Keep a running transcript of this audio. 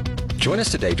Join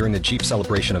us today during the Jeep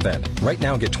Celebration event. Right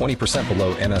now, get 20%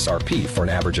 below MSRP for an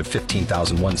average of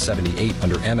 $15,178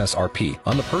 under MSRP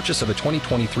on the purchase of a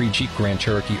 2023 Jeep Grand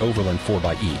Cherokee Overland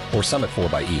 4xE or Summit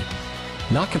 4xE.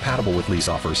 Not compatible with lease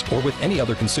offers or with any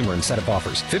other consumer incentive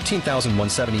offers.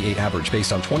 $15,178 average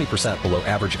based on 20% below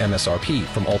average MSRP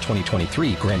from all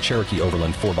 2023 Grand Cherokee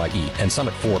Overland 4xE and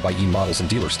Summit 4xE models in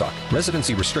dealer stock.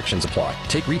 Residency restrictions apply.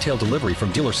 Take retail delivery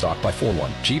from dealer stock by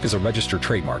 4/1. Jeep is a registered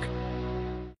trademark.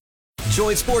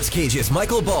 Join Sports Cage's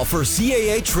Michael Ball for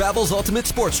CAA Travel's Ultimate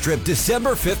Sports Trip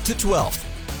December 5th to 12th.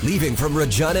 Leaving from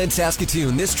Regina and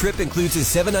Saskatoon, this trip includes a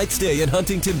 7-night stay in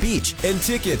Huntington Beach and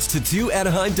tickets to 2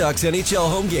 Anaheim Ducks NHL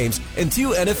home games and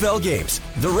 2 NFL games.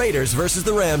 The Raiders versus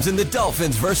the Rams and the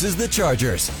Dolphins versus the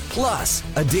Chargers. Plus,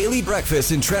 a daily breakfast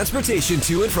and transportation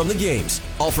to and from the games.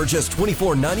 All for just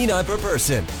 $24.99 per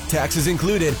person. Taxes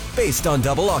included, based on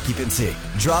double occupancy.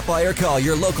 Drop by or call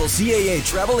your local CAA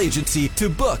travel agency to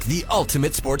book the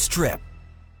ultimate sports trip.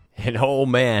 And oh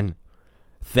man,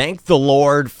 thank the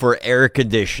Lord for air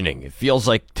conditioning. It feels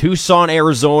like Tucson,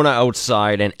 Arizona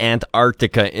outside and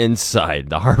Antarctica inside.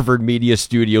 The Harvard Media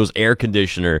Studios air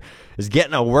conditioner is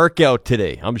getting a workout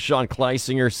today. I'm Sean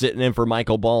Kleisinger sitting in for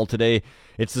Michael Ball today.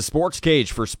 It's the Sports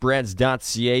Cage for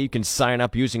spreads.ca. You can sign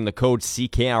up using the code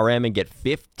CKRM and get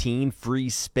 15 free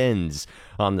spins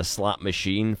on the slot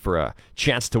machine for a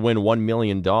chance to win $1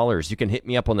 million. You can hit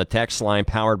me up on the text line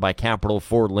powered by Capital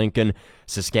Ford Lincoln,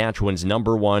 Saskatchewan's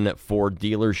 #1 Ford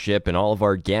dealership, and all of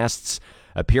our guests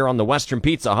appear on the Western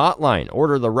Pizza hotline.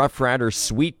 Order the Rough Rider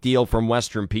Sweet Deal from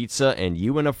Western Pizza, and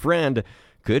you and a friend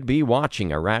could be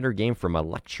watching a Rider game from a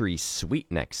luxury suite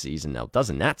next season. Now,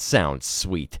 doesn't that sound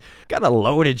sweet? Got a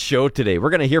loaded show today. We're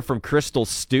going to hear from Crystal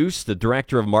Stoos, the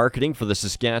Director of Marketing for the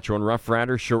Saskatchewan Rough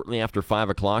Riders, shortly after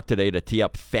 5 o'clock today to tee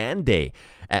up Fan Day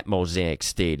at Mosaic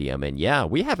Stadium. And yeah,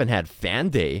 we haven't had Fan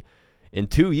Day in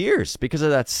 2 years because of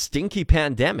that stinky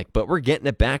pandemic, but we're getting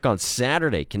it back on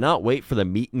Saturday. Cannot wait for the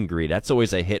meet and greet. That's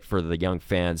always a hit for the young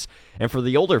fans and for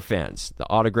the older fans. The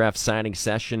autograph signing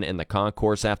session in the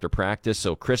concourse after practice.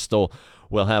 So Crystal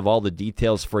will have all the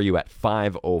details for you at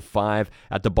 5:05.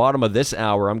 At the bottom of this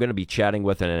hour, I'm going to be chatting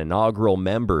with an inaugural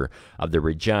member of the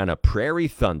Regina Prairie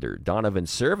Thunder, Donovan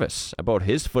Service, about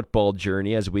his football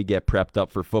journey as we get prepped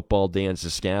up for Football Day in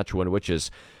Saskatchewan, which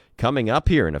is coming up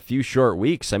here in a few short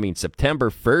weeks. I mean, September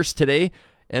 1st today.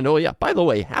 And oh yeah, by the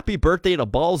way, happy birthday to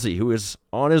Ballsy, who is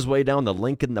on his way down to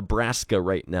Lincoln, Nebraska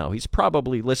right now. He's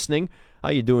probably listening. How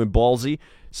you doing, Ballsy?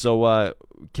 So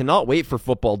cannot wait for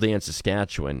Football Day in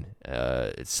Saskatchewan.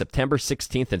 It's September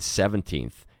 16th and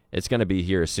 17th. It's going to be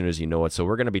here as soon as you know it. So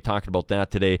we're going to be talking about that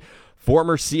today.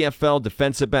 Former CFL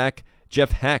defensive back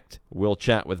Jeff Hecht will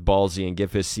chat with Ballsy and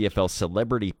give his CFL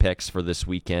celebrity picks for this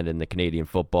weekend in the Canadian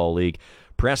Football League.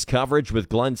 Press coverage with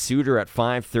Glenn Suter at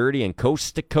 5:30 and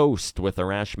Coast to Coast with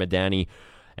Arash Madani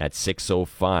at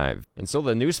 6:05. And so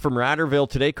the news from Riderville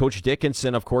today, Coach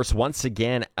Dickinson, of course, once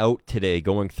again out today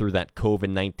going through that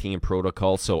COVID-19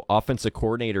 protocol. So offensive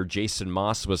coordinator Jason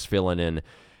Moss was filling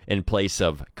in place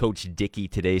of Coach Dickey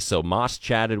today. So Moss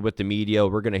chatted with the media.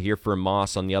 We're going to hear from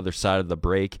Moss on the other side of the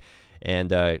break. And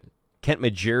Kent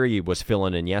Majuri was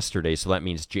filling in yesterday, so that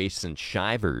means Jason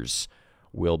Shivers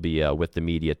will be with the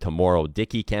media tomorrow.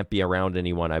 Dickey can't be around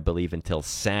anyone, I believe, until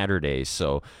Saturday.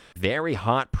 So very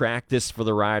hot practice for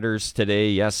the Riders today.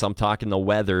 Yes, I'm talking the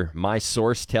weather. My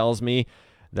source tells me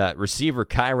that receiver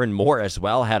Kyron Moore as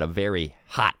well had a very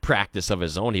hot practice of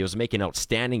his own. He was making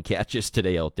outstanding catches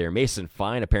today out there. Mason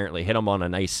Fine apparently hit him on a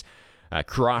nice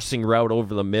crossing route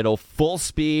over the middle, full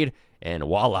speed, and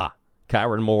voila,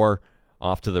 Kyron Moore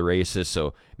off to the races.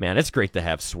 So, man, it's great to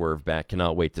have Swerve back.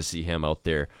 Cannot wait to see him out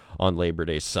there on Labor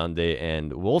Day Sunday.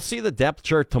 And we'll see the depth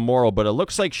chart tomorrow, but it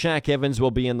looks like Shaq Evans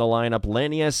will be in the lineup.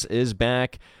 Lenius is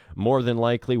back. More than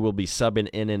likely will be subbing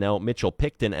in and out. Mitchell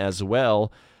Picton as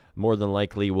well. More than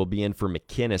likely will be in for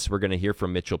McInnes. We're going to hear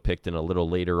from Mitchell Picton a little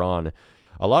later on.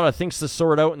 A lot of things to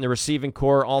sort out in the receiving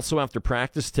corps. Also after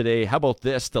practice today, how about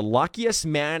this? The luckiest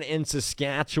man in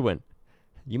Saskatchewan.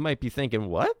 You might be thinking,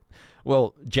 what?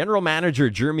 Well, General Manager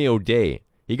Jeremy O'Day,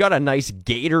 he got a nice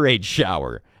Gatorade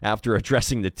shower after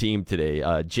addressing the team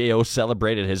today. J.O.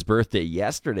 celebrated his birthday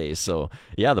yesterday, so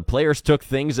yeah, the players took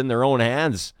things in their own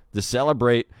hands to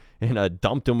celebrate and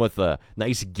dumped him with a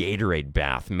nice Gatorade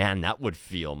bath. Man, that would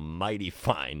feel mighty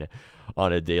fine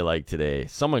on a day like today.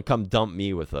 Someone come dump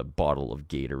me with a bottle of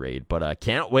Gatorade, but I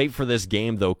can't wait for this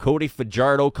game, though. Cody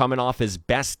Fajardo coming off his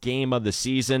best game of the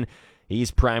season. He's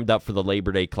primed up for the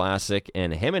Labor Day Classic,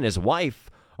 and him and his wife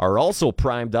are also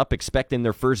primed up, expecting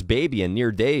their first baby in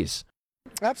near days.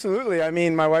 Absolutely. I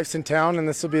mean, my wife's in town, and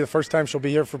this will be the first time she'll be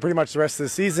here for pretty much the rest of the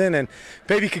season, and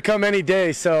baby could come any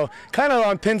day. So kind of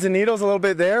on pins and needles a little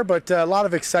bit there, but a lot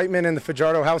of excitement in the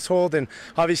Fajardo household, and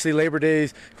obviously Labor Day,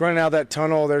 running out of that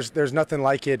tunnel, there's nothing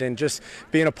like it, and just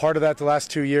being a part of that the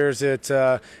last 2 years, it's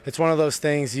one of those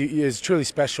things is truly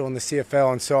special in the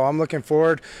CFL, and so I'm looking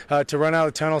forward to run out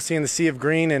of the tunnel, seeing the sea of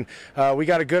green, and we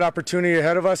got a good opportunity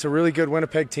ahead of us, a really good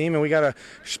Winnipeg team, and we got to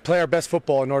play our best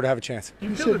football in order to have a chance.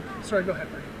 Sorry, go ahead.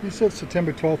 You said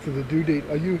September 12th is the due date.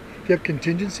 Do you have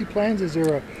contingency plans? Is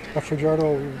there a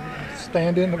Fajardo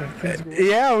stand-in?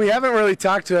 Yeah, we haven't really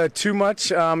talked too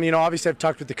much. Obviously I've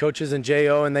talked with the coaches and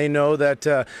J.O., and they know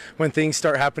that when things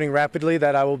start happening rapidly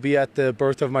that I will be at the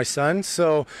birth of my son.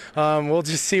 So we'll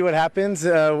just see what happens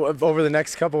over the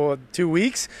next 2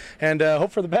 weeks and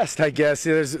hope for the best, I guess.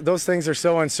 Those things are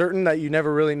so uncertain that you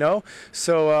never really know.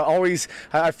 So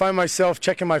I find myself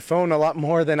checking my phone a lot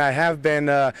more than I have been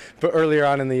earlier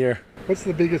on in the year. What's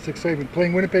the biggest excitement?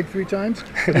 Playing Winnipeg 3 times?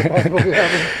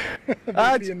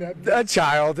 A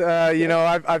child.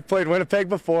 I've played Winnipeg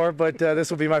before, but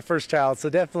this will be my first child, so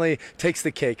definitely takes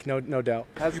the cake, no doubt.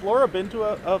 Has Laura been to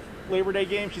a Labor Day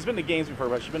game? She's been to games before,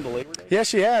 but she's been to Labor Day? Yeah,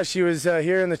 she has. She was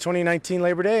here in the 2019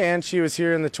 Labor Day, and she was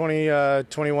here in the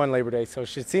 2021 Labor Day. So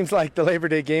it seems like the Labor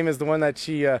Day game is the one that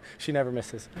she never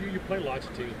misses. You play lots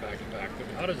of teams back to back.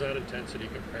 How does that intensity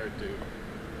compare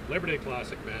to Labor Day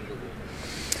Classic Mandeville?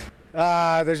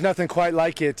 There's nothing quite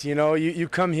like it. You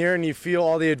come here and you feel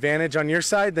all the advantage on your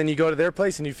side, then you go to their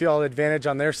place and you feel all the advantage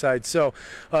on their side. So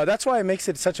that's why it makes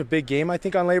it such a big game, I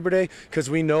think, on Labor Day, because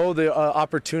we know the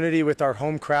opportunity with our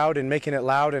home crowd and making it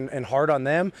loud and hard on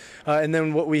them. And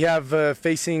then what we have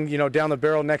facing, down the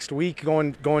barrel next week,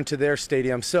 going to their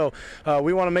stadium. So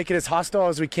we want to make it as hostile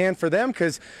as we can for them,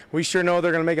 because we sure know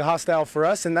they're going to make it hostile for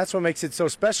us, and that's what makes it so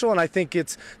special. And I think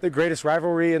it's the greatest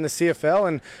rivalry in the CFL,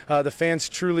 and the fans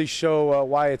truly show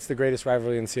why it's the greatest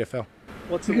rivalry in the CFL.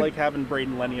 What's it like having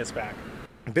Braden Lenius back?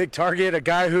 Big target, a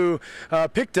guy who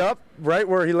picked up right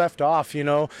where he left off.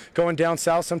 Going down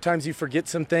south, sometimes you forget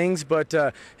some things, but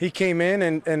he came in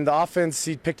and the offense,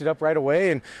 he picked it up right away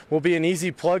and will be an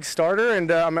easy plug starter,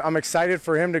 and I'm excited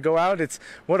for him to go out.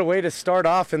 What a way to start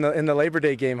off in the Labor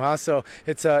Day game, huh? So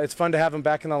it's fun to have him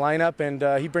back in the lineup,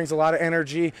 and he brings a lot of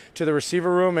energy to the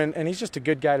receiver room, and he's just a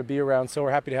good guy to be around, so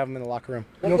we're happy to have him in the locker room.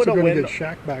 He's also going to get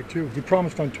Shaq back too. He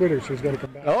promised on Twitter, so he's got to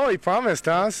come back. Oh, he promised,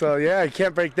 huh? So yeah, you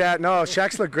can't break that. No,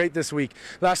 Shaq's looked great this week.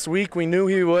 Last week we knew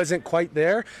he wasn't quite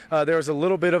there. There was a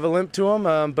little bit of a limp to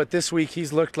him, but this week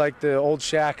he's looked like the old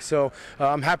Shaq. So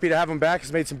I'm happy to have him back.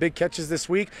 He's made some big catches this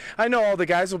week. I know all the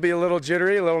guys will be a little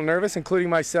jittery, a little nervous, including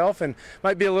myself, and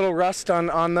might be a little rust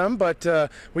on them, but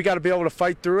we got to be able to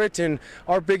fight through it. And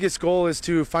our biggest goal is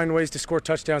to find ways to score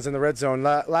touchdowns in the red zone.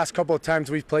 Last couple of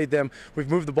times we've played them, we've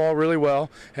moved the ball really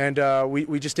well, and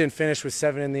we just didn't finish with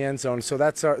 7 in the end zone. So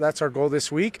that's our goal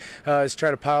this week, is try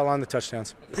to pile on the touchdowns.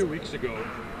 A few weeks ago,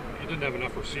 you didn't have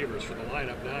enough receivers for the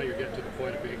lineup. Now you're getting to the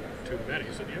point of being too many.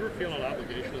 So do you ever feel an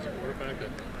obligation as a quarterback to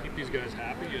keep these guys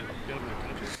happy and get them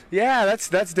their touches? Yeah,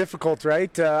 that's difficult,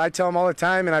 right? I tell them all the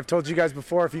time, and I've told you guys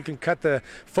before, if you can cut the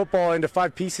football into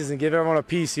 5 pieces and give everyone a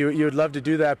piece, you would love to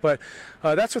do that. But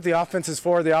that's what the offense is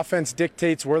for. The offense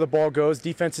dictates where the ball goes.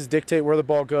 Defenses dictate where the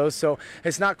ball goes. So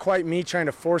it's not quite me trying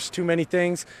to force too many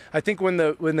things. I think when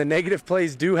the negative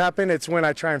plays do happen, it's when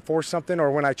I try and force something,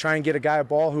 or when I try and get a guy a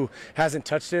ball who hasn't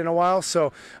touched it in a while.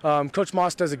 So Coach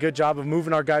Moss does a good job of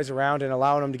moving our guys around and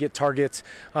allowing them to get targets.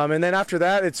 And then after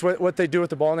that, it's what they do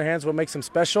with the ball in their hands, what makes them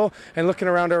special. And looking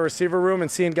around our receiver room and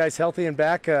seeing guys healthy and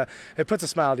back, it puts a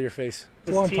smile to your face.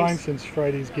 It's a long time since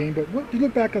Friday's game, but you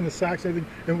look back on the sacks and everything,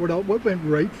 and what went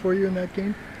right for you in that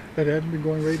game that hadn't been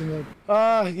going right in the...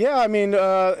 Yeah, I mean,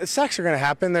 sacks are going to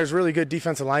happen. There's really good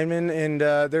defensive linemen, and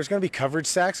there's going to be coverage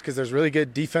sacks because there's really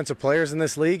good defensive players in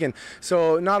this league. And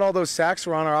so not all those sacks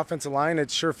were on our offensive line. It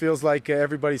sure feels like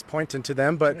everybody's pointing to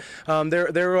them. But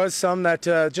there was some that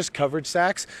just coverage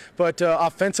sacks. But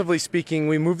offensively speaking,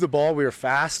 we moved the ball. We were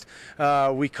fast.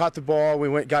 We caught the ball.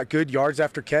 We got good yards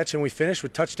after catch, and we finished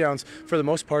with touchdowns for the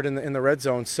most part in the red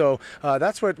zone. So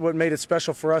that's what made it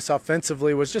special for us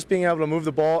offensively, was just being able to move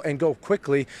the ball and go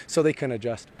quickly so they can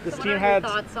adjust. This team had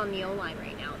thoughts on the O-line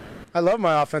right now, then? I love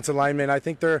my offensive linemen. I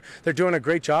think they're doing a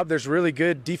great job. There's really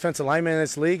good defensive linemen in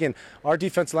this league, and our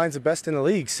defensive line's the best in the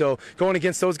league. So going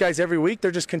against those guys every week,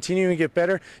 they're just continuing to get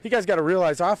better. You guys got to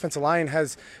realize our offensive line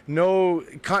has no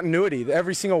continuity.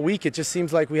 Every single week, it just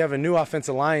seems like we have a new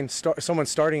offensive line, someone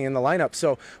starting in the lineup.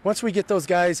 So once we get those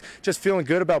guys just feeling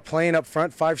good about playing up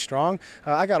front 5 strong,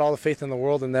 I got all the faith in the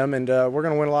world in them, and we're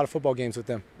going to win a lot of football games with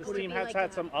them. This team has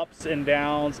had some ups and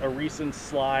downs, a recent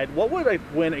slide. What would a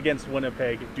win against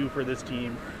Winnipeg do for this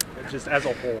team just as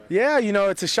a whole? Yeah,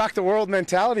 it's a shock the world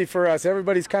mentality for us.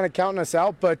 Everybody's kind of counting us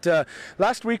out, but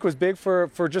last week was big for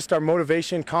just our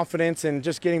motivation, confidence, and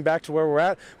just getting back to where we're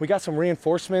at. We got some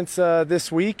reinforcements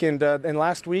this week and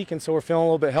last week, and so we're feeling a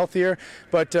little bit healthier.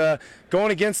 But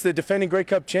going against the defending Grey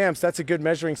Cup champs, that's a good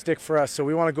measuring stick for us. So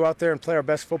we want to go out there and play our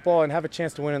best football and have a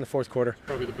chance to win in the fourth quarter.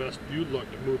 Probably the best you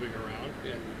looked at moving around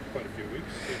in quite a few weeks.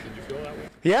 Did you feel that way?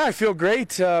 Yeah, I feel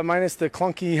great, minus the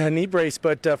clunky knee brace,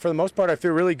 but for the most part, I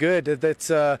feel really good. It's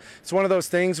one of those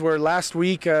things where last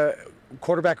week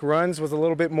quarterback runs was a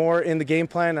little bit more in the game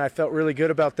plan, and I felt really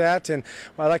good about that. And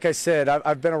like I said,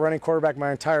 I've been a running quarterback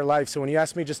my entire life, so when you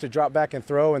ask me just to drop back and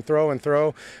throw,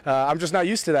 I'm just not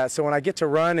used to that. So when I get to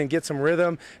run and get some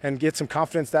rhythm and get some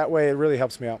confidence that way, it really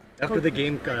helps me out. After the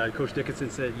game, Coach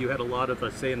Dickinson said you had a lot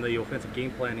of say in the offensive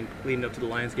game planning leading up to the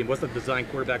Lions game. Was the design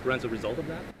quarterback runs a result of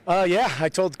that? Yeah, I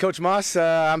told Coach Moss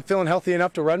I'm feeling healthy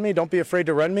enough to run me. Don't be afraid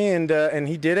to run me, and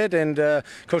he did it. And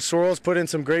Coach Sorrells put in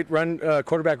some great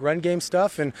quarterback run game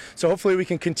stuff, and so hopefully we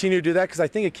can continue to do that because I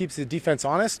think it keeps the defense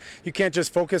honest. You can't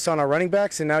just focus on our running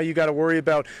backs, and now you got to worry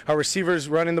about our receivers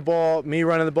running the ball, me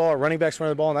running the ball, our running backs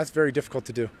running the ball, and that's very difficult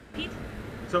to do.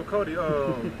 So Cody,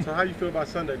 so how you feel about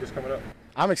Sunday just coming up?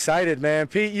 I'm excited, man.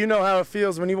 Pete, you know how it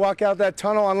feels when you walk out that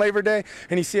tunnel on Labor Day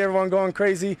and you see everyone going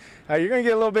crazy. You're going to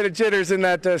get a little bit of jitters in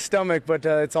that stomach, but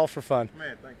it's all for fun.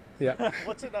 Man, thank you. Yeah.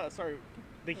 What's it? Sorry,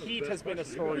 the heat has been a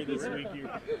story this week. You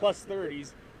plus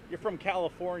 30s. You're from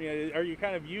California. Are you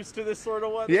kind of used to this sort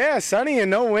of weather? Yeah, sunny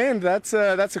and no wind. That's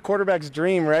a quarterback's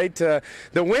dream, right? The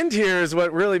wind here is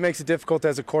what really makes it difficult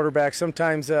as a quarterback.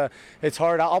 Sometimes it's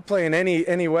hard. I'll play in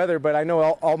any weather, but I know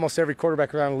almost every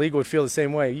quarterback around the league would feel the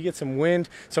same way. You get some wind,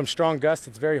 some strong gusts,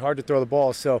 it's very hard to throw the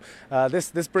ball. So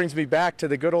this brings me back to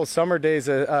the good old summer days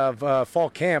of fall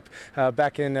camp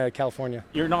back in California.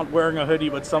 You're not wearing a hoodie,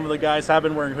 but some of the guys have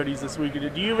been wearing hoodies this week. Do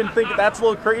you even think that's a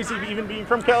little crazy, even being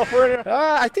from California?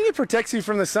 I think it protects you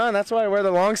from the sun. That's why I wear the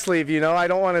long sleeve. I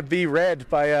don't want to be red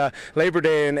by Labor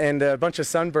Day and a bunch of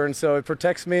sunburn, so it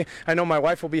protects me. I know my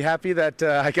wife will be happy that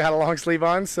I got a long sleeve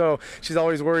on, so she's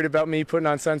always worried about me putting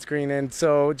on sunscreen, and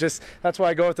so just that's why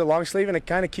I go with the long sleeve, and it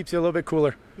kind of keeps you a little bit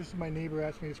cooler. This is my neighbor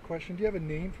asked me this question. Do you have a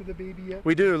name for the baby yet?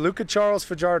 We do. Luca Charles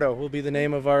Fajardo will be the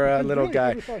name of our little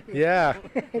guy. Yeah.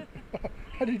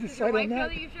 How did you decide on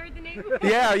that? You shared the name?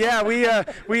 Yeah.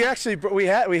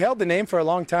 We held the name for a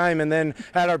long time, and then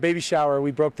at our baby shower,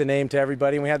 we broke the name to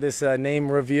everybody, and we had this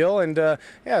name reveal, and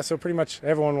so pretty much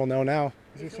everyone will know now.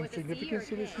 Is there some significance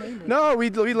to this name? No, we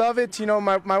love it.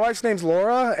 My wife's name's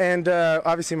Laura, and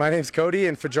obviously my name's Cody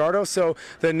and Fajardo. So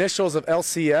the initials of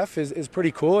LCF is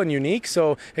pretty cool and unique.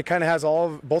 So it kind of has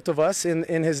both of us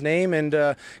in his name, and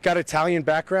got Italian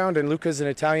background, and Luca's an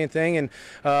Italian thing. And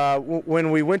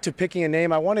when we went to picking a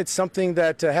name, I wanted something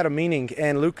that had a meaning.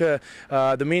 And Luca,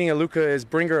 the meaning of Luca is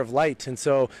bringer of light, and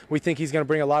so we think he's going to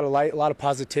bring a lot of light, a lot of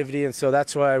positivity, and so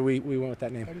that's why we went with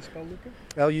that name. How do you spell Luca?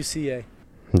 Luca.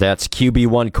 That's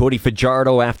QB1 Cody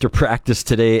Fajardo after practice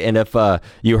today. And if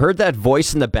you heard that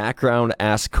voice in the background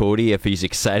ask Cody if he's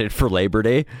excited for Labor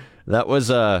Day, that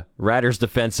was Ratters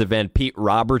defensive end Pete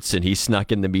Robertson. He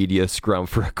snuck in the media scrum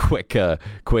for a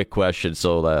quick question.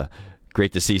 So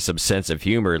great to see some sense of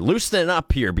humor. Loosening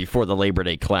up here before the Labor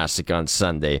Day Classic on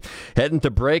Sunday. Heading to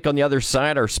break on the other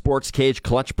side, our Sports Cage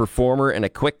clutch performer and a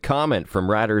quick comment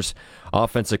from Ratters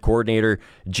offensive coordinator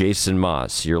Jason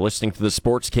Maas. You're listening to the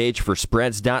Sports Cage for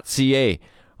Spreads.ca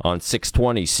on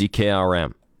 620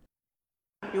 CKRM.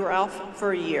 You were out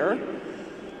for a year,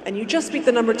 and you just beat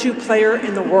the number 2 player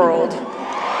in the world.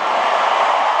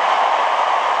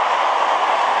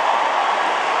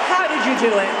 How did you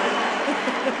do it?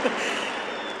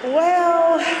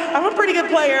 Well, I'm a pretty good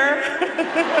player.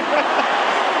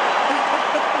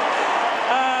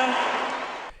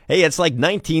 Hey, it's like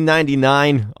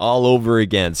 1999 all over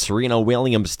again. Serena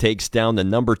Williams takes down the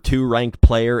number 2 ranked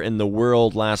player in the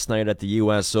world last night at the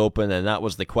U.S. Open, and that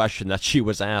was the question that she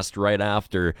was asked right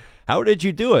after. How did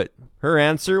you do it? Her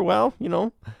answer, well,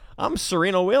 I'm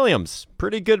Serena Williams.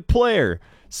 Pretty good player.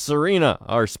 Serena,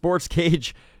 our Sports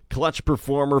Cage clutch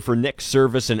performer for Nick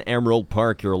Service in Emerald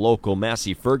Park, your local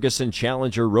Massey Ferguson,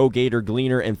 Challenger, Rogator,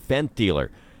 Gleaner, and Fendt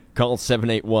dealer. Call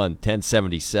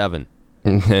 781-1077.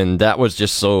 And that was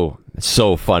just so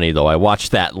funny, though. I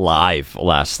watched that live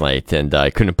last night, and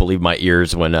I couldn't believe my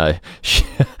ears when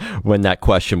when that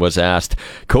question was asked.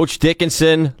 Coach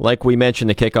Dickinson, like we mentioned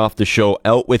to kick off the show,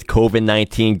 out with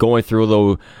COVID-19,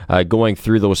 going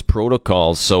through those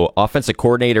protocols. So offensive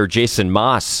coordinator Jason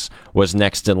Maas was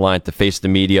next in line to face the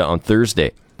media on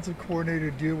Thursday. As a coordinator,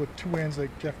 deal with two ends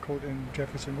like Jeff Coat and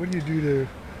Jefferson. What do you do to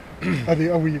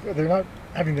They're not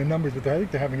having the numbers, but I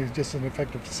think they're having just an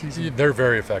effective season. They're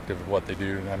very effective at what they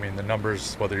do. I mean, the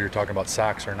numbers, whether you're talking about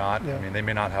sacks or not, I mean, they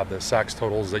may not have the sacks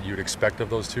totals that you'd expect of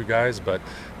those two guys, but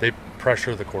they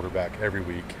pressure the quarterback every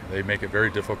week. They make it very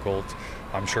difficult,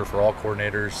 I'm sure, for all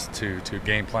coordinators to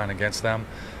game plan against them.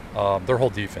 Their whole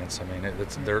defense, I mean,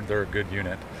 they're a good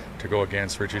unit to go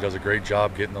against. Richie does a great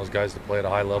job getting those guys to play at a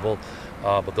high level,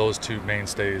 but those two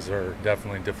mainstays are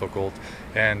definitely difficult.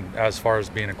 And as far as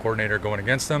being a coordinator going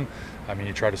against them, I mean,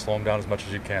 you try to slow them down as much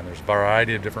as you can. There's a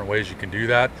variety of different ways you can do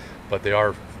that, but they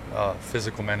are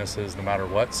physical menaces no matter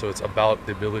what. So it's about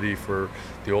the ability for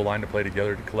the O-line to play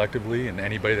together collectively, and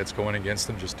anybody that's going against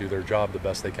them just do their job the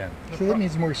best they can. So that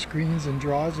means more screens and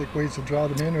draws, like ways to draw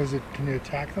them in, or can you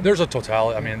attack them? There's a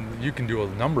totality. I mean, you can do a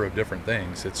number of different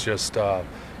things. It's just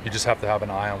you just have to have an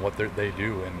eye on what they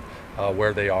do and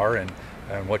where they are and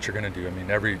what you're going to do. I mean,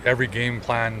 every game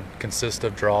plan consists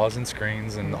of draws and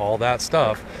screens and all that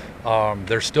stuff.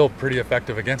 They're still pretty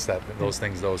effective against those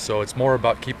things, though. So it's more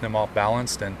about keeping them off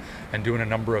balanced and doing a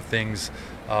number of things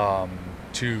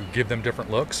to give them different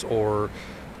looks or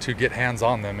to get hands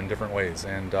on them in different ways.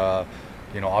 And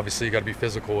obviously you got to be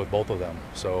physical with both of them.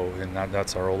 So and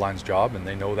that's our O-line's job, and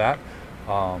they know that.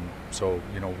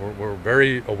 We're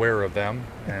very aware of them,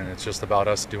 and it's just about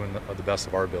us doing the best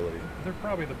of our ability. They're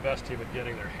probably the best team at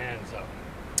getting their hands up.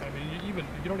 I mean,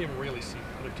 you don't even really see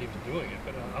other teams doing it,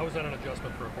 but how is that an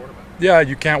adjustment for a quarterback? Yeah,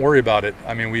 you can't worry about it.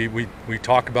 I mean, we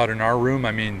talk about it in our room.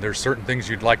 I mean, there's certain things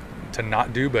you'd like to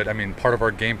not do, but I mean, part of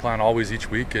our game plan always each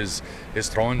week is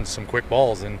throwing some quick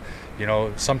balls, and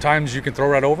sometimes you can throw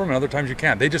right over them and other times you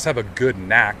can't. They just have a good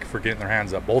knack for getting their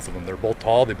hands up, both of them. They're both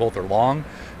tall, they both are long.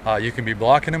 You can be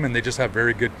blocking them, and they just have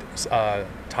very good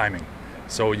timing.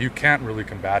 So you can't really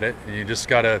combat it. You just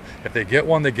gotta, if they get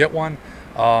one, they get one,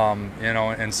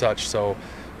 and such. So,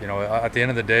 at the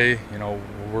end of the day,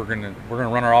 we're gonna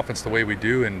run our offense the way we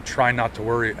do and try not to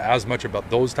worry as much about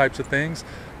those types of things,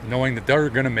 knowing that they're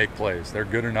gonna make plays. They're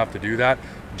good enough to do that.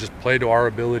 Just play to our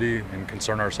ability and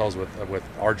concern ourselves with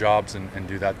our jobs and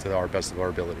do that to our best of our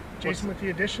ability. Jason, with the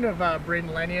addition of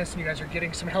Braden Lenius, and you guys are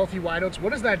getting some healthy wideouts,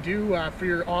 what does that do for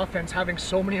your offense, having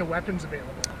so many weapons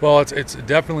available? Well, it's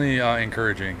definitely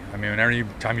encouraging. I mean, every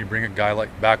time you bring a guy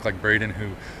back like Braden, who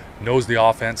knows the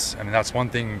offense, I mean, that's one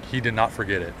thing, he did not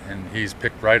forget it, and he's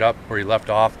picked right up where he left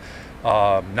off.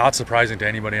 Not surprising to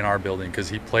anybody in our building, because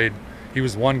he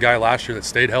was one guy last year that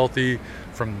stayed healthy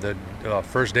from the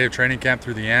first day of training camp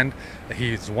through the end.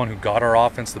 He's the one who got our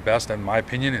offense the best, in my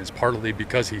opinion. It's partly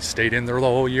because he stayed in there the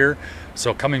whole year.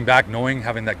 So coming back,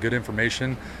 having that good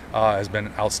information has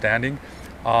been outstanding.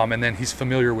 And then he's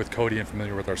familiar with Cody and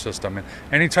familiar with our system. And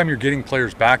anytime you're getting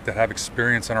players back that have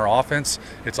experience in our offense,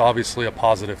 it's obviously a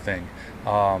positive thing.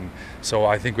 So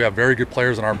I think we have very good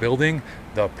players in our building.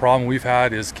 The problem we've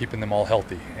had is keeping them all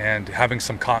healthy and having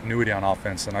some continuity on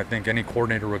offense. And I think any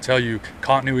coordinator will tell you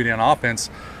continuity on offense,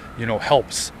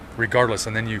 helps regardless.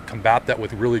 And then you combat that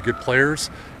with really good players,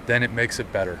 then it makes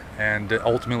it better. And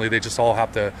ultimately they just all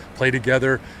have to play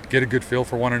together, get a good feel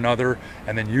for one another,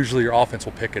 and then usually your offense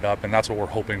will pick it up. And that's what we're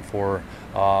hoping for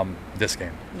this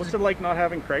game. What's it like not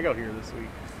having Craig out here this week?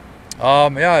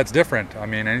 Yeah, it's different. I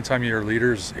mean, anytime your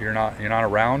leaders, you're not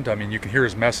around. I mean, you can hear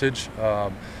his message.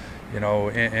 In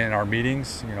our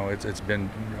meetings, it's been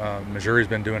Missouri's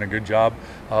been doing a good job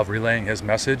of relaying his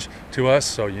message to us,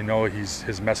 so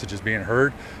his message is being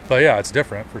heard. But yeah, it's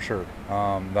different for sure.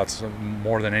 That's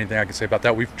more than anything I can say about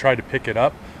that. We've tried to pick it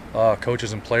up,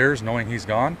 coaches and players, knowing he's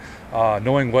gone,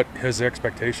 knowing what his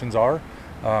expectations are.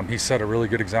 He set a really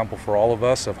good example for all of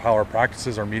us of how our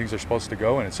practices, our meetings are supposed to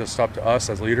go, and it's just up to us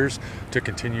as leaders to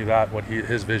continue that, what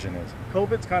his vision is.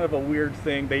 COVID's kind of a weird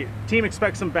thing. Team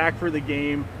expects him back for the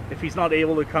game. If he's not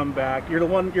able to come back, you're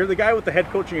the guy with the head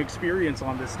coaching experience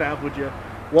on this staff. Would you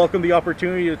welcome the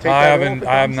opportunity to take that role?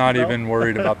 I'm not even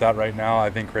worried about that right now.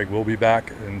 I think Craig will be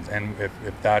back, and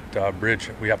if that bridge,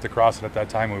 we have to cross it at that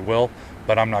time, we will.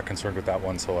 But I'm not concerned with that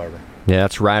whatsoever. Yeah,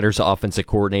 that's Riders offensive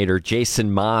coordinator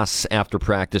Jason Maas after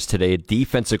practice today.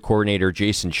 Defensive coordinator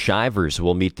Jason Shivers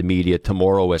will meet the media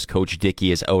tomorrow as Coach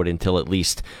Dickey is out until at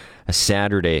least a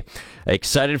Saturday.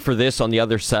 Excited for this on the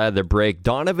other side of the break.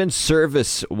 Donovan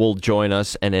Service will join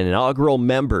us, an inaugural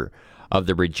member of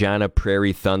the Regina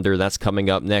Prairie Thunder. That's coming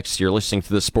up next. You're listening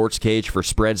to the Sports Cage for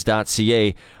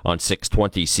Spreads.ca on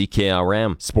 620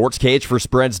 CKRM. Sports Cage for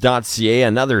Spreads.ca,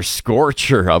 another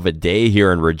scorcher of a day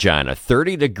here in Regina.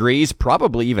 30 degrees,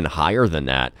 probably even higher than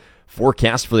that.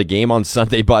 Forecast for the game on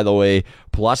Sunday, by the way,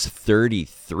 plus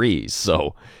 33.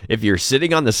 So if you're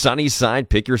sitting on the sunny side,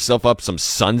 pick yourself up some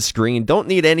sunscreen. Don't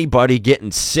need anybody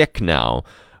getting sick now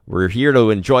We're here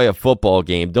to enjoy a football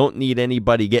game. Don't need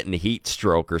anybody getting heat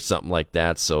stroke or something like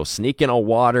that. So sneak in a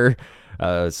water,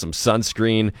 some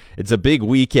sunscreen. It's a big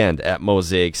weekend at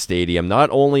Mosaic Stadium. Not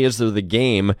only is there the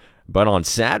game, but on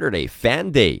Saturday,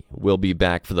 Fan Day will be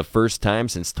back for the first time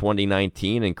since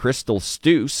 2019. And Crystal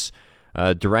Stoos,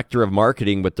 Director of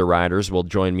Marketing with the Riders, will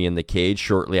join me in the cage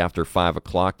shortly after 5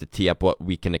 o'clock to tee up what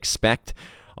we can expect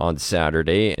on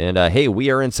Saturday. And hey,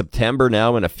 we are in September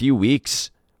now. In a few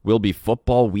weeks, will be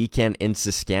football weekend in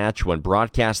Saskatchewan,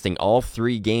 broadcasting all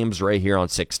 3 games right here on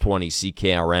 620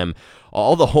 CKRM.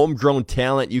 All the homegrown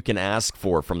talent you can ask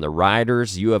for, from the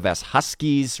Riders, U of S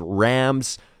Huskies,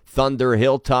 Rams, Thunder,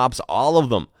 Hilltops, all of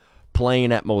them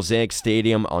playing at Mosaic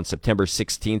Stadium on September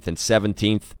 16th and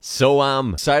 17th. So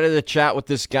I'm excited to chat with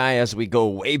this guy as we go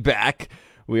way back.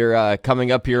 We're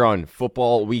coming up here on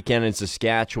football weekend in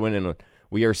Saskatchewan, and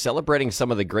we are celebrating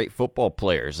some of the great football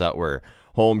players that were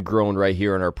homegrown right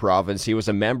here in our province. He was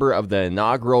a member of the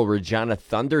inaugural Regina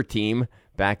Thunder team.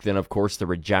 Back then, of course, the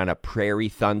Regina Prairie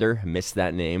Thunder. Missed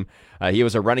that name. He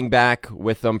was a running back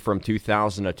with them from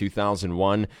 2000 to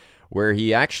 2001, where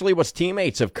he actually was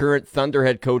teammates of current Thunder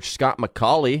head coach Scott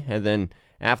McCauley. And then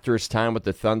after his time with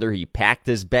the Thunder, he packed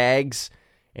his bags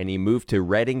and he moved to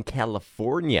Redding,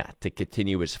 California to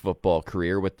continue his football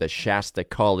career with the Shasta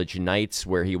College Knights,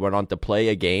 where he went on to play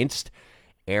against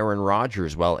Aaron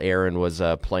Rodgers while Aaron was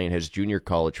playing his junior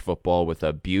college football with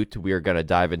Butte. We are going to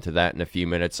dive into that in a few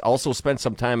minutes. Also spent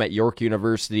some time at York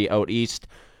University out east.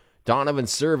 Donovan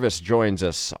Service joins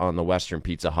us on the Western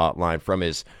Pizza Hotline from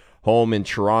his home in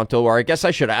Toronto. Or I guess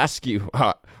I should ask you,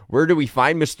 where do we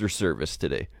find Mr. Service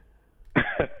today?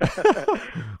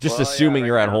 Just assuming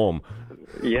you're at home.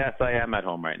 Yes, I am at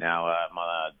home right now. I'm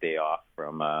on a day off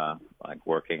from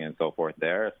working and so forth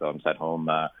there. So I'm just at home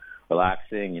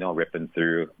relaxing, ripping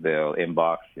through the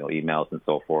inbox, emails and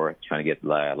so forth, trying to get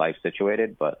life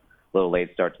situated. But a little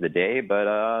late start to the day,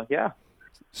 but yeah.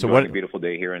 So what a beautiful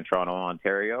day here in Toronto,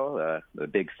 Ontario. The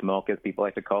big smoke, as people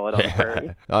like to call it, on the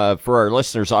prairie. For our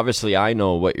listeners, obviously I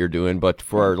know what you're doing, but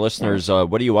for our listeners,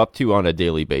 what are you up to on a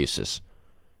daily basis?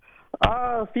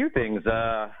 A few things.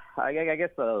 I guess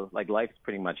life's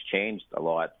pretty much changed a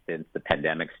lot since the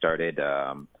pandemic started.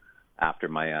 After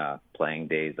my playing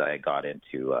days, I got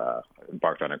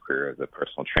embarked on a career as a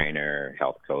personal trainer,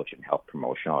 health coach, and health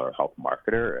promotional or health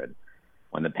marketer. And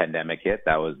when the pandemic hit,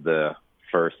 that was the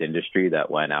first industry that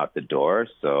went out the door.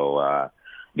 So I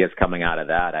guess coming out of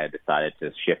that, I decided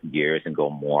to shift gears and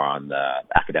go more on the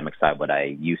academic side, what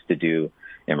I used to do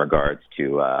in regards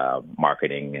to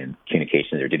marketing and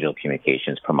communications or digital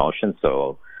communications promotion.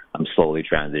 So I'm slowly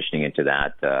transitioning into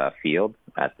that field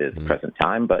at this present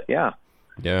time. But yeah.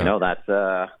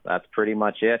 That's pretty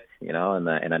much it, in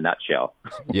a nutshell.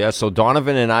 Yeah, so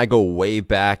Donovan and I go way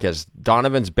back, as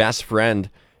Donovan's best friend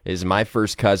is my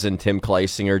first cousin, Tim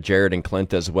Kleisinger, Jared and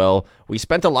Clint as well. We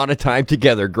spent a lot of time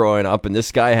together growing up, and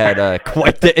this guy had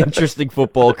quite the interesting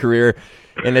football career.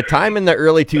 In a time in the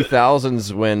early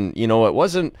 2000s when, it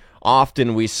wasn't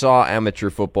often we saw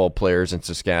amateur football players in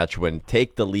Saskatchewan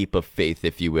take the leap of faith,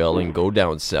 if you will, and go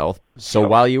down south. So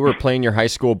while you were playing your high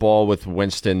school ball with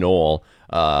Winston Knoll,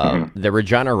 the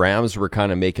Regina Rams were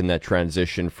kind of making that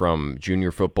transition from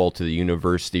junior football to the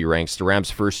university ranks. The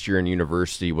Rams' first year in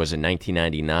university was in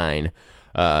 1999.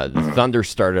 The Thunder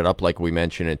started up, like we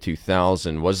mentioned, in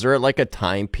 2000. Was there like a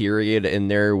time period in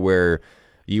there where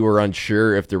you were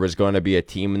unsure if there was going to be a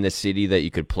team in the city that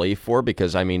you could play for?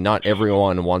 Because, not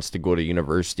everyone wants to go to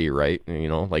university, right?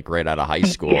 Right out of high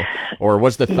school. Or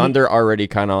was the Thunder already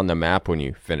kind of on the map when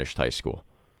you finished high school?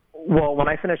 Well, when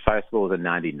I finished high school, it was in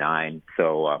 99,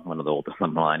 so one of the oldest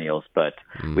millennials. But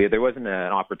there wasn't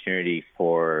an opportunity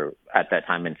at that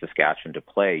time in Saskatchewan to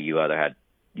play. You had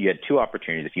 2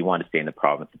 opportunities if you wanted to stay in the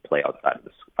province to play outside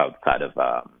of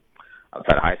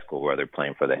high school, whether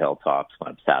playing for the Hilltops,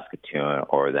 went up to Saskatoon,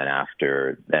 or then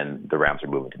the Rams were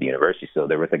moving to the university. So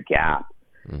there was a gap.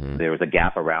 There was a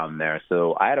gap around there.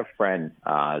 So I had a friend,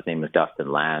 his name was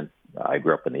Dustin Lance. I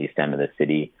grew up in the east end of the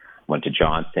city, went to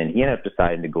Johnson. He ended up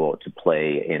deciding to go out to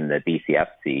play in the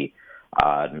BCFC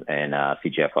and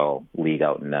CGFL league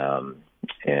out in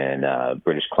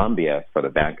British Columbia for the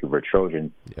Vancouver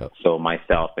Trojans. Yep. So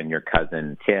myself and your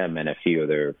cousin Tim and a few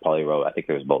other, I think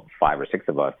there was about 5 or 6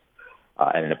 of us,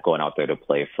 ended up going out there to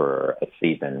play for a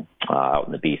season out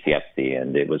in the BCFC,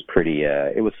 and it was pretty.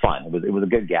 It was fun. It was a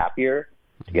good gap year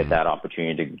to get that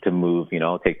opportunity to move.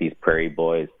 Take these prairie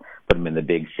boys, put them in the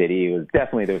big city. It was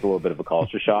definitely, there was a little bit of a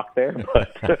culture shock there,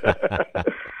 but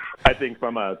I think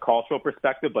from a cultural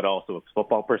perspective, but also a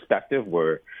football perspective,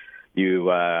 where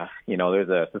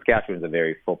Saskatchewan is a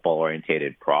very football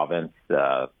orientated province.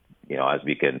 as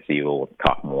we can see, we'll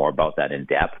talk more about that in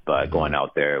depth. But going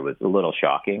out there was a little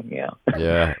shocking.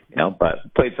 Yeah.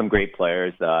 But played some great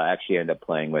players. Actually ended up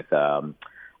playing with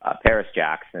Paris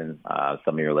Jackson.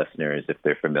 Some of your listeners, if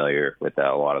they're familiar with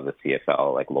a lot of the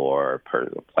CFL, like lore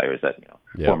players that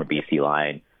former BC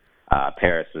Lion.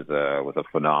 Paris was a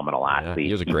phenomenal athlete.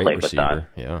 He was a great receiver.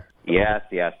 Yeah.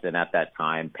 Yes. And at that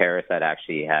time, Paris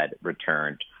had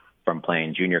returned from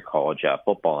playing junior college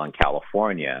football in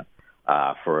California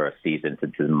for a season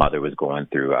since his mother was going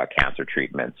through cancer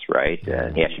treatments, right?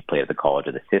 And he actually played at the College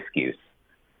of the Siskiyous.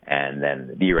 And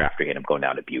then the year after, he ended up going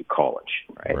down to Butte College,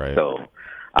 right? So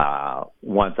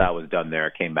once I was done there,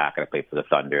 I came back and I played for the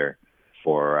Thunder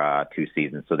for 2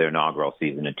 seasons. So their inaugural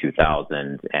season in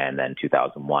 2000 and then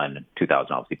 2001.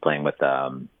 2000, obviously playing with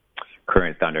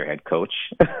current Thunder head coach,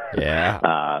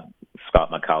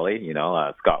 Scott McCulley.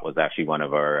 Scott was actually one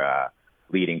of our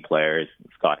leading players.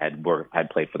 Scott had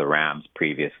played for the Rams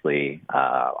previously,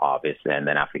 obviously, and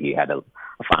then after he had a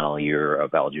final year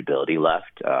of eligibility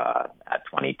left at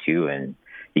 22, and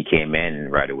he came in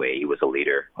right away. He was a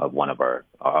leader of one of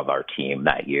our team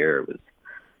that year.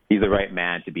 He's the right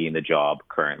man to be in the job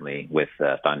currently with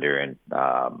Thunder, and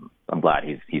I'm glad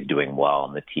he's doing well,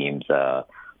 and the team's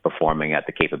performing at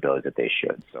the capabilities that they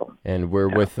should. So, and we're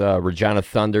with Regina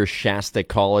Thunder, Shasta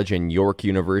College, and York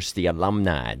University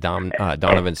alumni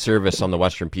Donovan Service on the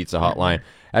Western Pizza Hotline.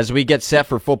 As we get set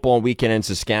for football weekend in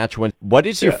Saskatchewan, what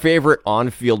is your favorite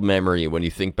on-field memory when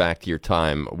you think back to your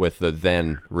time with the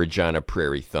then Regina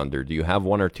Prairie Thunder? Do you have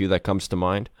one or two that comes to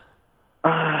mind?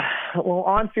 Well,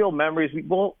 on-field memories.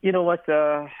 You know what?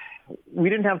 We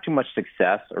didn't have too much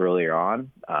success earlier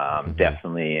on.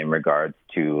 Definitely in regards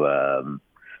to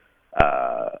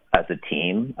as a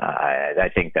team. I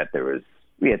think that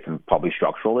we had some probably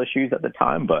structural issues at the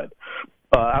time, but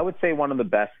I would say one of the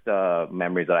best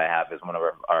memories that I have is one of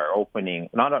our opening,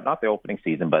 not the opening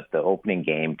season, but the opening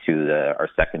game to our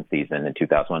second season in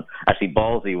 2001. Actually,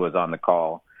 Ballsy was on the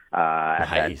call. At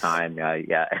that time,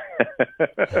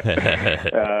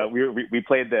 we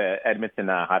played the Edmonton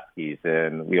Huskies,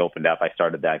 and we opened up. I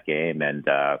started that game, and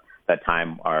that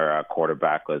time our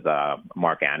quarterback was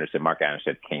Mark Anderson. Mark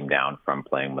Anderson came down from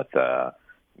playing with the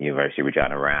University of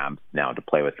Regina Rams now to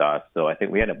play with us. So I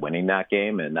think we ended up winning that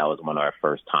game, and that was one of our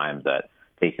first times at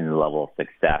facing the level of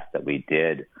success that we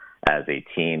did as a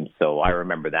team. So I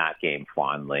remember that game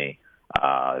fondly.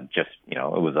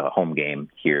 It was a home game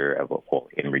here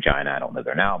in Regina. I don't live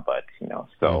there now, but,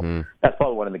 so that's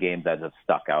probably one of the games that just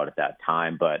stuck out at that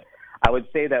time. But I would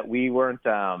say that we weren't,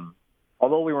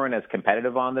 although we weren't as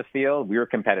competitive on the field, we were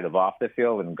competitive off the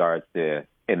field in regards to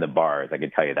in the bars. I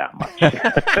can tell you that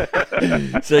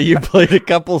much. So you played a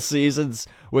couple seasons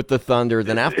with the Thunder.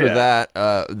 Then after that,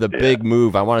 the big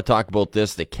move, I want to talk about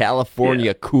this. The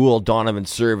California cool Donovan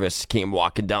Service came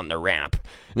walking down the ramp.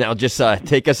 Now, just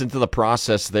take us into the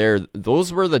process there.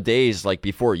 Those were the days, like,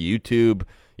 before YouTube,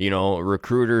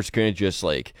 recruiters couldn't just,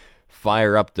 like,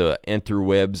 fire up the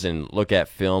interwebs and look at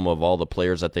film of all the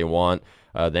players that they want.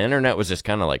 The internet was just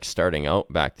kind of, like, starting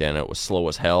out back then. It was slow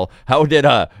as hell. How did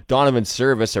Donovan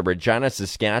Service, a Regina,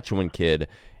 Saskatchewan kid,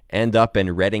 end up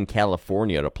in Redding,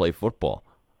 California to play football?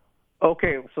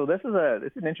 Okay, so this is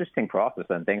an interesting process,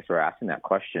 and thanks for asking that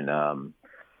question.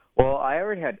 Well,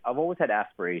 I've always had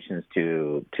aspirations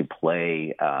to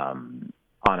play on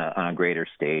a greater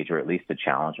stage, or at least to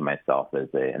challenge myself as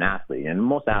an athlete. And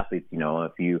most athletes,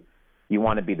 if you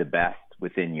want to be the best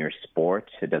within your sport,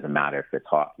 it doesn't matter if it's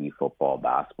hockey, football,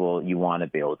 basketball, you want to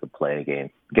be able to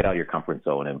get out of your comfort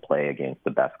zone and play against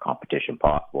the best competition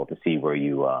possible to see where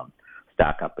you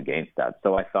stack up against that.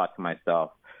 So I thought to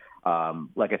myself,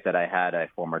 like I said, I had a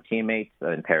former teammate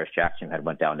in Paris Jackson had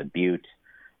went down to Butte.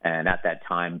 And at that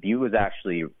time, Butte was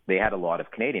they had a lot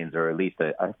of Canadians, or at least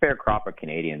a fair crop of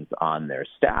Canadians on their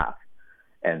staff.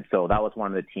 And so that was one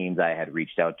of the teams I had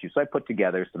reached out to. So I put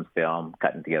together some film,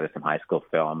 cutting together some high school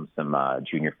film, some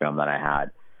junior film that I had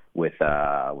with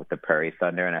the Prairie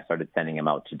Thunder, and I started sending them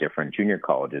out to different junior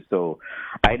colleges. So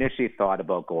I initially thought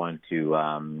about going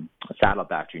to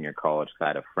Saddleback Junior College because I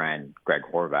had a friend, Greg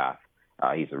Horvath.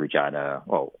 He's a Regina,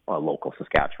 a local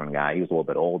Saskatchewan guy. He was a little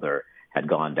bit older, had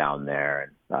gone down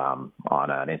there on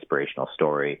an inspirational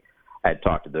story. I had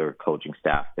talked to the coaching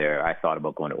staff there. I thought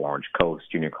about going to Orange Coast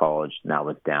Junior College. Now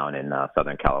it's down in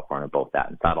Southern California, both that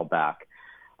and Saddleback.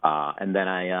 And then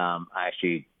I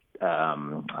actually,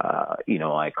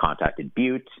 I contacted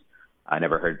Butte. I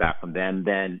never heard back from them.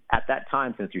 Then at that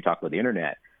time, since you talked about the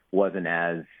internet, wasn't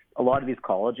as a lot of these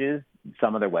colleges,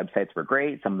 some of their websites were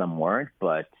great, some of them weren't,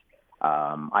 but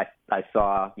I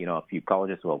saw, a few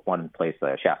colleges, one place,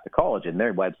 Shasta College, and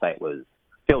their website was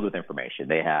filled with information.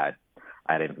 They had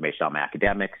I had information on my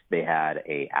academics. They had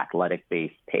a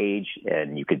athletic-based page,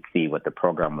 and you could see what the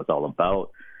program was all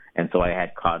about. And so I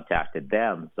had contacted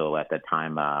them. So at the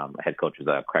time, head coach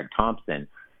was Craig Thompson,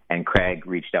 and Craig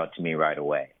reached out to me right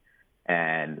away.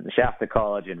 And Shasta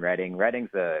College in Reading.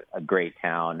 Reading's a great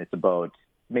town. It's about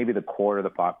maybe the quarter of the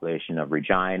population of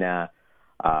Regina.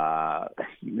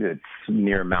 It's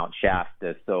near Mount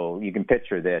Shasta. So you can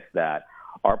picture this, that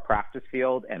our practice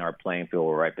field and our playing field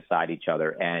were right beside each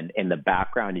other. And in the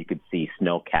background, you could see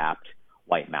snow-capped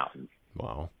White Mountains.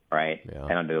 Wow. Right? Yeah.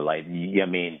 And under the light, you have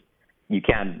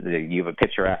a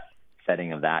picturesque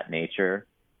setting of that nature.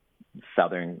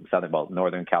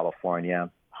 Northern California,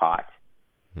 hot.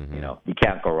 Mm-hmm. You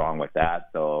can't go wrong with that.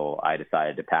 So I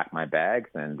decided to pack my bags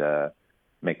and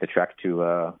make the trek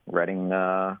to Reading,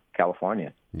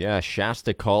 California. Yeah,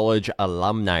 Shasta College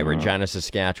alumni, Regina,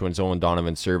 Saskatchewan's own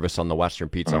Donovan Service on the Western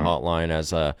Pizza Hotline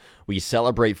as we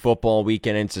celebrate football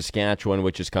weekend in Saskatchewan,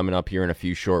 which is coming up here in a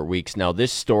few short weeks. Now,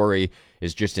 this story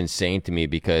is just insane to me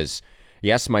because,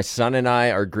 yes, my son and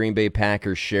I are Green Bay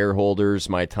Packers shareholders.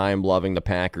 My time loving the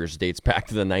Packers dates back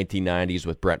to the 1990s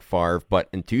with Brett Favre. But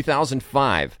in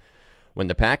 2005, when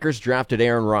the Packers drafted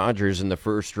Aaron Rodgers in the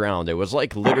first round, it was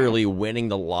like literally winning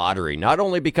the lottery. Not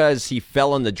only because he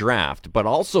fell in the draft, but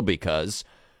also because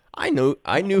I knew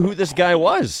who this guy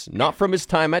was. Not from his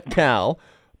time at Cal,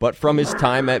 but from his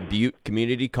time at Butte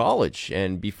Community College.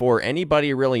 And before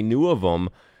anybody really knew of him,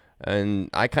 and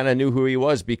I kind of knew who he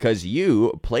was because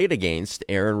you played against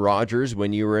Aaron Rodgers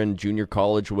when you were in junior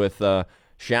college with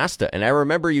Shasta. And I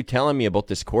remember you telling me about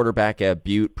this quarterback at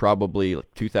Butte, probably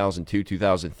like 2002,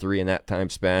 2003 in that time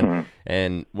span. Mm-hmm.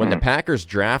 And when the Packers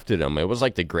drafted him, it was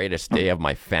like the greatest day of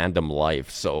my fandom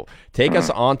life. So take us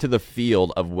onto the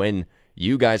field of when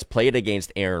you guys played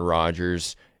against Aaron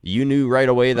Rodgers. You knew right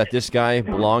away that this guy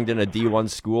belonged in a D1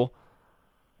 school?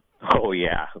 Oh,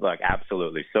 yeah. Look,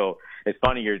 absolutely. So it's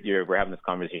funny we're having this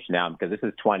conversation now because this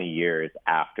is 20 years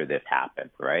after this happened,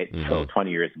 right? Mm-hmm. So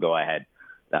 20 years ago, I had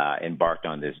embarked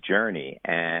on this journey.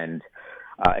 And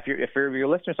if your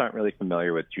listeners aren't really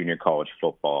familiar with junior college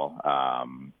football,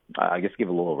 I guess give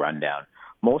a little rundown.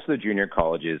 Most of the junior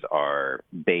colleges are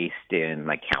based in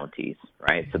like counties,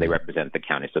 right? So they represent the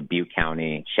county. So Butte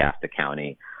County, Shasta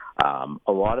County.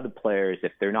 A lot of the players,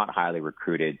 if they're not highly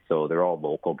recruited, so they're all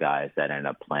local guys that end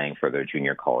up playing for their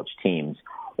junior college teams.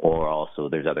 Or also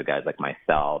there's other guys like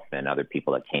myself and other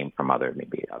people that came from other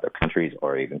countries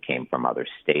or even came from other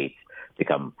states to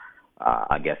come,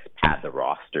 pad the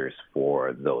rosters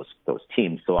for those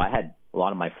teams. So I had a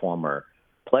lot of my former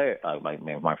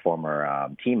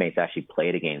teammates actually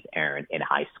played against Aaron in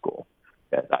high school.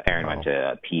 Aaron went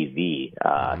to PV,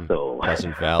 so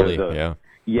Pleasant Valley, yeah.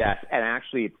 Yes, and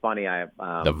actually it's funny.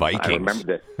 The Vikings. I remember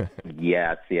this.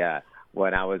 Yes, yeah.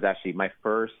 When I was actually my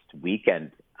first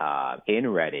weekend in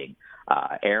Reading,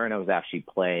 Aaron was actually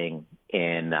playing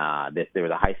in there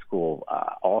was a high school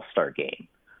all-star game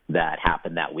that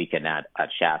happened that weekend at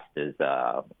Shasta's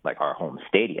our home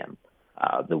stadium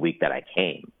the week that I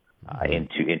came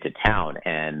into town,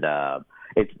 and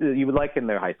you would liken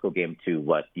their high school game to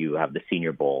what you have the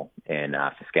Senior Bowl in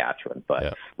Saskatchewan,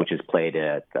 which is played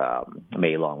at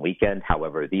May long weekend.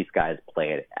 However, these guys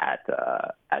play it at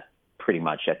pretty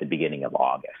much at the beginning of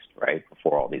August, right,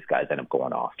 before all these guys end up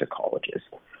going off to colleges,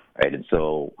 right? And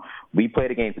so we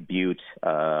played against Butte,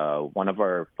 I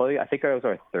think it was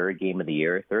our third game of the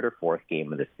year, third or fourth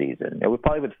game of the season. It was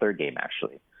probably the third game,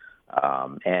 actually.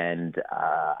 And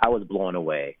I was blown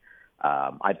away.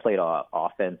 I played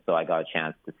offense, so I got a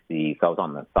chance to see, so I was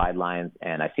on the sidelines,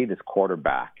 and I see this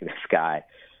quarterback, this guy.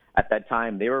 At that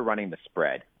time, they were running the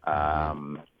spread.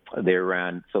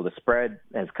 So the spread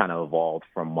has kind of evolved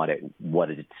from what it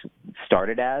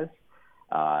started as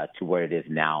to what it is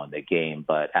now in the game.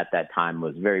 But at that time, it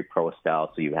was very pro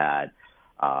style. So you had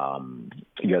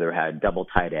you either had double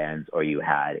tight ends or you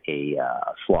had a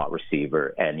slot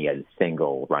receiver, and you had a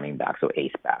single running back, so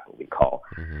ace back, what we call.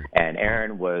 Mm-hmm. And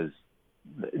Aaron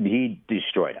he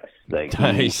destroyed us.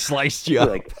 He sliced you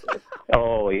up.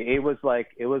 It was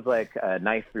like a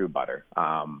knife through butter.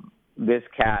 This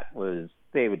cat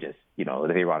they would just,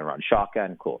 they run around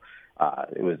shotgun, cool.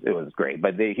 It was great,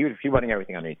 but he was running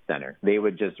everything underneath center. They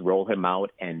would just roll him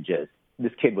out, and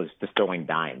this kid was just throwing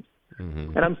dimes.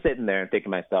 Mm-hmm. And I'm sitting there and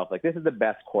thinking to myself, this is the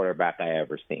best quarterback I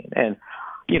ever seen. And,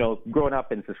 growing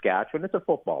up in Saskatchewan, it's a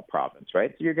football province,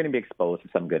 right? So you're going to be exposed to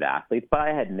some good athletes, but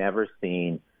I had never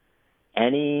seen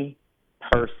any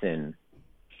person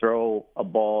throw a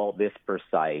ball this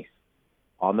precise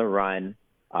on the run,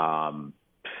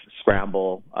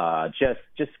 scramble,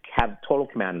 just have total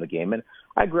command of the game. And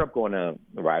I grew up going to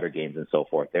the Rider games and so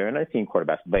forth there, and I've seen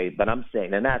quarterbacks play, but I'm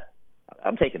saying, and that's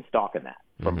I'm taking stock in that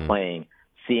from playing,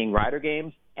 seeing Rider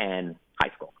games and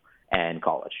high school and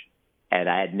college. And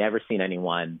I had never seen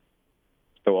anyone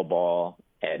throw a ball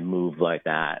and move like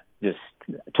that. Just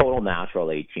total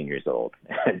natural 18 years old.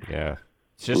 Yeah.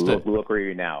 It's just look where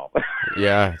you're now.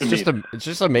 Yeah, it's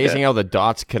just amazing how the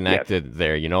dots connected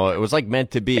there. You know, it was like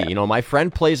meant to be. You know, my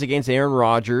friend plays against Aaron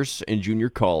Rodgers in junior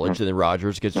college, and then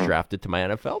Rodgers gets drafted to my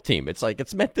NFL team. It's like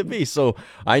it's meant to be. So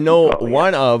I know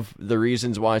one of the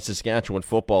reasons why Saskatchewan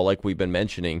football, like we've been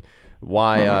mentioning,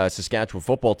 why Saskatchewan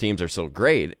football teams are so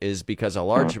great is because a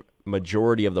large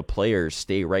majority of the players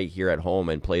stay right here at home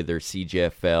and play their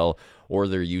CJFL or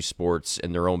their youth sports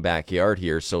in their own backyard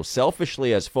here. So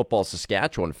selfishly, as football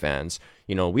Saskatchewan fans,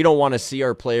 you know, we don't want to see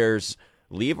our players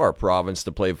leave our province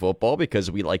to play football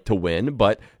because we like to win,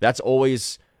 but that's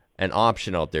always an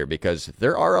option out there because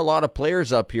there are a lot of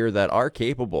players up here that are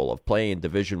capable of playing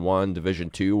Division I,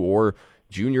 Division II, or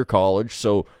junior college.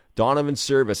 So Donovan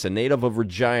Service, a native of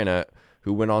Regina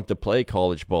who went on to play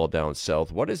college ball down south,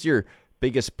 what is your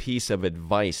biggest piece of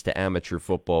advice to amateur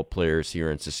football players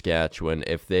here in Saskatchewan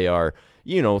if they are,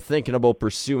 you know, thinking about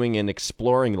pursuing and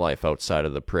exploring life outside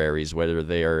of the prairies, whether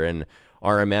they are in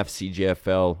RMF,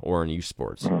 CJFL, or in youth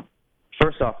sports?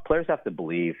 First off, players have to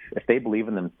believe. If they believe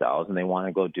in themselves and they want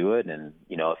to go do it, and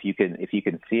you know, if you can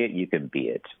see it, you can be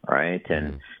it, right?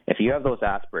 And if you have those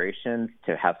aspirations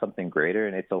to have something greater,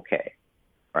 and it's okay,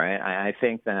 right? I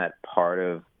think that part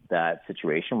of that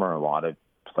situation where a lot of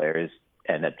players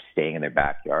end up staying in their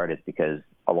backyard is because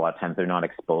a lot of times they're not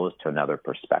exposed to another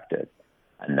perspective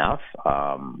enough,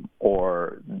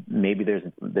 or maybe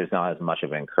there's not as much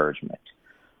of encouragement.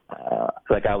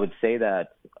 Like I would say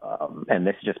that, and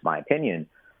this is just my opinion,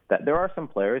 that there are some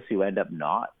players who end up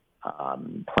not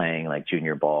playing like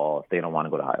junior ball. They don't want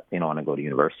to go to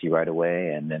university right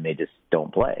away, and then they just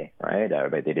don't play, right? Or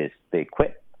they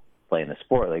quit playing the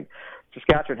sport. Like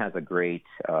Saskatchewan has a great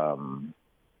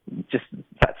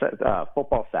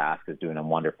Football Sask is doing a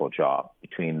wonderful job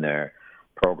between their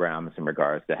programs in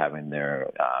regards to having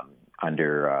their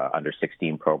under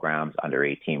 16 programs, under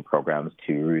 18 programs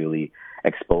to really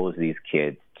expose these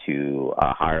kids to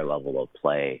a higher level of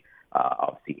play,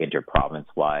 obviously inter-province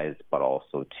wise, but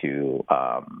also to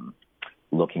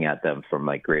looking at them from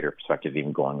like greater perspective,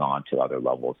 even going on to other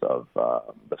levels of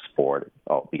the sport,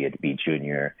 albeit it be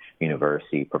junior,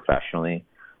 university, professionally.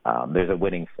 There's a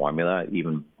winning formula,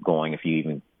 even going, if you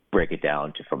even break it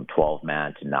down to from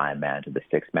 12-man to 9-man to the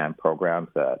 6-man programs.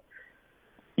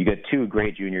 You get two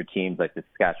great junior teams like the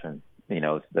Saskatchewan, you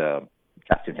know, the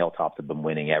Saskatchewan Hilltops have been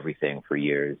winning everything for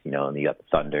years, you know, and you got the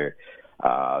Thunder.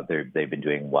 They've been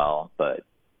doing well, but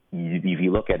if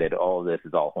you look at it, all this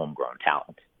is all homegrown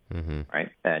talent, right?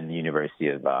 And University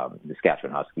of the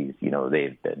Saskatchewan Huskies, you know,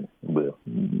 they've been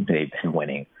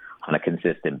winning on a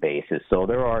consistent basis. So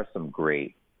there are some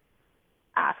great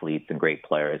athletes and great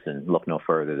players, and look no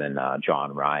further than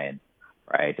John Ryan,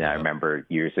 right? And I remember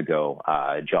years ago,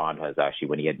 John was actually,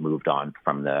 when he had moved on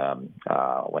from the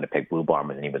Winnipeg Blue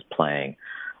Bombers and he was playing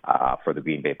for the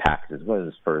Green Bay Packers. It was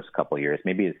his first couple of years.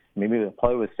 Maybe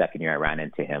probably his second year I ran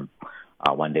into him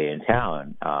one day in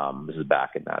town. This was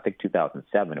back in, I think,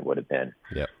 2007 it would have been.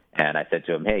 Yep. And I said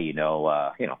to him, hey,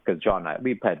 because John and I,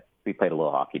 we played a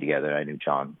little hockey together. I knew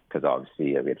John because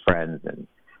obviously we had friends and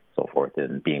so forth,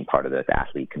 and being part of this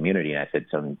athlete community. And I said,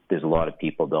 there's a lot of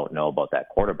people don't know about that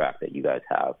quarterback that you guys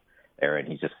have there, and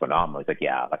he's just phenomenal. He's like,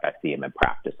 yeah, like I see him in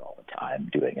practice all the time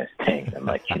doing his thing. I'm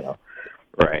like,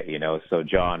 right, so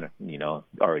John,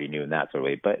 already knew in that sort of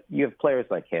way. But you have players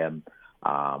like him,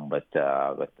 with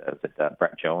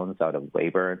Brett Jones out of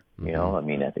Weyburn, I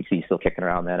mean, I think he's still kicking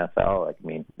around the NFL. Like, I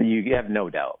mean, you have no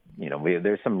doubt,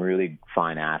 there's some really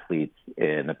fine athletes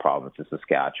in the province of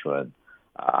Saskatchewan.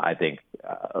 I think,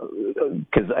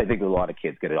 because I think a lot of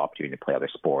kids get an opportunity to play other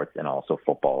sports and also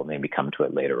football, and maybe come to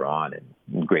it later on,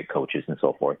 and great coaches and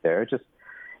so forth there. Just,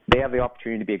 they have the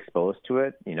opportunity to be exposed to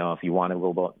it. If you want to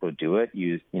go do it,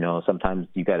 sometimes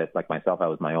you got it. Like myself, I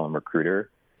was my own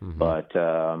recruiter, but,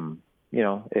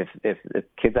 if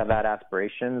kids have that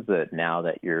aspirations, that now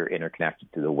that you're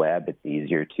interconnected to the web, it's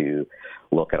easier to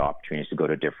look at opportunities to go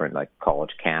to different like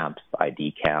college camps,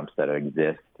 ID camps that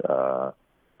exist.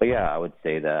 But yeah, I would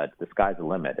say that the sky's the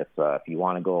limit. If you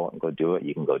want to go do it,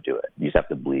 you can go do it. You just have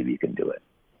to believe you can do it,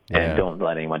 and don't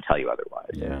let anyone tell you otherwise.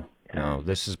 Yeah. No,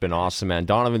 this has been awesome, man.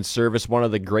 Donovan Service, one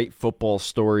of the great football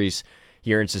stories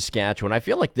here in Saskatchewan. I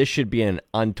feel like this should be an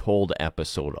Untold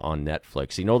episode on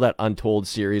Netflix. You know that Untold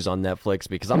series on Netflix?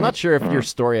 Because I'm not sure if your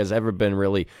story has ever been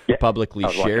really publicly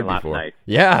shared before. Night.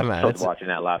 Yeah, man. I was watching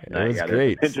that last night. It was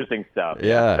great. Interesting stuff.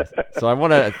 Yeah. So I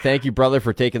want to thank you, brother,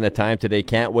 for taking the time today.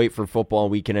 Can't wait for football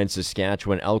weekend in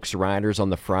Saskatchewan. Elks Riders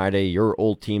on the Friday. Your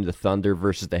old team, the Thunder,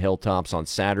 versus the Hilltops on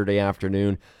Saturday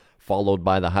afternoon, followed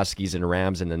by the Huskies and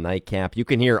Rams in the nightcap. You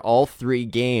can hear all 3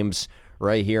 games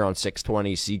right here on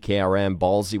 620 CKRM.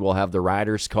 Ballsy will have the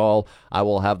Riders call. I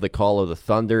will have the call of the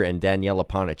Thunder, and Daniela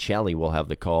Ponicelli will have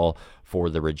the call for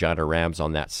the Regina Rams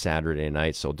on that Saturday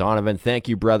night. So, Donovan, thank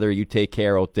you, brother. You take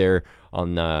care out there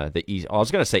on the East. I was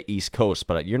going to say East Coast,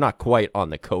 but you're not quite on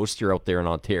the coast. You're out there in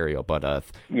Ontario. But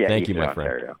thank you, my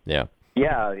friend. Ontario. Yeah.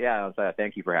 Yeah.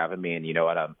 Thank you for having me. And you know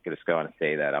what? I'm just going to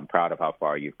say that I'm proud of how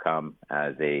far you've come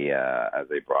as a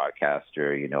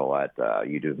broadcaster. You know what?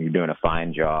 You're doing a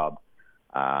fine job.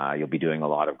 You'll be doing a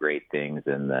lot of great things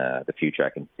in the future. I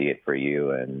can see it for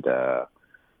you. And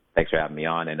thanks for having me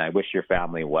on. And I wish your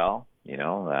family well. You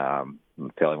know, I'm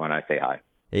feeling when I say hi.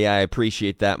 Yeah, I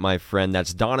appreciate that, my friend.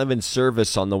 That's Donovan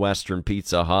Service on the Western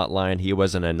Pizza Hotline. He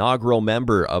was an inaugural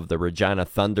member of the Regina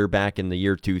Thunder back in the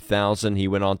year 2000. He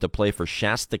went on to play for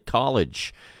Shasta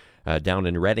College down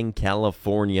in Redding,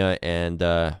 California, and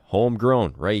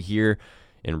homegrown right here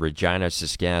in Regina,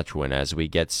 Saskatchewan, as we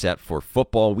get set for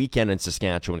football weekend in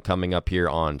Saskatchewan coming up here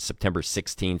on September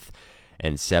 16th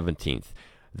and 17th.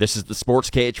 This is the Sports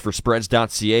Cage for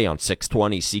Spreads.ca on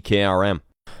 620 CKRM.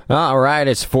 All right,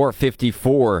 it's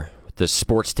 4:54. The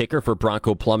sports ticker for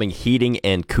Bronco Plumbing, Heating,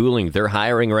 and Cooling. They're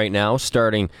hiring right now.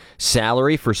 Starting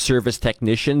salary for service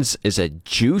technicians is a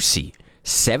juicy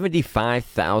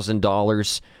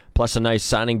 $75,000, plus a nice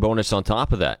signing bonus on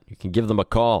top of that. You can give them a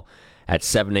call at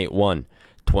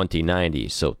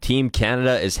 781-2090. So Team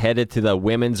Canada is headed to the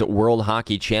Women's World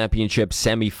Hockey Championship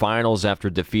semifinals after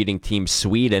defeating Team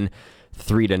Sweden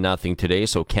 3-0 today.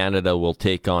 So Canada will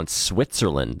take on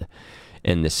Switzerland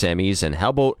in the semis. And how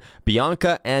about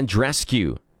Bianca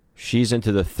Andreescu? She's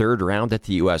into the 3rd round at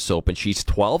the U.S. Open. She's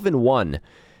 12-1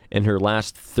 in her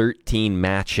last 13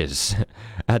 matches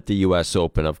at the U.S.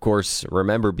 Open. Of course,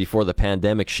 remember, before the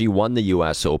pandemic, she won the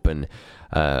U.S. Open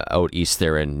out east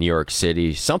there in New York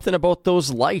City. Something about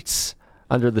those lights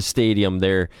under the stadium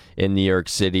there in New York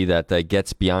City that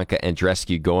gets Bianca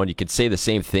Andreescu going. You could say the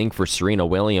same thing for Serena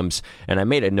Williams. And I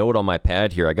made a note on my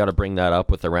pad here. I got to bring that up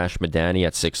with Arash Madani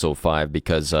at 6:05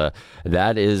 because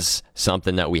that is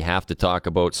something that we have to talk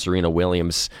about. Serena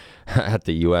Williams at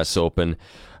the U.S. Open.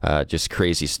 Just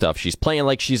crazy stuff. She's playing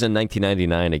like she's in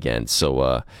 1999 again.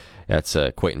 So that's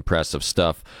quite impressive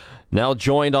stuff. Now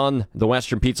joined on the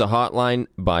Western Pizza Hotline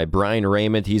by Brian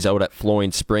Raymond. He's out at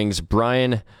Floyd Springs.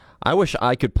 Brian, I wish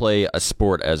I could play a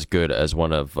sport as good as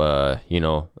one of,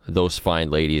 those fine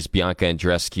ladies, Bianca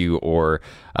Andreescu or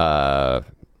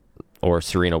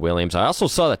Serena Williams. I also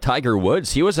saw that Tiger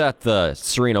Woods, he was at the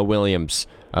Serena Williams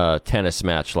tennis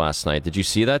match last night. Did you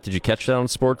see that? Did you catch that on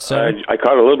Sports Center? I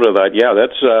caught a little bit of that. Yeah,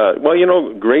 that's,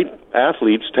 great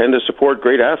athletes tend to support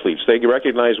great athletes. They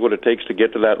recognize what it takes to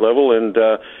get to that level, and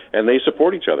they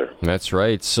support each other. That's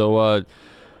right. So,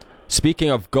 speaking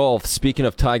of golf, speaking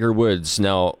of Tiger Woods,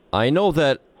 now, I know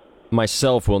that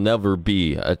myself will never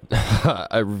be a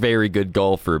very good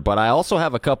golfer, but I also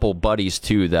have a couple buddies,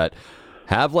 too, that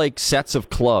have, sets of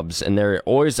clubs, and they're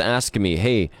always asking me,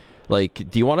 hey, do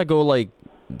you want to go,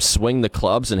 swing the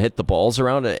clubs and hit the balls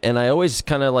around? And I always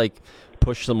kind of,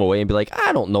 push them away and be like,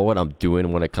 I don't know what I'm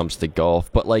doing when it comes to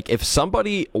golf. But if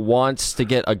somebody wants to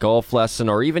get a golf lesson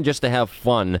or even just to have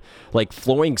fun,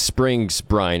 Floyd Springs,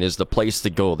 Brian, is the place to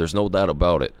go. There's no doubt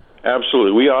about it.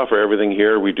 Absolutely. We offer everything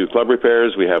here. We do club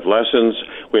repairs. We have lessons.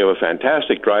 We have a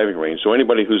fantastic driving range. So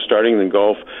anybody who's starting in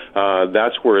golf,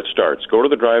 that's where it starts. Go to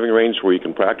the driving range where you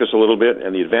can practice a little bit.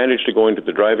 And the advantage to going to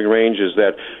the driving range is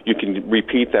that you can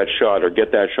repeat that shot or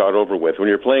get that shot over with. When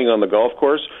you're playing on the golf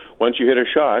course, once you hit a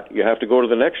shot, you have to go to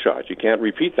the next shot. You can't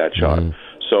repeat that shot.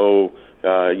 So,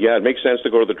 it makes sense to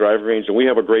go to the driving range, and we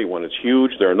have a great one. It's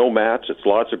huge. There are no mats. It's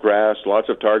lots of grass, lots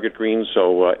of target greens,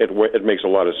 so it makes a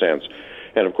lot of sense.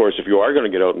 And, of course, if you are going to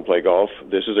get out and play golf,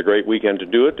 this is a great weekend to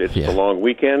do it. It's a long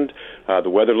weekend. The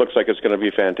weather looks like it's going to be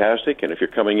fantastic. And if you're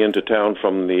coming into town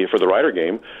for the Ryder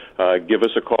game, give us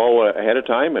a call ahead of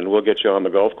time, and we'll get you on the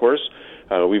golf course.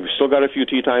 We've still got a few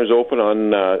tee times open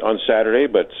on Saturday,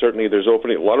 but certainly there's a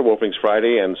lot of openings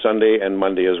Friday and Sunday and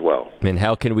Monday as well. And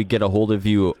how can we get a hold of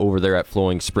you over there at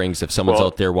Floyd Springs if someone's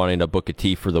out there wanting to book a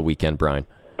tee for the weekend, Brian?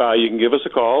 You can give us a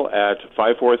call at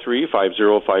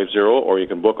 543-5050, or you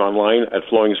can book online at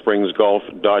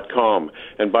flowingspringsgolf.com.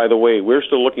 And by the way, we're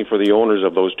still looking for the owners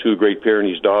of those 2 Great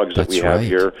Pyrenees dogs that we have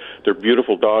here. They're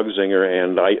beautiful dogs, Zinger,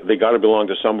 and they got to belong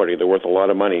to somebody. They're worth a lot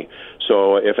of money.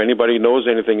 So if anybody knows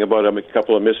anything about a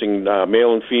couple of missing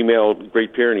male and female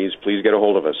Great Pyrenees, please get a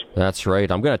hold of us. That's right.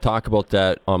 I'm going to talk about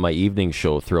that on my evening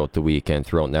show throughout the week and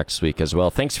throughout next week as well.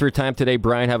 Thanks for your time today,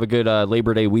 Brian. Have a good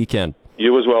Labor Day weekend.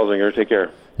 You as well, Zinger. Take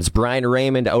care. It's Brian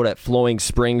Raymond out at Flowing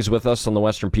Springs with us on the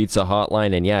Western Pizza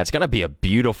Hotline. And yeah, it's going to be a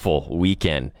beautiful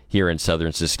weekend here in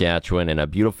southern Saskatchewan, and a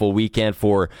beautiful weekend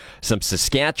for some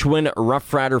Saskatchewan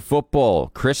Rough Rider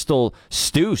football. Crystal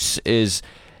Stoos is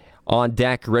on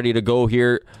deck, ready to go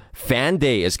here. Fan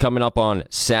Day is coming up on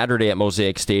Saturday at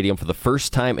Mosaic Stadium for the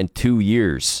first time in 2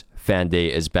 years. Fan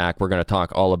Day is back. We're going to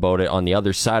talk all about it on the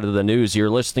other side of the news.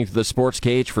 You're listening to the Sports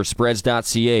Cage for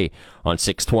Spreads.ca on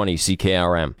 620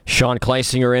 CKRM. Sean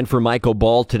Kleisinger in for Michael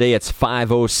Ball. Today it's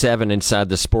 5:07 inside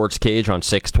the Sports Cage on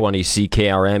 620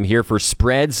 CKRM. Here for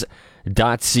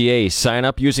Spreads.ca. Sign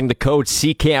up using the code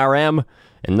CKRM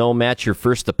and they'll match your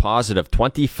first deposit of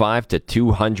 $25 to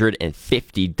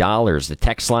 $250. The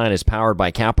text line is powered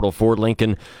by Capital Ford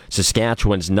Lincoln,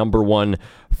 Saskatchewan's #1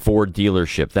 Ford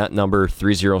dealership. That number,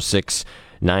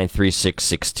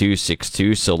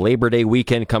 306-936-6262. So Labor Day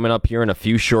weekend coming up here in a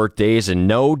few short days, and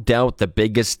no doubt the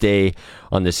biggest day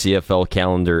on the CFL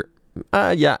calendar.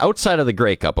 Outside of the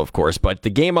Grey Cup, of course, but the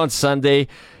game on Sunday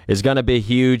is going to be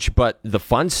huge. But the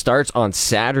fun starts on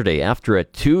Saturday after a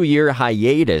 2-year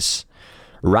hiatus.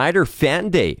 Rider Fan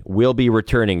Day will be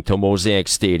returning to Mosaic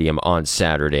Stadium on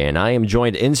Saturday, and I am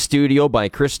joined in studio by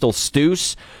Crystal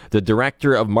Stoos, the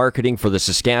Director of Marketing for the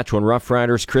Saskatchewan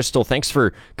Roughriders. Crystal, thanks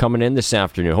for coming in this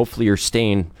afternoon. Hopefully you're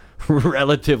staying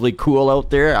relatively cool out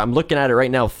there. I'm looking at it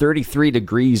right now, 33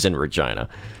 degrees in Regina.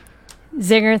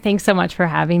 Zinger, thanks so much for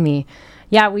having me.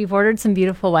 Yeah, we've ordered some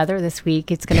beautiful weather this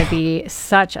week. It's going to be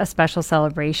such a special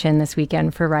celebration this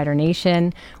weekend for Rider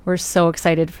Nation. We're so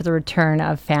excited for the return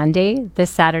of Fan Day this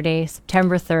Saturday,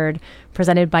 September 3rd,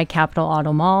 presented by Capital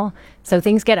Auto Mall. So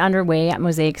things get underway at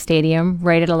Mosaic Stadium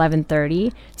right at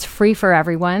 11:30. It's free for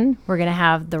everyone. We're going to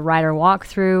have the Rider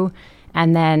walkthrough,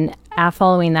 and then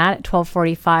following that at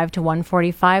 12:45 to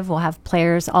 1:45, we'll have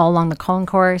players all along the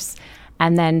concourse.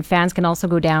 And then fans can also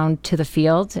go down to the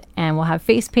field, and we'll have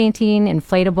face painting,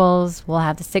 inflatables. We'll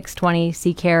have the 620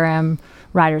 CKRM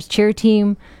Riders cheer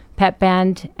team, pep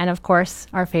band, and of course,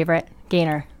 our favorite,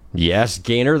 Gainer. Yes,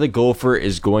 Gainer the Gopher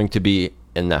is going to be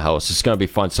in the house. It's going to be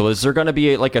fun. So is there going to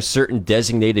be like a certain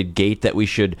designated gate that we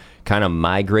should kind of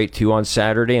migrate to on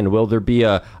Saturday? And will there be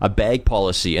a bag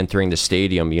policy entering the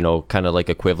stadium, kind of like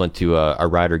equivalent to a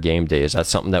Rider game day? Is that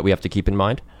something that we have to keep in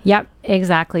mind? Yep,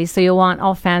 exactly. So you'll want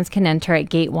all fans can enter at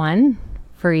gate 1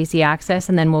 for easy access,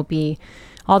 and then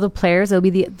all the players, it'll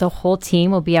be the whole team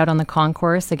will be out on the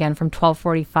concourse again from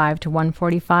 12:45 to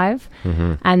 1:45.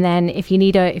 Mm-hmm. And then if you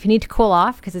need to cool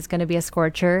off because it's going to be a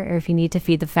scorcher, or if you need to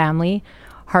feed the family,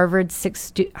 Harvard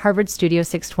Studio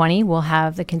 620 will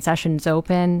have the concessions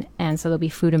open, and so there'll be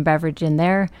food and beverage in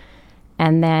there.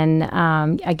 And then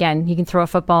again, you can throw a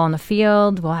football on the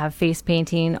field. We'll have face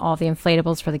painting, all the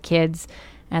inflatables for the kids,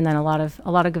 and then a lot of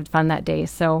good fun that day.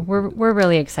 So we're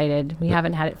really excited. We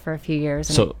haven't had it for a few years.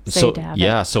 And excited to have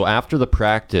it. So after the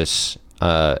practice,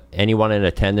 anyone in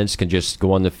attendance can just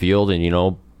go on the field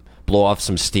and blow off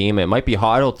some steam. It might be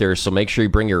hot out there, so make sure you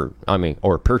bring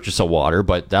or purchase a water.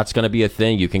 But that's going to be a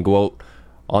thing. You can go out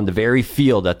on the very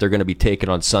field that they're going to be taking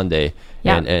on Sunday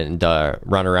and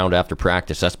run around after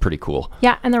practice. That's pretty cool.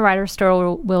 Yeah, and the Rider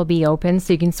store will be open,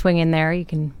 so you can swing in there. You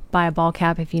can buy a ball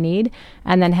cap if you need,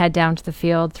 and then head down to the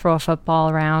field, throw a football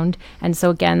around. And so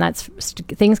again,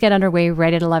 things get underway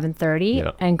right at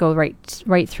 11:30 and go right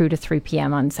through to 3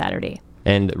 p.m. on Saturday.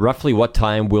 And roughly what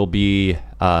time will be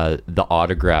the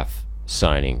autograph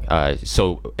signing?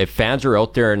 So if fans are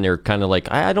out there and they're kind of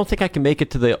like, I don't think I can make it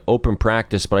to the open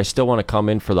practice, but I still want to come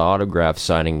in for the autograph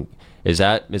signing, is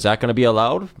that going to be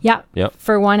allowed? Yeah. Yep.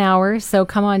 For 1 hour. So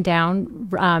come on down,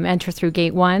 enter through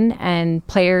gate 1, and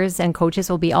players and coaches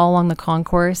will be all along the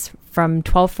concourse from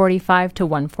 12:45 to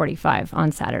 1:45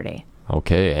 on Saturday.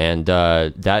 Okay, and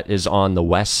that is on the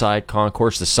west side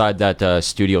concourse, the side that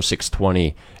Studio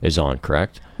 620 is on,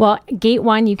 correct? Well, gate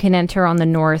 1 you can enter on the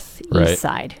northeast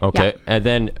side. Okay, yep. And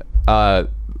then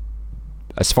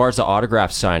as far as the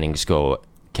autograph signings go,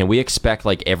 can we expect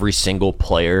like every single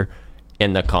player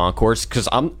in the concourse? Because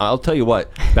I'll tell you what,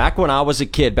 back when I was a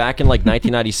kid, back in like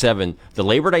 1997, the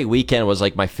Labor Day weekend was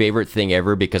like my favorite thing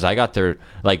ever because I got to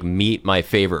like meet my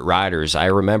favorite riders. I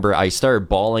remember I started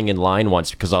bawling in line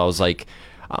once because I was like,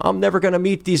 I'm never going to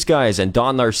meet these guys. And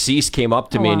Don Narcisse came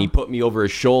up to me and he put me over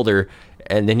his shoulder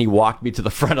and then he walked me to the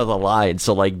front of the line.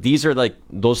 So like these are like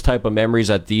those type of memories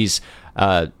that these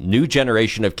new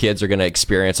generation of kids are going to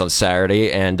experience on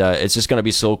Saturday, and it's just going to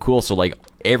be so cool. So like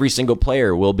every single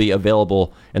player will be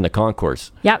available in the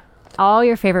concourse. Yep. All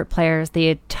your favorite players, the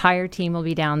entire team will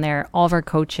be down there, all of our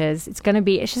coaches. It's just going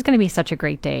to be such a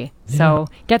great day. Yeah. So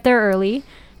get there early.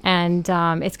 And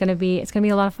it's gonna be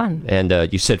a lot of fun.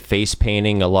 And you said face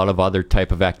painting, a lot of other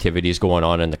type of activities going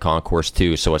on in the concourse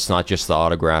too. So it's not just the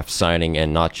autograph signing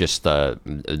and not just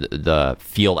the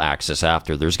field access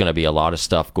after. There's going to be a lot of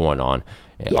stuff going on.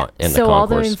 In the concourse. So all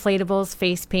the inflatables,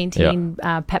 face painting,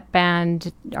 pep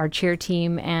band, our cheer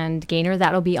team, and Gainer,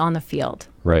 that'll be on the field.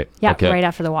 Right. Yeah, okay. Right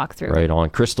after the walkthrough. Right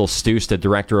on. Crystal Stoost, the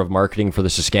Director of Marketing for the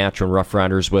Saskatchewan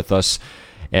Roughriders, with us.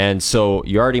 And so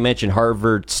you already mentioned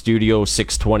Harvard Studio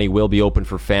 620 will be open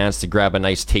for fans to grab a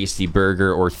nice tasty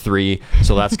burger or 3.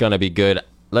 So that's going to be good.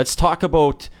 Let's talk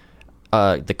about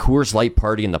the Coors Light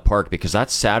party in the park, because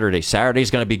that's Saturday.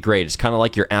 Saturday's going to be great. It's kind of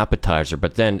like your appetizer.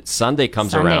 But then Sunday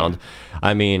comes around.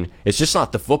 I mean, it's just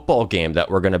not the football game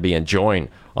that we're going to be enjoying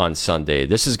on Sunday.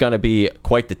 This is going to be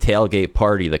quite the tailgate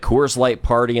party. The Coors Light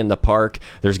party in the park.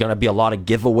 There's going to be a lot of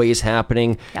giveaways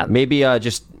happening. Yep. Maybe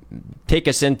just take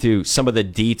us into some of the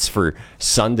deets for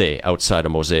Sunday outside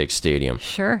of Mosaic Stadium.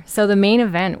 Sure. So the main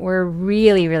event, we're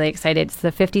really, really excited. It's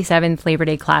the 57th Labor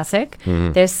Day Classic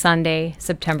this Sunday,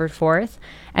 September 4th.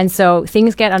 And so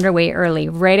things get underway early,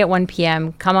 right at 1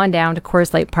 p.m. Come on down to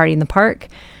Coors Light Party in the Park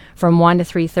from 1 to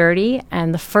 3:30.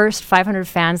 And the first 500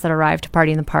 fans that arrive to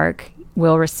Party in the Park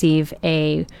will receive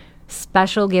a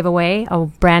special giveaway, a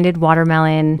branded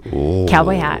watermelon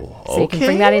cowboy hat. So you can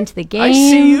bring that into the game. I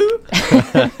see you.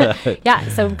 Yeah,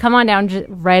 so come on down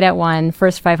right at 1.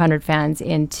 First 500 fans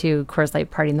into Coors Light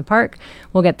Party in the Park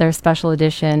will get their special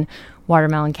edition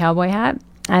watermelon cowboy hat.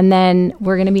 And then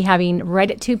we're going to be having, right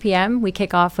at 2 p.m., we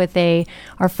kick off with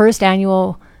our first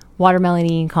annual watermelon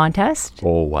eating contest.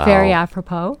 Oh, wow. Very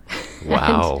apropos.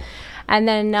 Wow. And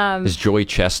then is Joey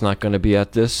Chestnut going to be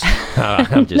at this?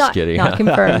 I'm just kidding. Not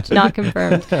confirmed. Not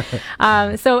confirmed.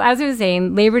 So as I was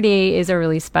saying, Labor Day is a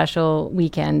really special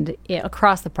weekend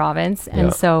across the province,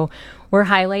 and so we're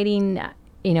highlighting,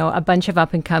 a bunch of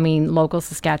up and coming local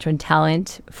Saskatchewan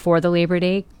talent for the Labor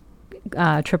Day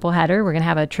triple header. We're going to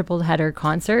have a triple header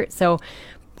concert. So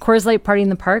Coors Light Party in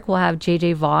the Park, we'll have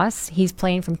JJ Voss. He's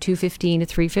playing from 2:15 to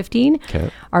 3:15.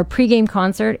 Okay. Our pregame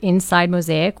concert inside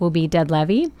Mosaic will be Dead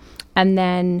Levy. And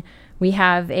then we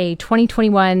have a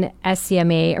 2021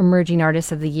 SCMA Emerging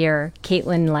Artist of the Year,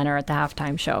 Caitlin Leonard, at the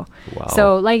halftime show. Wow.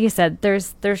 So like you said,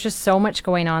 there's just so much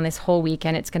going on this whole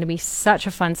weekend. It's going to be such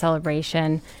a fun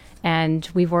celebration. And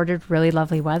we've ordered really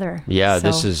lovely weather. Yeah,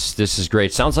 so this is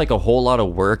great. Sounds like a whole lot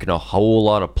of work and a whole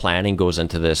lot of planning goes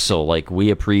into this. So like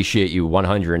we appreciate you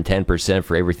 110%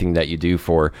 for everything that you do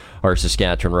for our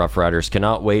Saskatchewan Roughriders.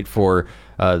 Cannot wait for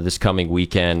this coming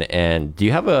weekend. And do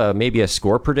you have maybe a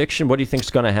score prediction? What do you think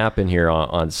is going to happen here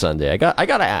on Sunday? I got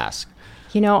to ask.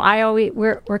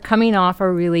 We're coming off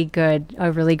a really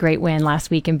great win last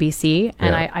week in BC,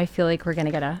 and I feel like we're going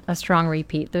to get a strong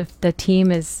repeat. The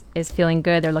team is feeling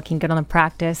good. They're looking good on the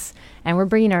practice, and we're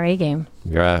bringing our A game.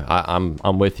 Yeah,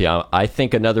 I'm with you. I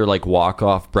think another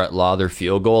walk-off Brett Lawther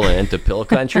field goal into Pill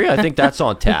Country. I think that's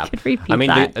on tap. I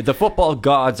mean, the football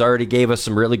gods already gave us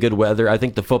some really good weather. I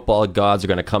think the football gods are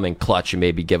going to come in clutch and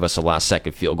maybe give us a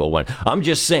last-second field goal win. I'm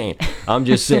just saying.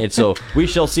 So we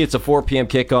shall see. It's a 4 p.m.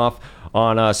 kickoff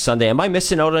on Sunday. Am I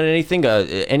missing out on anything?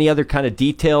 Any other kind of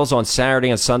details on Saturday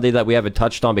and Sunday that we haven't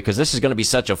touched on? Because this is going to be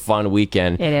such a fun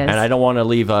weekend. It is. And I don't want to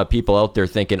leave people out there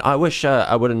thinking, I wish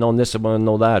I would have known this, I would have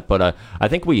known that. But I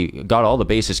think we got all the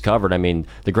bases covered. I mean,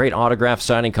 the great autograph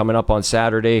signing coming up on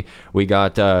Saturday. We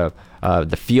got the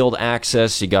field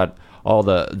access. You got all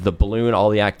the balloon, all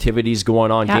the activities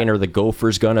going on. Gainer, the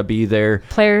Gophers going to be there.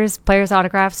 Players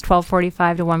autographs,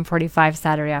 12:45 to 1:45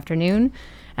 Saturday afternoon.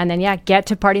 And then, get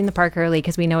to Party in the Park early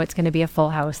because we know it's going to be a full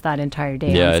house that entire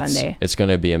day on Sunday. It's going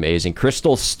to be amazing.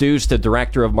 Crystal Stoost, the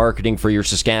Director of Marketing for your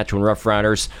Saskatchewan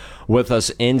Roughriders, with us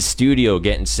in studio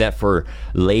getting set for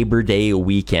Labor Day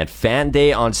weekend. Fan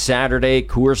Day on Saturday,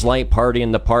 Coors Light Party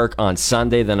in the Park on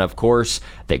Sunday. Then, of course,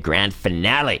 the grand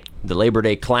finale, the Labor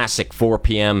Day Classic, 4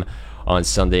 p.m. on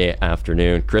Sunday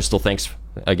afternoon. Crystal, thanks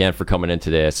again for coming in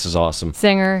today. This is awesome.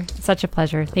 Singer, such a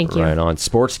pleasure. Thank you. Right on.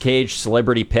 Sports Cage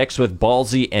Celebrity Picks with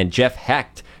Ballsy and Jeff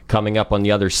Hecht coming up on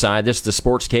the other side. This is the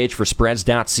Sports Cage for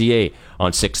Spreads.ca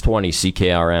on 620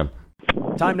 CKRM.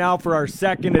 Time now for our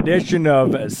second edition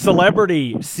of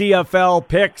Celebrity CFL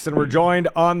Picks, and we're joined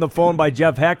on the phone by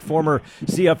Jeff Heck, former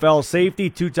CFL safety,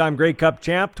 two-time Grey Cup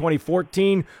champ,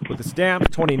 2014 with the Stamps,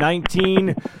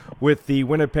 2019 with the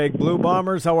Winnipeg Blue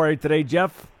Bombers. How are you today,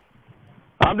 Jeff?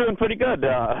 I'm doing pretty good.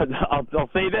 I'll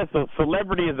say this: a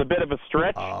celebrity is a bit of a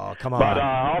stretch. Oh, come on! But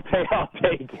I'll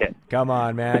take it. Come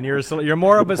on, man. You're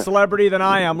more of a celebrity than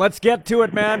I am. Let's get to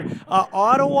it, man.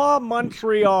 Ottawa,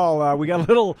 Montreal. We got a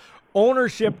little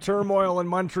ownership turmoil in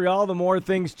Montreal. The more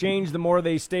things change, the more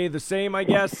they stay the same, I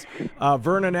guess.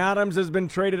 Vernon Adams has been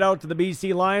traded out to the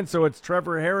BC Lions, so it's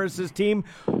Trevor Harris's team.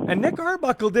 And Nick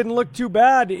Arbuckle didn't look too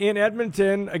bad in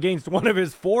Edmonton against one of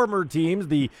his former teams.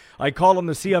 I call him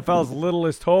the CFL's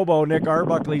littlest hobo, Nick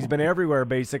Arbuckle. He's been everywhere,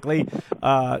 basically.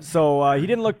 So he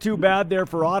didn't look too bad there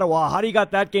for Ottawa. How do you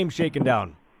got that game shaken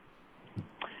down?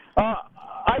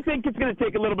 I think it's going to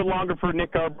take a little bit longer for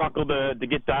Nick Arbuckle to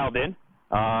get dialed in.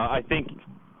 I think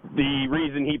the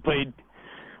reason he played,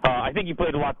 I think he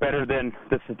played a lot better than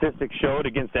the statistics showed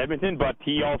against Edmonton, but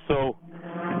he also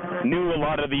knew a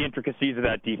lot of the intricacies of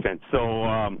that defense. So,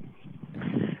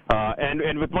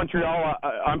 and with Montreal,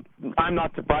 I'm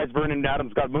not surprised Vernon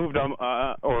Adams got moved,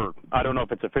 or I don't know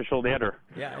if it's official yet or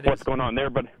what's going on there,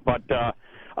 but what I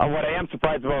am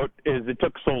surprised about is it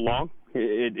took so long.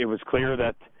 It was clear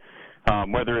that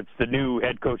whether it's the new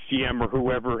head coach, GM, or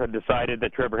whoever had decided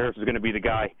that Trevor Harris was going to be the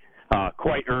guy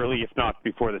quite early, if not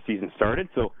before the season started.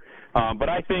 So, but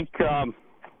I think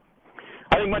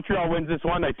Montreal wins this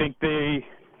one. I think their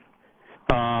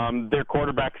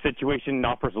quarterback situation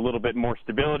offers a little bit more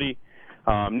stability.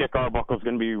 Nick Arbuckle is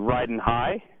going to be riding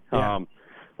high,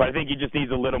 but I think he just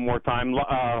needs a little more time.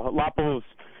 Lapo's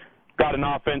got an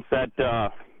offense that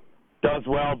does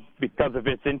well because of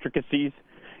its intricacies.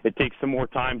 It takes some more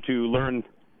time to learn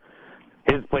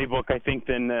his playbook, I think,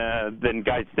 than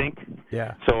guys think.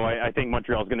 Yeah. So I think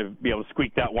Montreal's going to be able to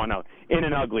squeak that one out in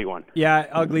an ugly one. Yeah,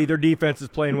 ugly. Their defense is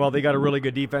playing well. They got a really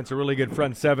good defense, a really good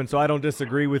front seven, so I don't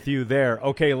disagree with you there.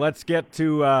 Okay, let's get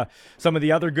to some of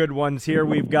the other good ones here.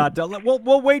 We've got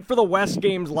we'll wait for the West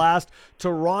games last.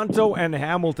 Toronto and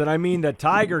Hamilton. I mean, the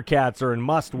Tiger Cats are in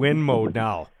must-win mode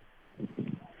now.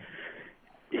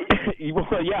 Well,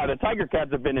 yeah, the Tiger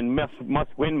Cats have been in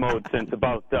must-win mode since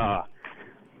about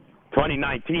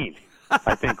 2019,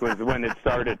 I think was when it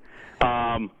started.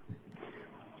 I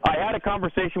had a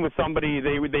conversation with somebody.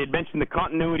 They had mentioned the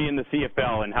continuity in the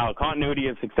CFL and how continuity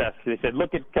is success. They said,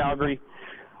 look at Calgary,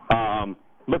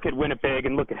 look at Winnipeg,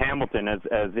 and look at Hamilton as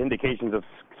indications of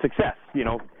success. You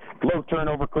know, low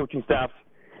turnover coaching staff.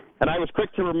 And I was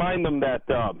quick to remind them that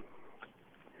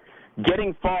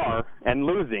getting far and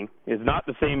losing is not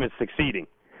the same as succeeding.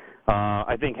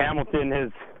 I think Hamilton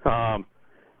has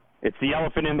it's the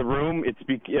elephant in the room. It's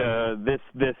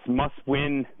this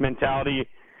must-win mentality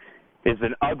is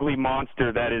an ugly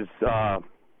monster that is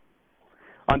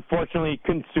unfortunately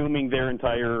consuming their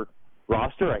entire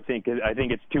roster. I think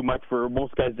it's too much for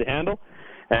most guys to handle,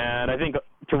 and I think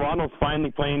Toronto's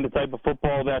finally playing the type of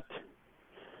football that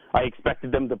I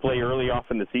expected them to play early off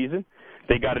in the season.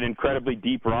 They got an incredibly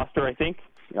deep roster, I think,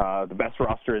 the best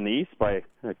roster in the East by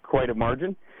quite a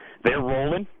margin. They're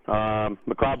rolling.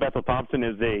 McLeod Bethel-Thompson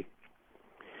is a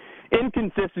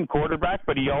inconsistent quarterback,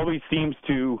 but he always seems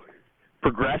to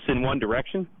progress in one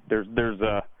direction. There's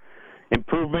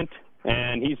improvement,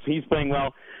 and he's playing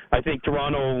well. I think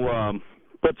Toronto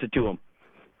puts it to him.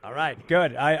 All right,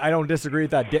 good. I don't disagree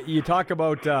with that. You talk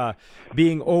about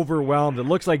being overwhelmed. It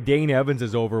looks like Dane Evans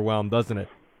is overwhelmed, doesn't it?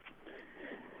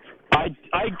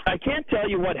 I can't tell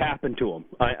you what happened to him.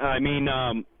 I mean,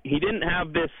 he didn't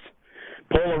have this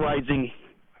polarizing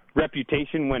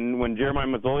reputation when Jeremiah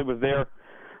Masoli was there.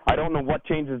 I don't know what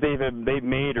changes they've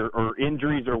made or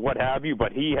injuries or what have you,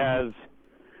 but he has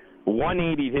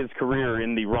 180'd his career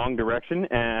in the wrong direction.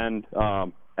 And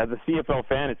as a CFL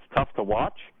fan, it's tough to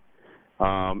watch.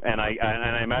 And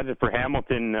I imagine for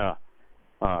Hamilton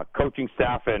coaching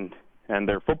staff and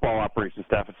their football operations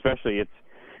staff especially,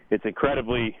 it's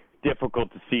incredibly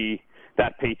difficult to see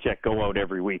that paycheck go out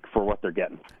every week for what they're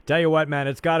getting. Tell you what, man,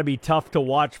 it's got to be tough to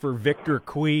watch for Victor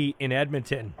Cui in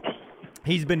Edmonton.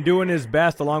 He's been doing his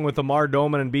best, along with Amar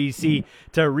Doman and BC,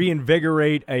 to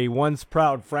reinvigorate a once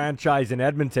proud franchise in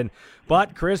Edmonton.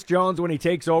 But Chris Jones, when he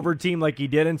takes over a team like he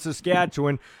did in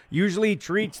Saskatchewan, usually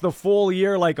treats the full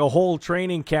year like a whole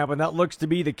training camp, and that looks to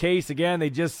be the case again.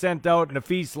 They just sent out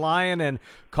Nafis Lyon and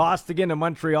Costigan to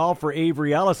Montreal for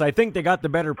Avery Ellis. I think they got the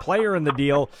better player in the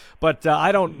deal, but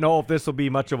I don't know if this will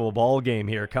be much of a ball game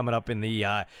here coming up in the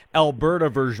Alberta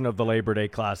version of the Labor Day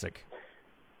Classic.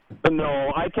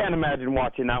 No, I can't imagine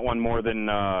watching that one more than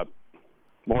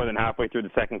halfway through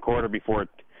the second quarter before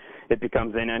it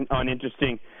becomes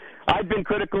uninteresting. I've been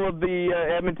critical of the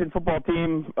Edmonton football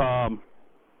team.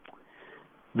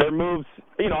 Their moves,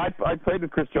 I played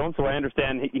with Chris Jones, so I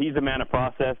understand he's a man of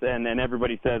process, and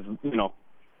everybody says,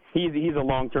 he's a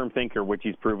long-term thinker, which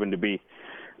he's proven to be.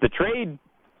 The trade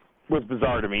was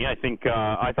bizarre to me. I think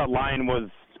I thought Lyon was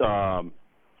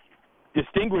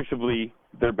distinguishably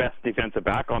their best defensive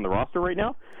back on the roster right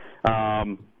now.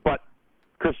 But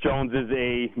Chris Jones is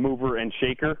a mover and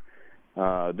shaker.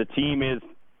 The team is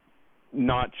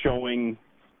not showing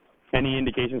any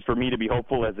indications for me to be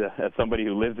hopeful as somebody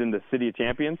who lives in the City of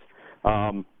Champions.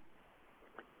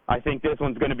 I think this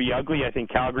one's going to be ugly. I think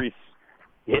Calgary's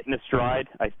hitting a stride.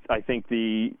 I think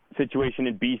the situation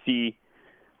in BC,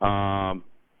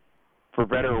 for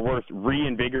better or worse,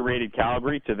 reinvigorated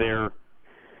Calgary to their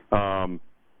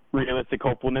realistic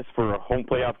hopefulness for a home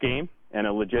playoff game and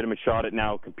a legitimate shot at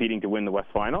now competing to win the West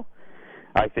Final.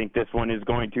 I think this one is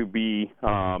going to be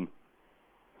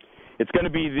it's going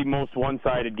to be the most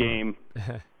one-sided game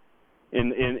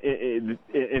in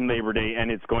Labor Day, and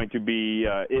it's going to be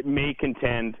it may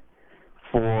contend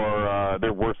for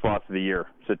their worst loss of the year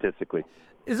statistically.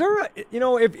 Is there,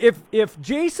 if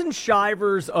Jason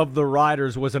Shivers of the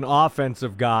Riders was an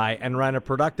offensive guy and ran a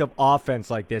productive offense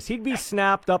like this, he'd be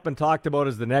snapped up and talked about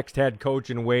as the next head coach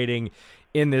in waiting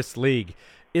in this league.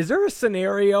 Is there a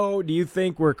scenario, do you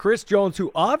think, where Chris Jones,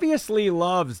 who obviously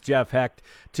loves Jeff Hecht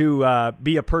to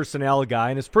be a personnel guy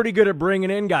and is pretty good at bringing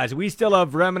in guys? We still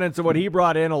have remnants of what he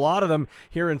brought in, a lot of them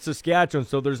here in Saskatchewan,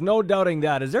 so there's no doubting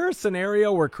that. Is there a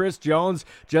scenario where Chris Jones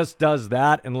just does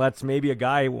that and lets maybe a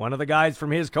guy, one of the guys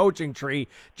from his coaching tree,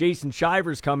 Jason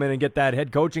Shivers, come in and get that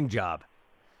head coaching job?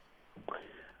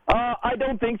 I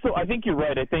don't think so. I think you're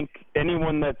right. I think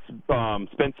anyone that's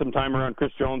spent some time around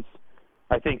Chris Jones,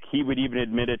 I think he would even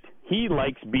admit it. He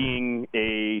likes being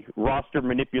a roster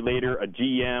manipulator, a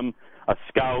GM, a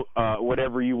scout,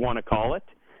 whatever you want to call it.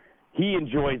 He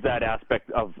enjoys that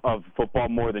aspect of football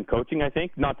more than coaching, I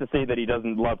think. Not to say that he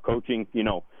doesn't love coaching, he's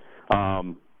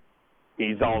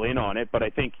all in on it, but I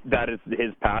think that is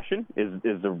his passion, is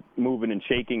the moving and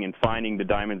shaking and finding the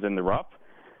diamonds in the rough.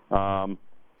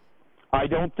 I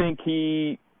don't think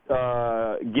he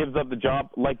gives up the job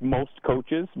like most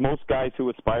coaches, most guys who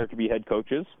aspire to be head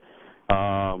coaches.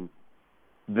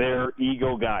 They're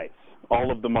ego guys.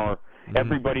 All of them are. Mm-hmm.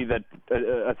 Everybody that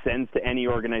ascends to any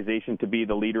organization to be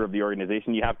the leader of the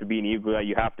organization, you have to be an ego guy.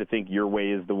 You have to think your way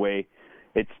is the way.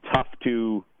 It's tough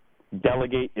to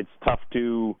delegate. It's tough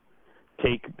to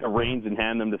take the reins and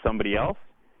hand them to somebody else.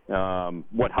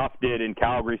 What Huff did in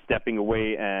Calgary, stepping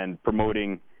away and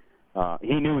promoting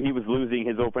he knew he was losing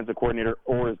his offensive coordinator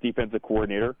or his defensive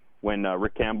coordinator when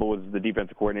Rick Campbell was the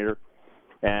defensive coordinator.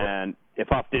 And if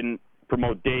Huff didn't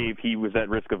promote Dave, he was at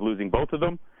risk of losing both of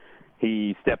them.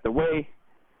 He stepped away.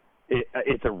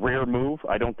 It's a rare move.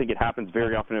 I don't think it happens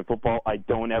very often in football. I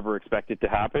don't ever expect it to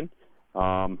happen.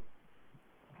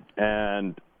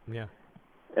 And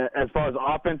as far as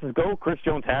offenses go, Chris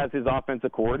Jones has his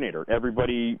offensive coordinator.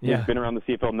 Everybody who's been around the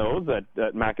CFL knows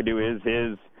that McAdoo is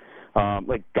his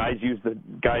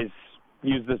guys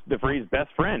use the phrase best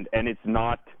friend, and it's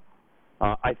not.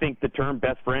 I think the term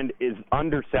best friend is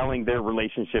underselling their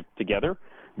relationship together.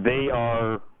 They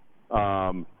are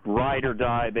ride or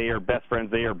die. They are best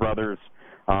friends. They are brothers.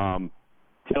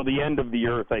 Till the end of the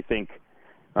earth, I think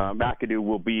McAdoo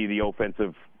will be the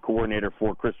offensive coordinator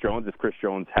for Chris Jones if Chris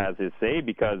Jones has his say,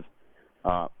 because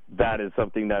that is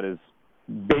something that is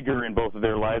bigger in both of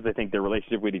their lives, I think, their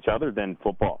relationship with each other, than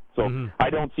football. So I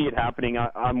don't see it happening.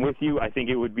 I'm with you. I think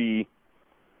it would be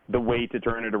the way to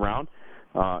turn it around.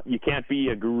 You can't be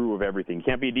a guru of everything. You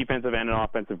can't be a defensive and an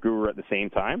offensive guru at the same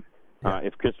time.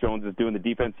 If Chris Jones is doing the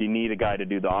defense, you need a guy to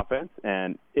do the offense,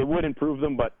 and it would improve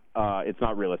them, but it's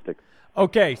not realistic.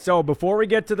 Okay, so before we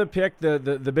get to the pick,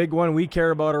 the big one we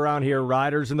care about around here,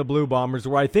 Riders and the Blue Bombers,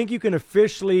 where I think you can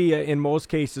officially, in most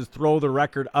cases, throw the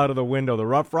record out of the window. The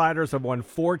Rough Riders have won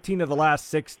 14 of the last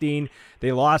 16.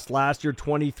 They lost last year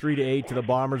 23-8 to the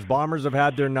Bombers. Bombers have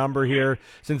had their number here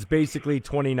since basically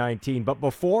 2019. But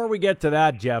before we get to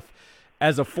that, Jeff,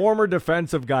 as a former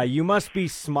defensive guy, you must be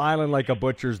smiling like a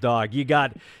butcher's dog. You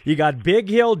got Big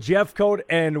Hill, Jeffcoat,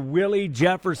 and Willie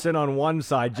Jefferson on one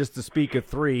side, just to speak of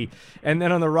three. And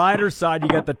then on the Riders side, you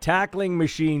got the tackling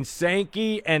machine,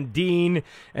 Sankey and Dean.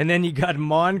 And then you got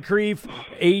Moncrief,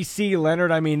 AC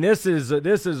Leonard. I mean, this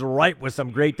is ripe with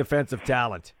some great defensive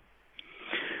talent.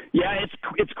 Yeah,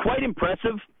 it's quite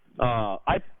impressive.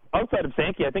 Outside of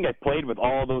Sankey, I think I played with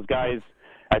all those guys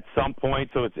at some point,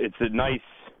 so it's a nice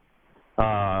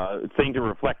thing to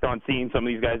reflect on, seeing some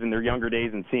of these guys in their younger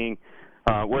days and seeing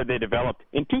where they developed.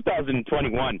 In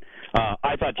 2021,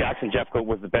 I thought Jackson Jeffcoat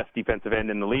was the best defensive end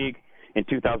in the league. In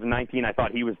 2019, I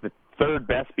thought he was the third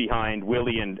best behind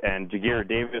Willie and Jagger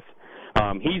Davis.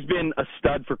 He's been a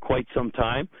stud for quite some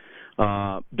time.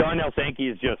 Darnell Sankey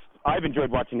is just, I've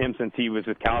enjoyed watching him since he was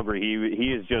with Calgary.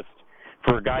 He is just,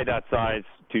 for a guy that size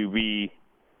to be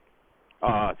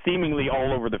seemingly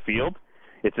all over the field,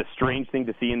 it's a strange thing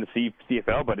to see in the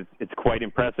CFL, but it's quite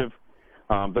impressive.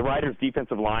 The Riders'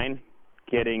 defensive line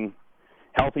getting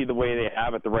healthy the way they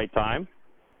have at the right time.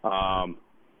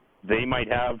 They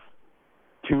might have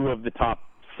two of the top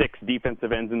 6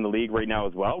 defensive ends in the league right now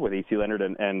as well, with A.C. Leonard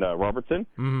and Robertson.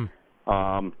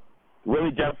 Mm-hmm.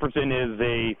 Willie Jefferson is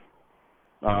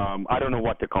I don't know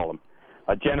what to call him,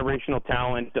 a generational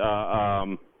talent,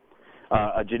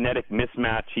 a genetic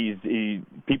mismatch.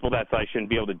 People that size shouldn't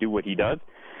be able to do what he does.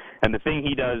 And the thing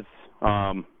he does,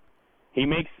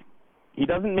 he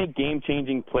doesn't make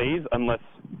game-changing plays unless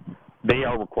they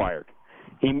are required.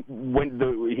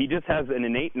 He just has an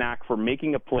innate knack for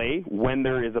making a play when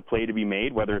there is a play to be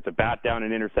made, whether it's a bat down,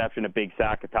 an interception, a big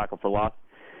sack, a tackle for loss.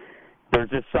 There's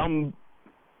just some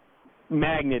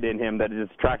magnet in him that is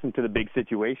attracting to the big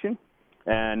situation.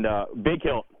 And Big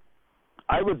Hill,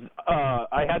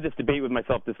 I had this debate with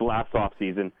myself this last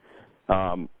offseason.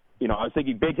 I was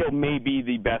thinking Big Hill may be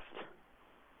the best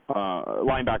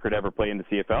linebacker to ever play in the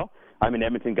CFL. I'm an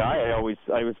Edmonton guy. I always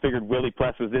figured Willie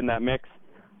Pless was in that mix.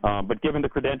 But given the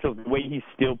credentials, the way he's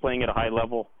still playing at a high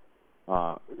level,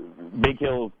 Big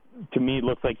Hill, to me,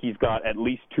 looks like he's got at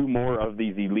least 2 more of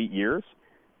these elite years.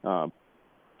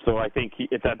 So I think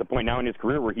it's at the point now in his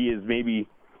career where he is maybe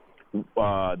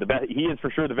the best. He is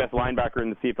for sure the best linebacker in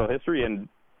the CFL history, and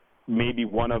maybe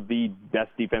one of the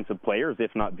best defensive players, if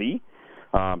not the.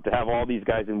 To have all these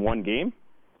guys in one game,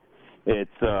 it's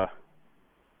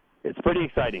pretty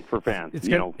exciting for fans. It's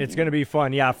going to be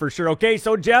fun, yeah, for sure. Okay,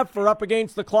 so Jeff, we're up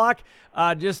against the clock.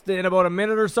 Just in about a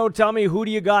minute or so, tell me, who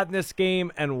do you got in this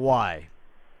game and why?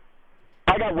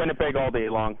 I got Winnipeg all day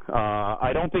long.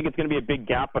 I don't think it's going to be a big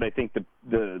gap, but I think the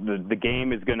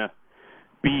game is going to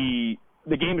be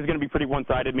pretty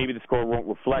one-sided. Maybe the score won't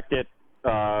reflect it.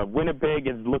 Winnipeg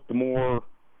has looked more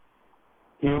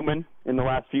human in the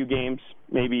last few games.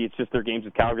 Maybe it's just their games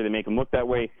with Calgary that make them look that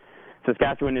way.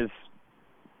 Saskatchewan is,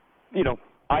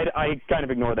 I kind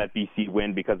of ignore that BC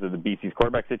win because of the BC's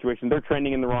quarterback situation. They're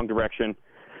trending in the wrong direction.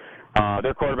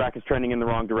 Their quarterback is trending in the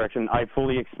wrong direction. I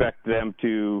fully expect them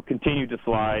to continue to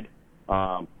slide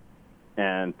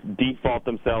and default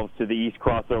themselves to the East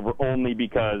crossover only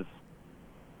because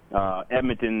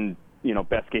Edmonton,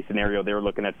 best case scenario, they were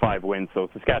looking at 5 wins. So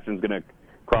Saskatchewan's going to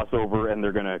cross over, and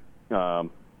they're going to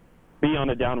be on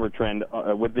a downward trend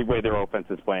with the way their offense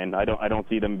is playing. I don't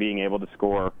see them being able to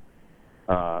score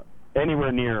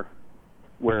anywhere near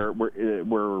where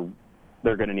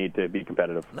they're going to need to be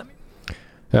competitive.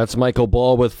 That's Michael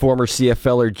Ball with former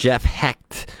CFLer Jeff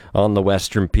Hecht on the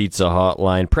Western Pizza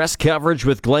Hotline. Press coverage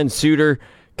with Glenn Suter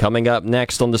coming up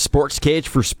next on the Sports Cage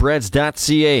for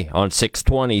Spreads.ca on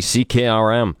 620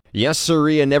 CKRM. Yes,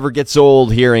 sirree, it never gets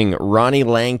old hearing Ronnie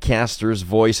Lancaster's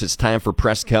voice. It's time for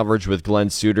press coverage with Glenn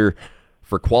Suter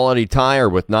for Quality Tire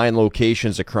with 9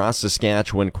 locations across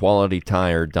Saskatchewan,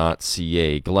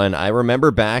 qualitytire.ca. Glenn, I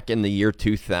remember back in the year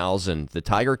 2000, the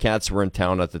Tiger Cats were in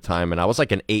town at the time, and I was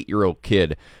like an 8-year-old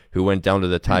kid who went down to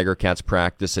the Tiger Cats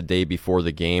practice a day before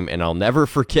the game, and I'll never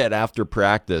forget after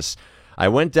practice, I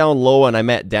went down low and I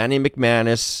met Danny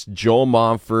McManus, Joe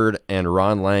Momford, and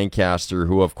Ron Lancaster,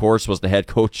 who of course was the head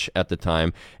coach at the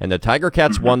time, and the Tiger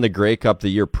Cats won the Grey Cup the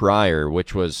year prior,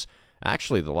 which was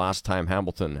actually the last time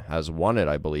Hamilton has won it,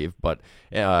 I believe. But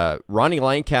Ronnie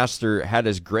Lancaster had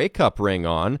his Grey Cup ring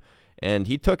on, and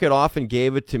he took it off and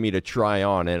gave it to me to try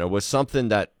on. And it was something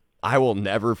that I will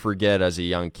never forget as a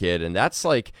young kid. And that's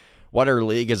like what our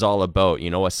league is all about,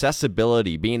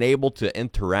 accessibility, being able to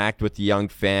interact with the young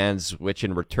fans, which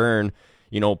in return,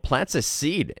 plants a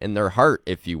seed in their heart,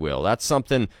 if you will. That's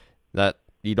something that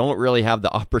you don't really have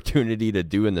the opportunity to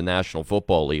do in the National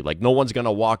Football League. Like, no one's going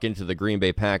to walk into the Green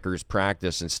Bay Packers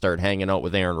practice and start hanging out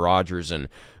with Aaron Rodgers and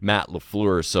Matt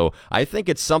LaFleur. So I think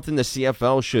it's something the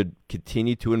CFL should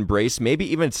continue to embrace,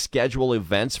 maybe even schedule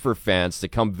events for fans to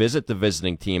come visit the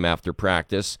visiting team after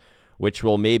practice, which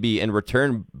will maybe in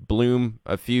return bloom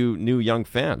a few new young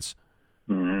fans.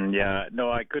 Yeah, no,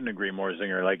 I couldn't agree more,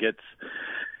 Zinger. Like, it's,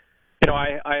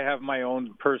 I have my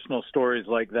own personal stories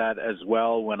like that as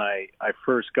well. When I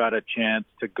first got a chance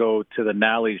to go to the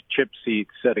Nally's chip seats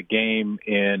at a game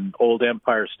in Old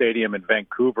Empire Stadium in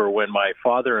Vancouver, when my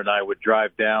father and I would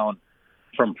drive down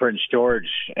from Prince George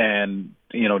and,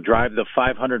 drive the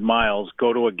 500 miles,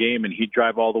 go to a game, and he'd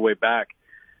drive all the way back,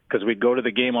 because we'd go to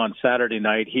the game on Saturday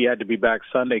night. He had to be back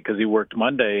Sunday because he worked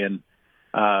Monday, and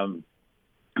so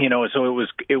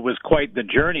it was quite the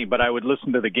journey. But I would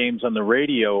listen to the games on the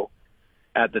radio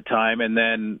at the time, and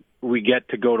then we get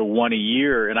to go to one a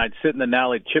year, and I'd sit in the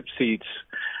Nally chip seats,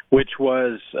 which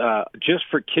was just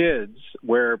for kids,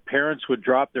 where parents would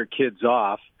drop their kids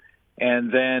off,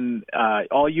 and then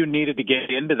all you needed to get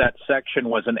into that section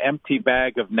was an empty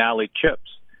bag of Nally chips.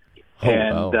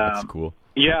 Wow, that's cool.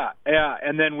 Yeah,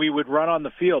 and then we would run on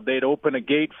the field. They'd open a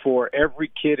gate for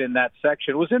every kid in that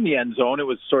section. It was in the end zone. It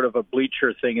was sort of a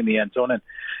bleacher thing in the end zone,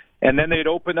 and then they'd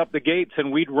open up the gates,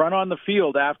 and we'd run on the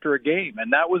field after a game.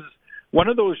 And that was one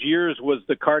of those years was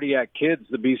the Cardiac Kids,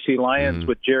 the BC Lions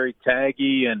with Jerry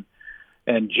Taggy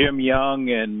and Jim Young,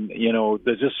 and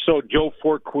there's just Joe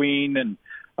Forqueen, and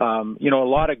a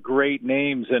lot of great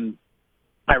names. And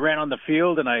I ran on the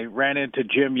field, and I ran into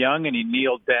Jim Young, and he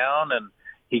kneeled down, and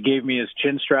he gave me his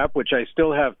chin strap, which I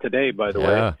still have today, by the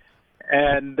way.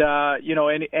 And at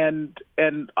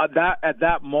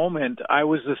that moment, I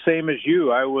was the same as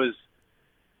you.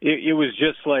 It was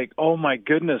just like, oh my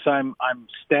goodness, I'm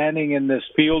standing in this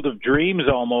field of dreams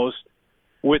almost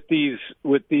with these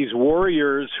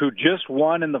warriors who just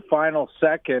won in the final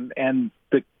second, and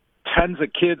the tons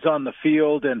of kids on the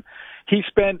field. And he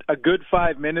spent a good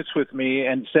 5 minutes with me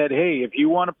and said, hey, if you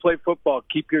want to play football,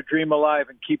 keep your dream alive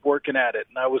and keep working at it.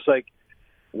 And I was like,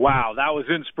 wow, that was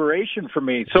inspiration for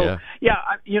me. So,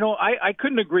 I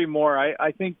couldn't agree more.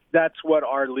 I think that's what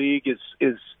our league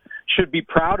is should be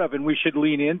proud of, and we should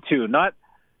lean into, not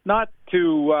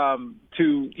to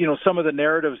some of the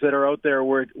narratives that are out there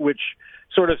which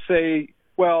sort of say,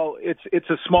 well, it's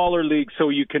a smaller league, so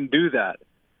you can do that.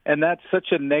 And that's such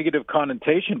a negative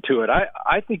connotation to it.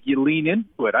 I think you lean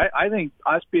into it. I think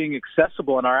us being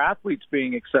accessible and our athletes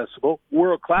being accessible,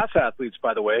 world-class athletes,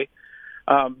 by the way,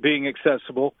 being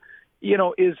accessible,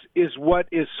 is what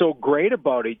is so great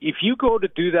about it. If you go to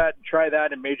do that and try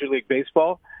that in Major League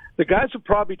Baseball, the guys will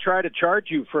probably try to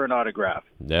charge you for an autograph.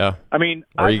 Yeah. I mean,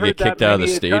 or you get kicked out of the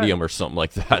stadium times. Or something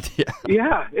like that.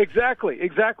 Yeah, exactly.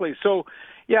 So,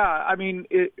 I mean,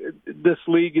 this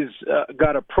league has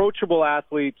got approachable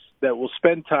athletes that will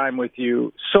spend time with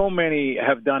you. So many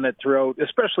have done it throughout,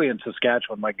 especially in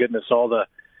Saskatchewan. My goodness, all the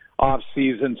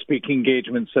off-season speaking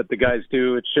engagements that the guys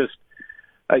do. It's just,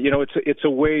 it's a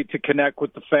way to connect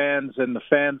with the fans, and the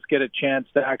fans get a chance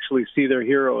to actually see their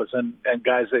heroes and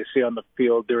guys they see on the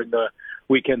field during the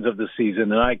weekends of the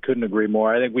season. And I couldn't agree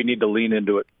more. I think we need to lean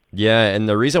into it. Yeah, and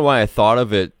the reason why I thought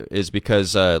of it is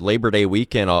because Labor Day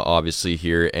weekend, obviously,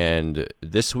 here, and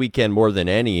this weekend more than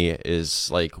any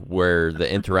is like where the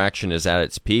interaction is at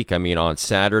its peak. I mean, on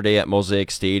Saturday at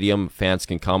Mosaic Stadium, fans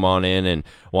can come on in and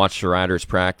watch the Riders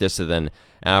practice, and then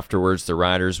afterwards the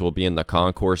Riders will be in the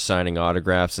concourse signing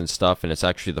autographs and stuff, and it's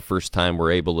actually the first time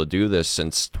we're able to do this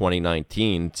since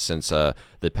 2019, since the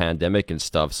pandemic and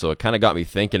stuff. So it kind of got me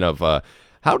thinking of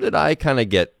how did I kind of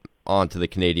get onto the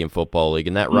Canadian Football League,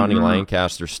 and that Ronnie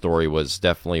Lancaster story was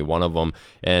definitely one of them.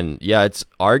 And yeah, it's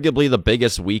arguably the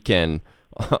biggest weekend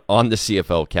on the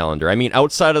CFL calendar. I mean,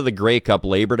 outside of the Grey Cup,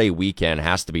 Labor Day weekend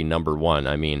has to be number one.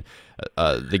 I mean,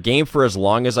 the game, for as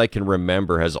long as I can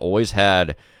remember, has always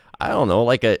had, I don't know,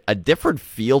 like a different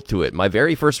feel to it. My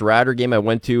very first Rider game I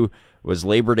went to was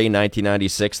Labor Day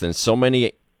 1996, and so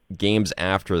many games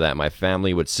after that, my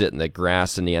family would sit in the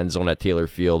grass in the end zone at Taylor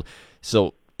Field.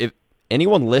 So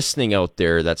anyone listening out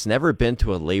there that's never been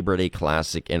to a Labor Day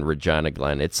Classic in Regina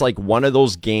Glen, it's like one of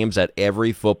those games that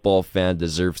every football fan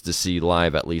deserves to see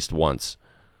live at least once.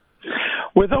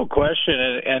 Without question,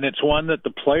 and it's one that the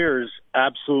players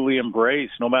absolutely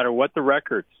embrace, no matter what the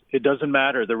records. It doesn't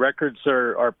matter. The records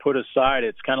are put aside.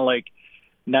 It's kind of like,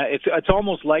 it's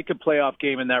almost like a playoff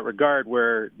game in that regard,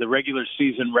 where the regular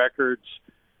season records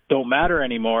don't matter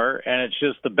anymore, and it's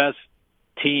just the best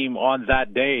team on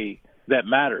that day that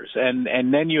matters.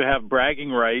 And then you have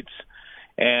bragging rights,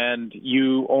 and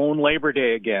you own Labor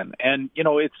Day again. And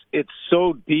it's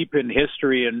so deep in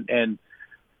history, and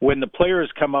when the players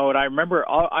come out, I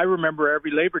remember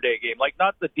every Labor Day game, like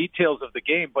not the details of the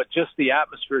game, but just the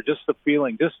atmosphere, just the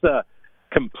feeling, just the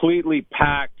completely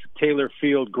packed Taylor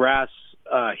Field grass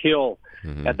hill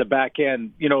at the back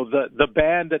end. The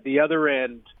band at the other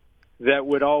end that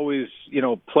would always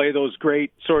play those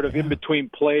great sort of in between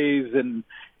plays and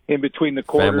in between the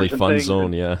quarters. Family and fun things.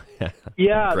 zone, yeah.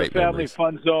 Yeah, Great the family memories.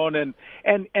 fun zone and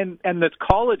the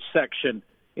college section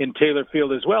in Taylor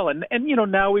Field as well. And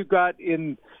now we've got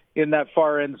in that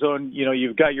far end zone,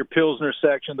 you've got your Pilsner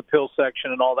section, the Pill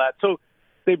section, and all that. So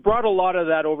they brought a lot of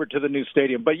that over to the new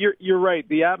stadium. But you're right.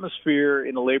 The atmosphere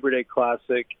in the Labor Day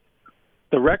Classic,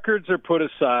 the records are put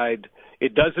aside.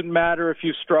 It doesn't matter if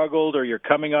you struggled or you're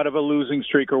coming out of a losing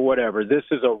streak or whatever. This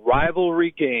is a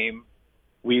rivalry game.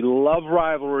 We love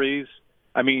rivalries.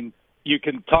 I mean, you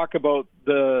can talk about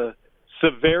the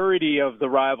severity of the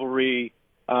rivalry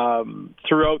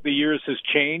throughout the years has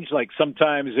changed. Like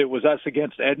sometimes it was us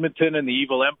against Edmonton and the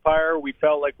Evil Empire we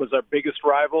felt like was our biggest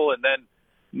rival, and then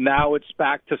now it's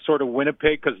back to sort of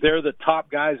Winnipeg because they're the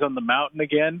top guys on the mountain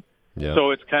again. Yeah.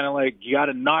 So it's kind of like you got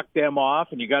to knock them off,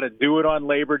 and you got to do it on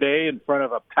Labor Day in front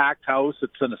of a packed house.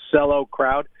 It's in a sellout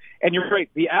crowd. And you're right,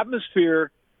 the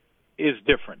atmosphere is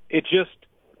different. It just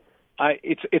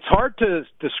it's hard to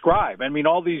describe. I mean,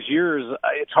 all these years,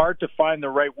 it's hard to find the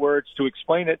right words to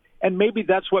explain it. And maybe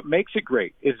that's what makes it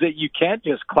great, is that you can't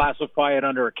just classify it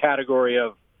under a category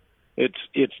of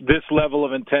it's this level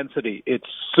of intensity. It's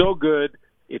so good.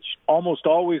 It's almost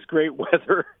always great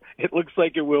weather. It looks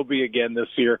like it will be again this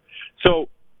year. So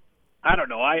I don't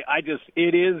know.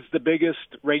 It is the biggest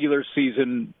regular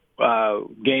season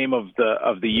game of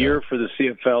the year for the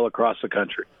CFL across the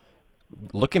country.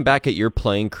 Looking back at your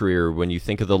playing career, when you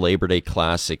think of the Labor Day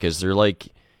Classic, is there like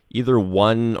either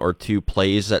one or two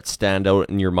plays that stand out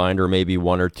in your mind, or maybe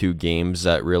one or two games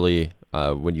that really,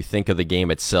 when you think of the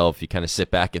game itself, you kind of sit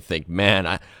back and think,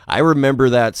 man, I remember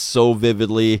that so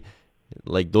vividly.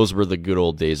 Like those were the good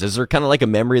old days. Is there kind of like a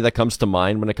memory that comes to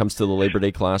mind when it comes to the Labor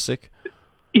Day Classic?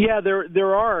 Yeah,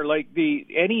 there are, like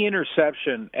any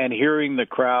interception and hearing the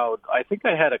crowd. I think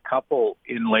I had a couple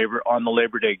on the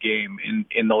Labor Day game.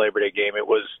 In the Labor Day game, it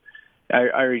was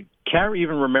I can't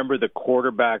even remember the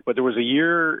quarterback, but there was a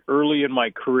year early in my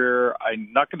career.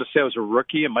 I'm not going to say I was a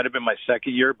rookie. It might have been my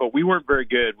second year, but we weren't very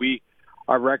good.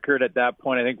 Our record at that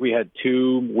point, I think we had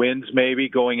 2 wins maybe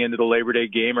going into the Labor Day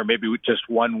game, or maybe just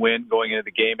 1 win going into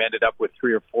the game. Ended up with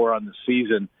 3 or 4 on the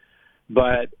season.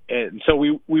 But and so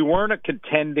we weren't a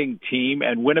contending team,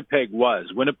 and Winnipeg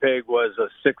was. Winnipeg was a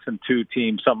 6-2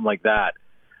 team, something like that,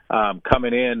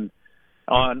 coming in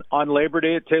on Labor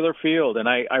Day at Taylor Field. And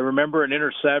I remember an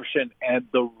interception and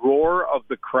the roar of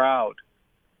the crowd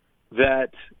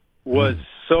that was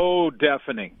so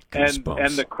deafening. And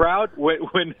the crowd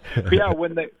when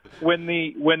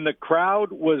the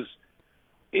crowd was,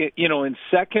 in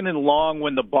second and long,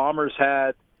 when the Bombers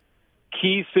had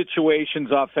key situations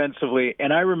offensively,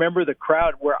 and I remember the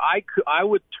crowd where I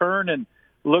would turn and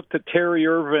look to Terry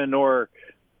Irvin or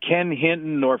Ken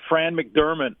Hinton or Fran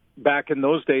McDermott back in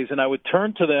those days, and I would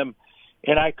turn to them,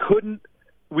 and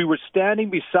we were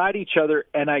standing beside each other,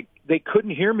 and they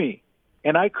couldn't hear me,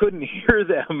 and I couldn't hear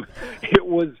them. It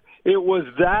was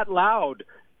that loud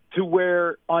to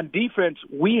where on defense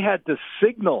we had to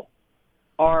signal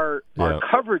our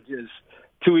coverages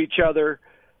to each other,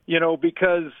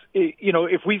 because,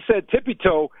 if we said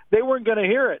tippy-toe, they weren't going to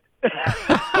hear it.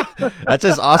 That's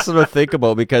just awesome to think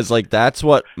about, because that's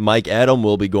what Mike Edom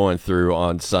will be going through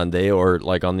on Sunday, or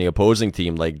on the opposing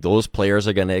team. Those players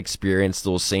are going to experience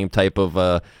those same type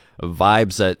of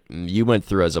vibes that you went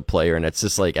through as a player, and it's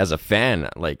just as a fan,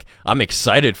 I'm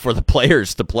excited for the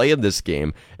players to play in this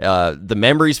game. The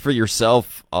memories for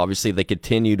yourself, obviously, they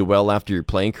continued well after your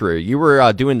playing career. You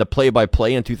were doing the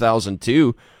play-by-play in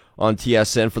 2002 on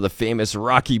TSN for the famous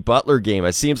Rocky Butler game.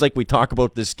 It seems like we talk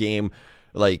about this game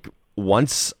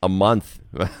once a month,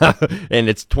 and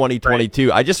it's 2022.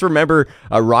 Right. I just remember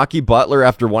Rocky Butler,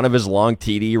 after one of his long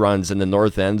TD runs in the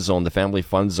north end zone, the family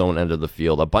fun zone end of the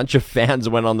field, a bunch of fans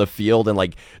went on the field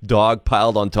and dog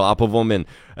piled on top of him,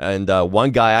 and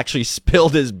one guy actually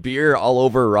spilled his beer all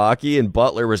over Rocky, and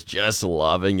Butler was just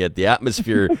loving it. The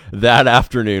atmosphere that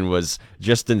afternoon was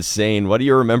just insane. What do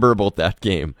you remember about that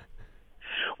game?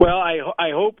 Well, I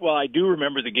do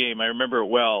remember the game. I remember it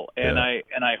well, and I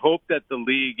hope that the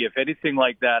league, if anything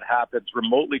like that happens,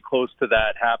 remotely close to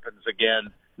that happens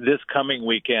again this coming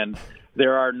weekend,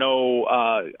 there are no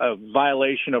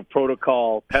violation of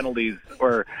protocol penalties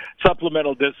or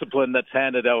supplemental discipline that's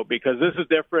handed out, because this is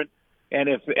different. And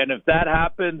if that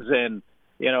happens, and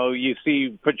you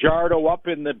see Fajardo up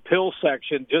in the pill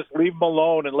section, just leave him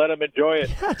alone and let him enjoy it.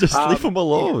 Yeah, just leave him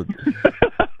alone.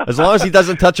 As long as he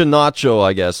doesn't touch a nacho,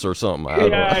 I guess, or something.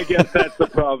 I guess that's the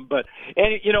problem. But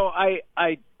I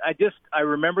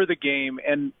remember the game,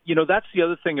 and that's the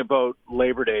other thing about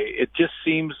Labor Day. It just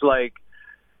seems like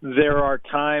there are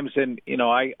times, and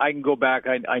I can go back.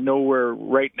 I know we're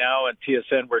right now at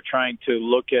TSN. We're trying to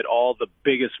look at all the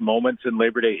biggest moments in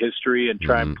Labor Day history and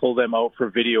try and pull them out for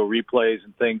video replays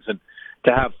and things, and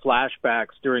to have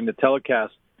flashbacks during the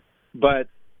telecast. But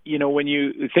when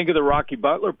you think of the Rocky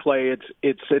Butler play,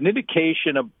 it's an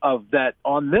indication of that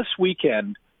on this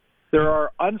weekend, there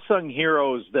are unsung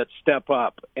heroes that step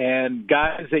up, and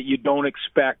guys that you don't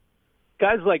expect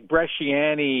guys like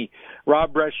Bresciani,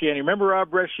 Rob Bresciani. Remember Rob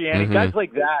Bresciani? Mm-hmm. Guys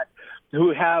like that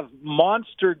who have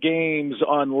monster games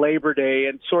on Labor Day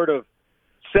and sort of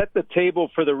set the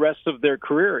table for the rest of their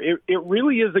career. It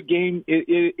really is a game.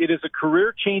 It is a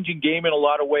career-changing game in a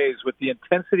lot of ways, with the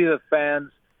intensity of the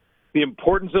fans, the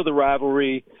importance of the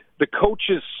rivalry. The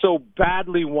coaches so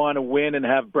badly want to win and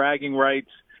have bragging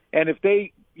rights. And if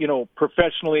they,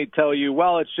 professionally tell you,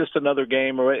 well, it's just another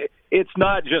game, or it's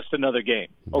not just another game,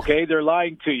 okay? They're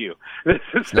lying to you.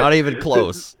 It's not even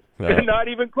close. No. Not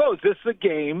even close. This is a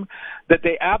game that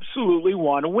they absolutely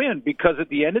want to win, because at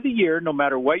the end of the year, no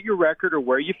matter what your record or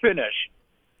where you finish,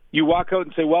 you walk out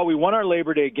and say, well, we won our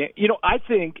Labor Day game. I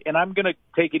think, and I'm going to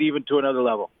take it even to another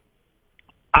level,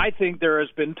 I think there has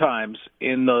been times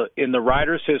in the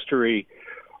Riders' history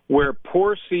where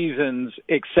poor seasons,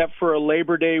 except for a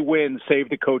Labor Day win,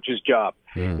 saved the coach's job.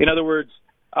 In other words,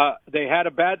 they had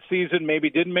a bad season,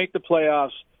 maybe didn't make the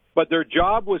playoffs, but their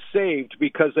job was saved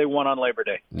because they won on Labor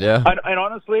Day. Yeah. And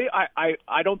honestly,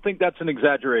 I don't think that's an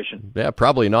exaggeration. Yeah,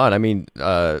 probably not. I mean,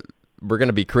 we're going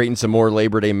to be creating some more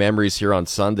Labor Day memories here on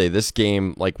Sunday. This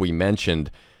game, like we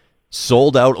mentioned,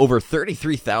 sold out. Over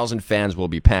 33,000 fans will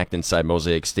be packed inside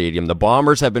Mosaic Stadium. The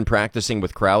Bombers have been practicing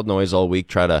with crowd noise all week,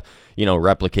 try to,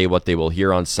 replicate what they will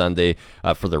hear on Sunday.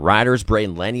 For the Riders,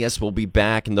 Braden Lenius will be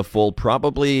back in the fold,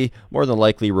 probably more than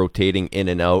likely rotating in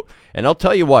and out. And I'll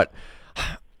tell you what,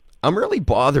 I'm really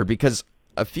bothered because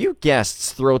a few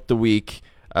guests throughout the week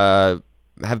have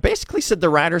basically said the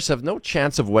Riders have no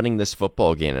chance of winning this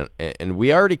football game. And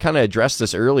we already kind of addressed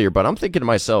this earlier, but I'm thinking to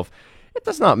myself, it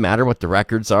does not matter what the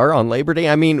records are on Labor Day.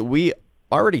 I mean, we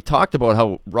already talked about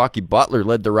how Rocky Butler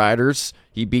led the Riders.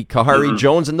 He beat Kahari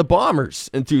Jones and the Bombers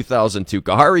in 2002.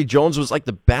 Kahari Jones was like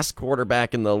the best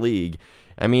quarterback in the league.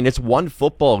 I mean, it's one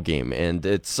football game, and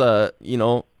it's,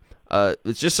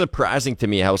 it's just surprising to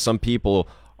me how some people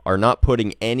are not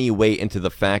putting any weight into the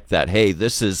fact that, hey,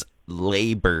 this is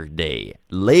Labor Day.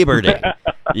 Labor Day.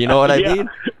 You know what I mean?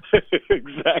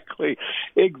 Exactly.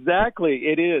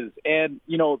 It is. And,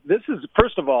 this is,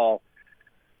 first of all,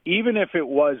 even if it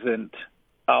wasn't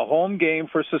a home game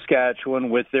for Saskatchewan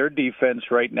with their defense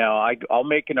right now, I'll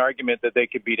make an argument that they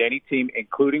could beat any team,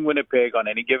 including Winnipeg, on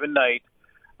any given night.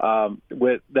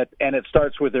 With that, and it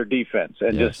starts with their defense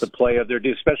and just the play of their,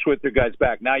 especially with their guys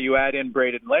back. Now you add in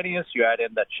Braden Lenius, you add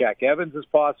in that Shaq Evans is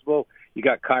possible. You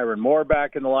got Kyron Moore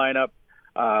back in the lineup.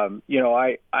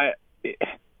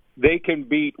 They can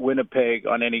beat Winnipeg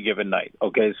on any given night.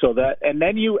 Okay, so that, and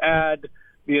then you add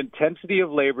the intensity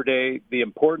of Labor Day, the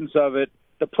importance of it.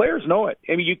 The players know it.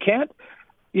 I mean, you can't.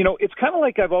 It's kind of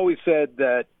like I've always said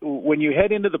that when you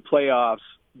head into the playoffs,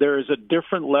 there is a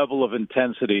different level of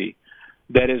intensity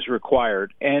that is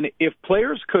required. And if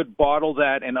players could bottle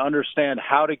that and understand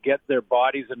how to get their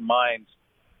bodies and minds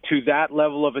to that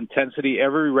level of intensity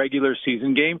every regular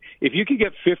season game, if you could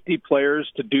get 50 players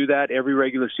to do that every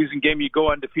regular season game, you go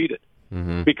undefeated.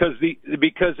 Mm-hmm. Because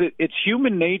it's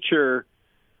human nature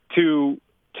to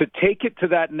take it to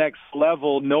that next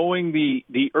level, knowing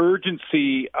the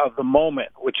urgency of the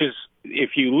moment, which is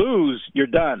if you lose, you're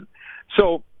done.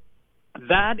 So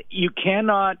that you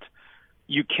cannot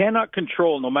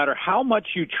control. No matter how much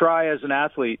you try as an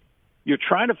athlete, you're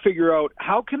trying to figure out,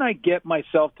 how can I get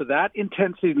myself to that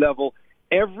intensity level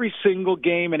every single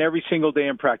game and every single day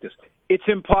in practice? It's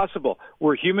impossible.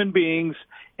 We're human beings,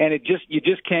 and you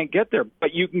just can't get there.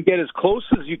 But you can get as close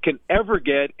as you can ever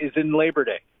get is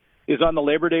on the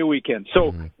Labor Day weekend.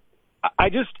 So I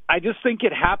just think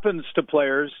it happens to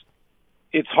players.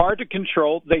 It's hard to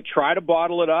control. They try to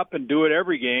bottle it up and do it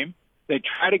every game. They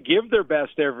try to give their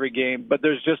best every game, but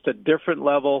there's just a different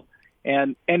level.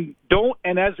 And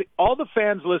as all the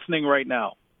fans listening right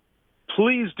now,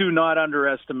 please do not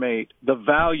underestimate the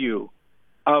value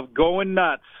of going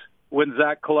nuts when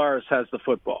Zach Collaros has the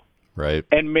football. Right.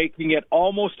 And making it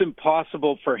almost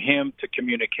impossible for him to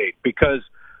communicate, because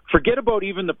forget about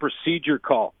even the procedure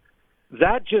call.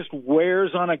 That just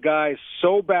wears on a guy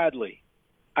so badly.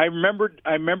 I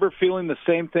remember feeling the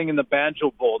same thing in the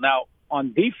Banjo Bowl. Now,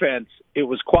 on defense, it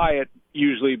was quiet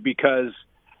usually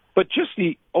but just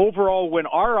the overall, when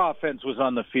our offense was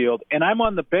on the field and I'm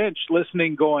on the bench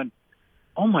listening going,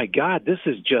 oh my God, this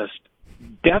is just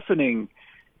deafening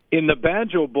in the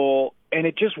Banjo Bowl. And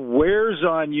it just wears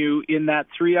on you in that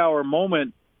 3-hour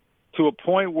moment to a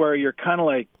point where you're kind of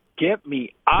like, get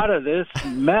me out of this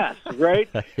mess, right?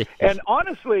 And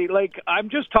honestly, I'm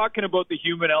just talking about the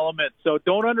human element. So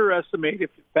don't underestimate,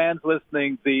 if fans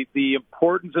listening, the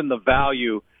importance and the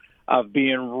value of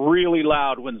being really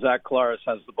loud when Zach Collaros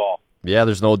has the ball. Yeah,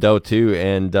 there's no doubt too.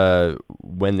 And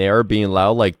when they are being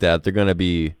loud like that, they're going to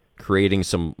be creating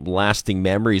some lasting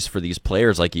memories for these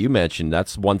players, like you mentioned.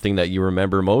 That's one thing that you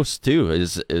remember most too,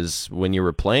 is when you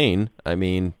were playing. I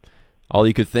mean, all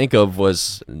you could think of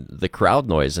was the crowd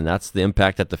noise, and that's the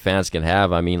impact that the fans can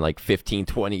have. I mean, like 15,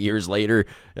 20 years later,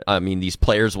 I mean, these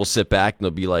players will sit back and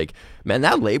they'll be like, man,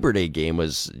 that Labor Day game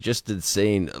was just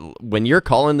insane. When you're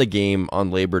calling the game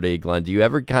on Labor Day, Glenn, do you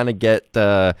ever kind of get,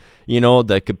 the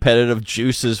competitive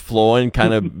juices flowing,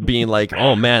 kind of being like,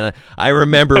 oh, man, I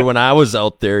remember when I was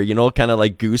out there, kind of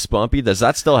like goosebumpy? Does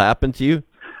that still happen to you?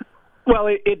 Well,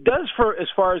 it does for as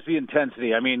far as the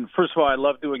intensity. I mean, first of all, I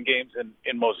love doing games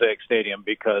in Mosaic Stadium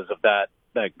because of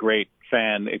that great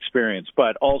fan experience.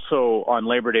 But also on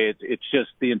Labor Day, it's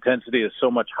just the intensity is so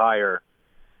much higher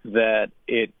that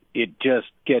it just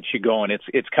gets you going.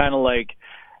 It's kind of like,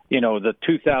 the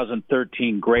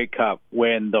 2013 Grey Cup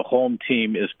when the home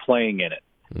team is playing in it.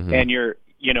 Mm-hmm. And you're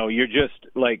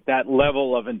just like, that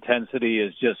level of intensity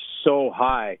is just so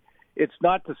high. It's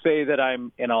not to say that I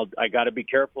got to be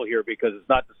careful here, because it's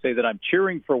not to say that I'm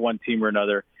cheering for one team or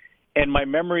another. And my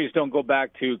memories don't go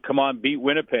back to, come on, beat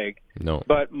Winnipeg. No.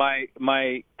 But my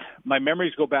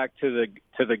memories go back to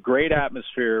the great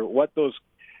atmosphere, what those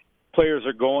players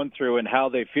are going through, and how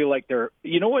they feel like they're,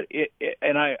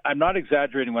 and I'm not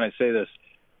exaggerating when I say this.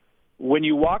 When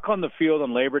you walk on the field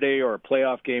on Labor Day or a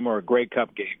playoff game or a Grey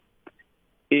Cup game,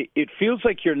 it feels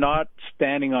like you're not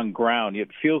standing on ground. It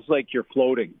feels like you're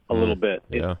floating a little bit.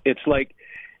 Yeah. It's like,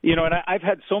 and I've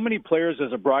had so many players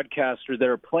as a broadcaster that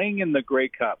are playing in the Grey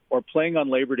Cup or playing on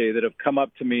Labor Day that have come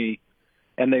up to me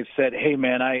and they've said, hey,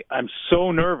 man, I'm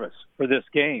so nervous for this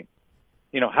game.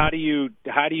 How do you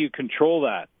control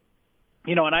that?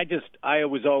 And I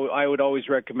would always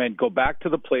recommend go back to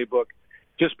the playbook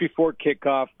just before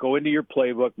kickoff, go into your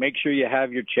playbook, make sure you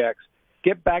have your checks.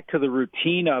 Get back to the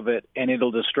routine of it, and it'll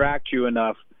distract you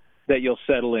enough that you'll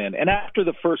settle in. And after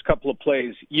the first couple of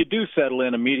plays, you do settle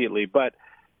in immediately. But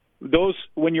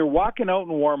when you're walking out and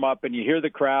warm up and you hear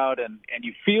the crowd and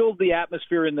you feel the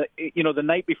atmosphere in the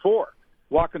night before,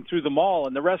 walking through the mall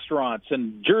and the restaurants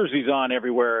and jerseys on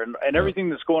everywhere and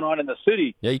everything that's going on in the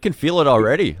city. Yeah, you can feel it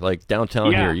already, like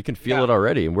downtown here. You can feel it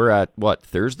already. And we're at,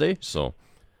 Thursday? So...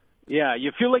 Yeah,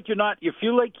 you feel like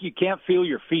you can't feel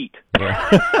your feet.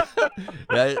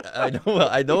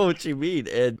 I know what you mean.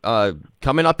 And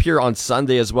coming up here on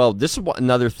Sunday as well, this is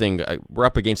another thing. We're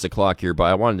up against the clock here, but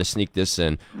I wanted to sneak this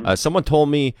in. Someone told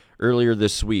me earlier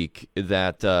this week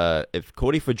that if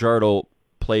Cody Fajardo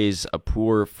plays a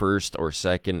poor first or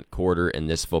second quarter in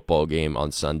this football game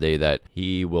on Sunday, that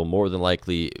he will more than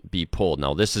likely be pulled.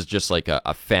 Now, this is just like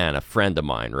a friend of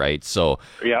mine, right? So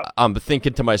yeah. I'm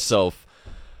thinking to myself,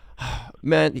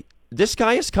 man, this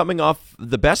guy is coming off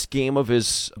the best game of the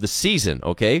season,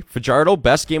 okay? Fajardo,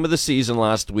 best game of the season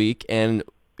last week, and,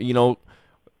 the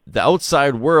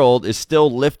outside world is still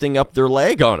lifting up their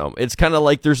leg on him. It's kind of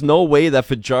like there's no way that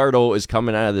Fajardo is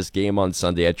coming out of this game on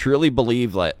Sunday. I truly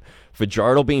believe that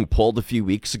Fajardo being pulled a few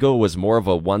weeks ago was more of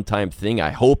a one-time thing, I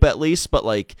hope at least, but,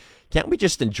 can't we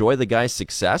just enjoy the guy's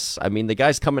success? I mean, the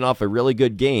guy's coming off a really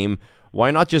good game. Why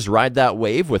not just ride that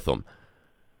wave with him?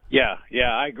 Yeah,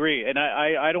 I agree. And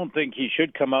I don't think he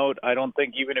should come out. I don't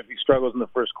think even if he struggles in the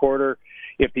first quarter,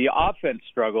 if the offense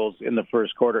struggles in the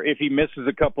first quarter, if he misses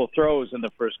a couple throws in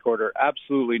the first quarter,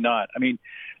 absolutely not. I mean,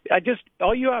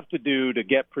 all you have to do to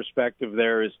get perspective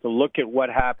there is to look at what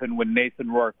happened when Nathan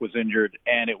Rourke was injured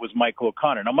and it was Michael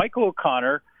O'Connor. Now, Michael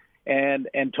O'Connor and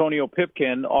Antonio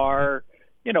Pipkin are,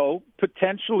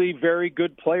 potentially very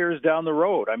good players down the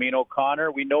road. I mean,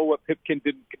 O'Connor, we know what Pipkin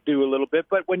didn't do a little bit,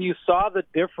 but when you saw the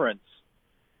difference,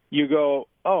 you go,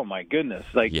 oh my goodness,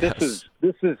 yes.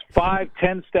 This is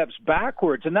 5-10 steps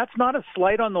backwards. And that's not a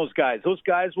slight on those guys. Those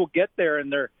guys will get there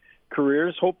in their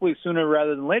careers, hopefully sooner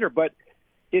rather than later. But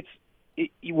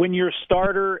when you're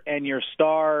starter and your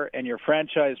star and your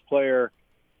franchise player,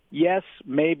 yes,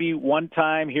 maybe one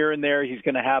time here and there he's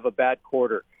going to have a bad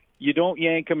quarter. You don't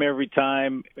yank him every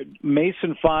time.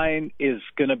 Mason Fine is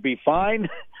going to be fine,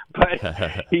 but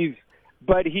he's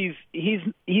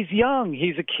young.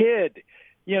 He's a kid.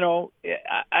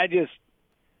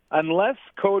 Unless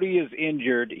Cody is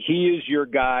injured, he is your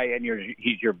guy, and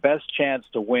he's your best chance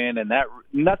to win, and that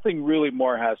nothing really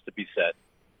more has to be said.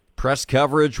 Press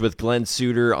coverage with Glenn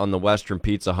Suter on the Western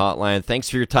Pizza Hotline.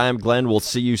 Thanks for your time, Glenn. We'll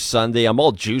see you Sunday. I'm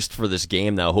all juiced for this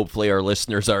game now. Hopefully our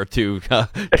listeners are too.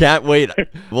 Can't wait.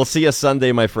 We'll see you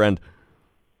Sunday, my friend.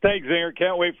 Thanks, Zinger.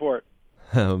 Can't wait for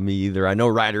it. Me either. I know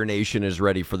Rider Nation is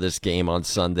ready for this game on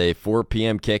Sunday. 4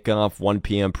 p.m. kickoff, 1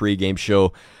 p.m. pregame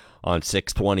show on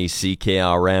 620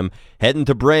 CKRM. Heading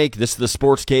to break. This is the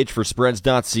Sports Cage for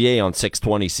Spreads.ca on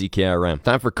 620 CKRM.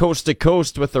 Time for Coast to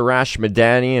Coast with Arash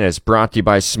Madani, and it's brought to you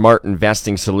by Smart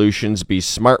Investing Solutions. Be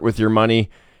smart with your money.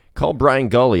 Call Brian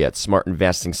Gully at Smart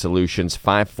Investing Solutions,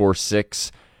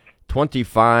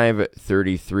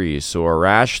 546-2533. So,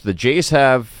 Arash, the Jays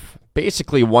have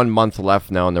basically 1 month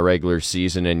left now in the regular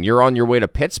season, and you're on your way to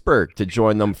Pittsburgh to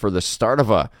join them for the start of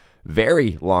a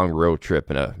very long road trip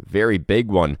and a very big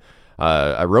one.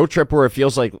 A road trip where it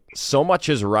feels like so much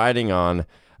is riding on,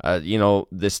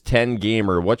 this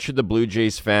 10-gamer. What should the Blue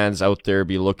Jays fans out there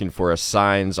be looking for as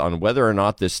signs on whether or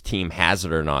not this team has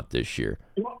it or not this year?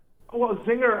 Well,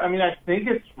 Zinger, I think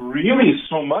it's really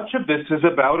so much of this is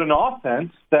about an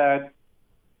offense that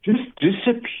just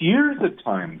disappears at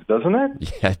times, doesn't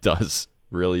it? Yeah, it does.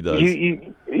 Really does.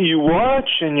 You watch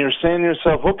and you're saying to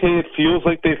yourself, okay, it feels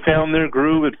like they found their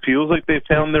groove. It feels like they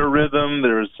found their rhythm.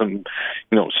 There's some,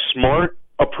 smart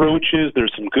approaches.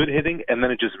 There's some good hitting, and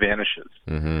then it just vanishes.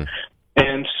 Mm-hmm.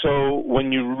 And so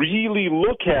when you really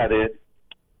look at it,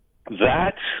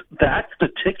 that's the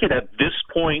ticket at this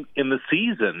point in the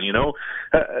season.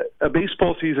 A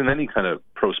baseball season, any kind of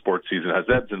pro sports season, has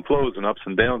ebbs and flows and ups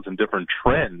and downs and different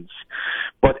trends.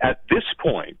 But at this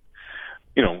point,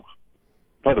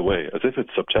 by the way, as if it's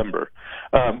September,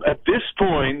 at this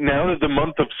point, now that the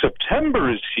month of September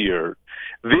is here,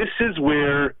 this is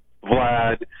where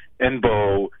Vlad and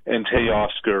Bo and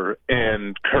Teoscar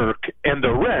and Kirk and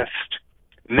the rest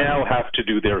now have to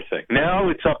do their thing. Now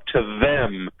it's up to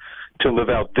them to live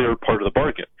out their part of the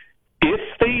bargain. If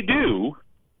they do,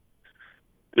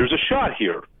 there's a shot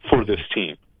here for this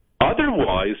team.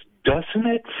 Otherwise, doesn't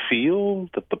it feel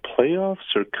that the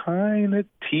playoffs are kind of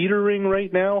teetering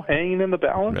right now, hanging in the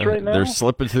balance right now? They're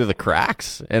slipping through the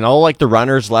cracks. And all the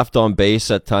runners left on base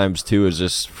at times, too, is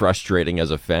just frustrating as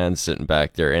a fan sitting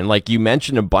back there. And you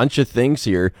mentioned a bunch of things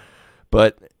here,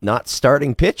 but not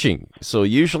starting pitching. So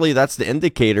usually that's the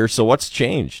indicator. So what's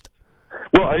changed?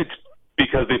 Well, it's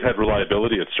because they've had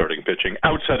reliability at starting pitching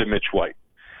outside of Mitch White.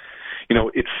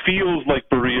 It feels like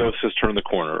Barrios has turned the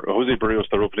corner. Jose Barrios,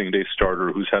 their opening day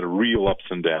starter, who's had real ups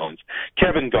and downs.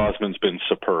 Kevin Gausman's been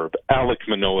superb. Alek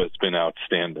Manoah has been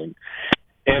outstanding.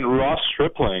 And Ross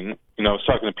Stripling, I was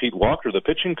talking to Pete Walker, the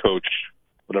pitching coach,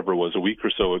 whatever it was, a week or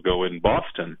so ago in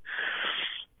Boston.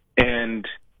 And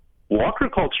Walker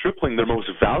called Stripling their most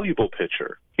valuable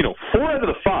pitcher. 4 out of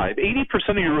the 5, 80%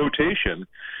 of your rotation,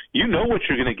 you know what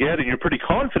you're going to get, and you're pretty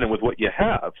confident with what you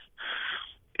have.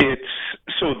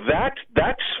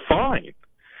 That's fine.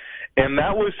 And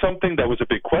that was something that was a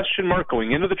big question mark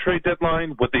going into the trade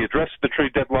deadline. What they addressed at the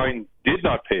trade deadline did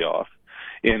not pay off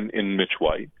in Mitch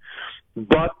White.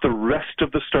 But the rest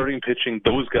of the starting pitching,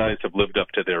 those guys have lived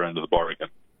up to their end of the bargain.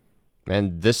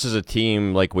 And this is a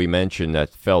team, like we mentioned,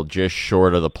 that fell just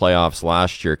short of the playoffs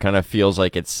last year. Kind of feels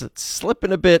like it's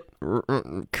slipping a bit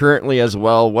currently as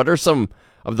well. What are some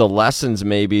of the lessons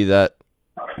maybe that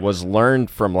was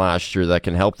learned from last year that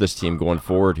can help this team going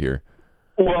forward here?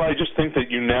 Well, I just think that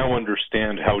you now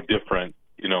understand how different,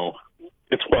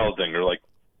 it's wild, Dinger.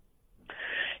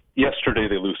 Yesterday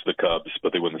they lose to the Cubs,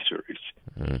 but they win the series.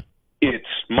 Mm-hmm. It's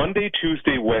Monday,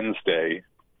 Tuesday, Wednesday,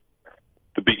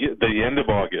 the end of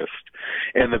August,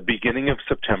 and the beginning of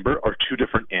September are two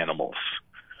different animals.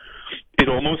 It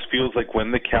almost feels like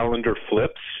when the calendar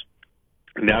flips,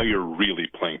 now you're really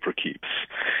playing for keeps.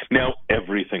 Now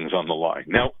everything's on the line.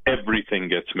 Now everything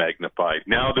gets magnified.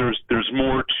 Now there's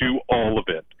more to all of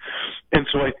it. And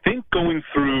so I think going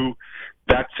through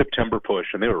that September push,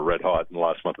 and they were red hot in the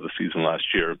last month of the season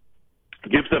last year,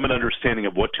 gives them an understanding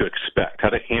of what to expect, how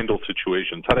to handle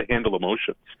situations, how to handle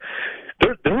emotions.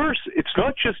 It's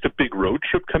not just a big road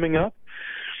trip coming up.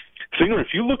 Singer,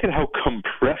 if you look at how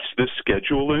compressed this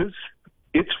schedule is,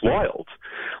 it's wild.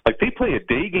 They play a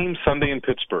day game Sunday in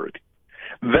Pittsburgh.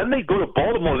 Then they go to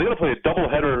Baltimore. They got to play a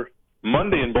doubleheader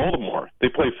Monday in Baltimore. They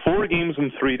play 4 games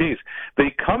in 3 days.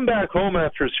 They come back home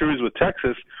after a series with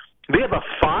Texas. They have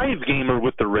a 5-gamer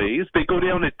with the Rays. They go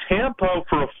down to Tampa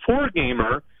for a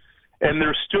 4-gamer, and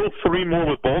there's still 3 more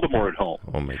with Baltimore at home.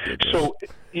 Oh, my goodness. So,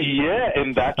 yeah,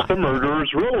 and that's the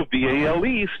murderer's row of the AL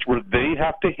East, where they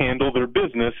have to handle their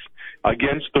business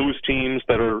against those teams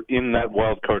that are in that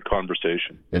wild card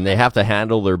conversation. And they have to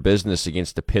handle their business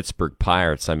against the Pittsburgh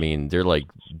Pirates. I mean, they're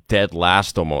dead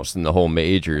last almost in the whole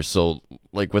majors. So,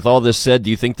 with all this said, do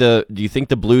you think the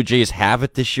Blue Jays have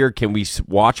it this year? Can we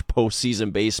watch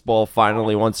postseason baseball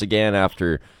finally once again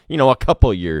after a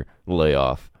couple year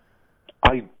layoff?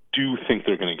 I do think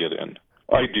they're going to get in.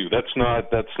 I do. That's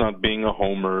not being a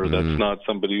homer. Mm-hmm. That's not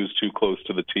somebody who's too close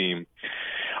to the team.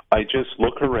 I just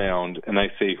look around and I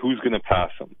say, who's going to pass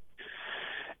them?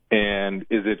 And And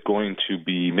is it going to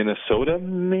be Minnesota?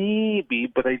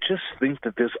 Maybe, but I just think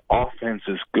that this offense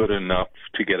is good enough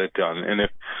to get it done. And if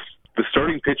the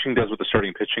starting pitching does what the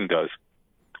starting pitching does,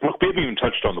 look, we haven't even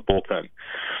touched on the bullpen.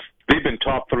 They've been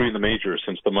top 3 in the majors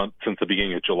since the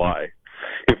beginning of July.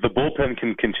 If the bullpen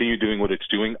can continue doing what it's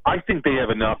doing, I think they have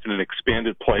enough in an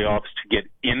expanded playoffs to get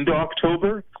into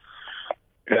October.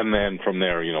 And then from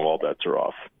there, all bets are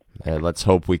off. And let's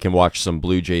hope we can watch some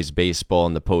Blue Jays baseball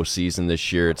in the postseason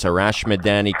this year. It's Arash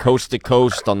Madani, coast to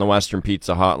coast on the Western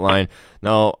Pizza Hotline.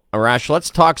 Now, Arash, let's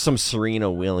talk some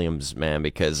Serena Williams, man,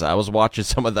 because I was watching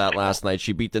some of that last night.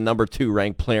 She beat the number 2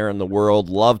 ranked player in the world.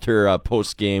 Loved her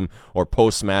post-game or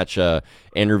post-match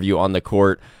interview on the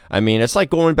court. I mean, it's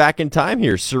like going back in time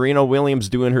here. Serena Williams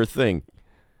doing her thing.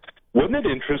 Wasn't it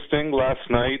interesting last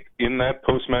night in that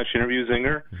post-match interview,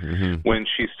 Zinger, when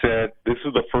she said, this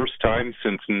is the first time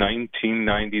since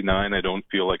 1999 I don't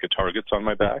feel like a target's on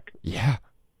my back? Yeah,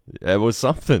 it was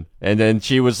something. And then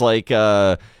she was like,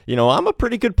 I'm a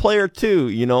pretty good player too,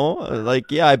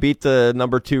 yeah, I beat the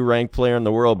number 2 ranked player in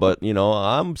the world, but,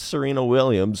 I'm Serena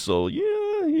Williams, so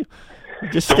yeah,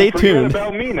 just stay tuned. Don't forget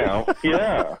about me now.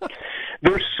 Yeah.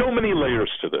 There's so many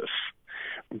layers to this.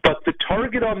 But the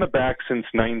target on the back since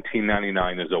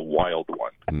 1999 is a wild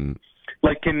one.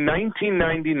 Like in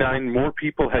 1999, more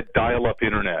people had dial-up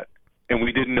internet, and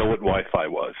we didn't know what Wi-Fi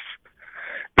was.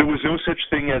 There was no such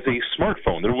thing as a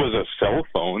smartphone. There was a cell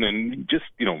phone, and just,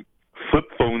 flip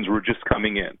phones were just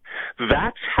coming in.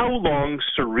 That's how long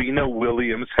Serena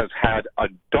Williams has had a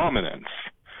dominance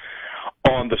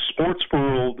on the sports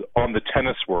world, on the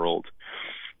tennis world.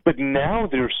 But now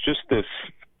there's just this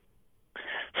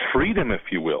freedom, if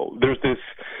you will. There's this,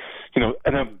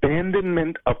 an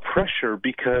abandonment of pressure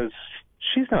because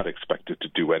she's not expected to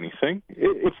do anything.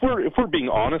 If we're being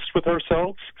honest with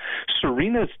ourselves,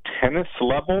 Serena's tennis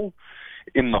level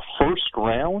in the first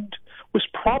round was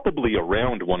probably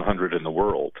around 100 in the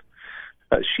world.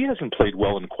 She hasn't played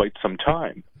well in quite some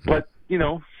time. But,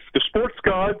 the sports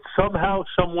gods somehow,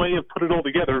 some way have put it all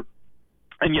together.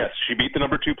 And yes, she beat the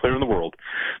number 2 player in the world.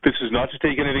 This is not to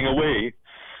take anything away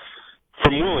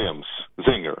from Williams,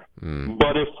 Zinger.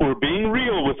 But if we're being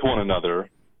real with one another,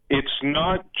 it's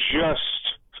not just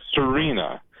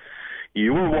Serena.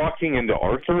 You were walking into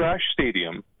Arthur Ashe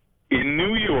Stadium in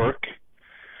New York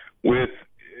with,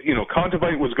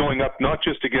 Kontaveit was going up not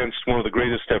just against one of the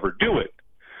greatest to ever do it,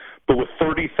 but with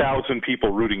 30,000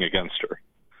 people rooting against her.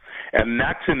 And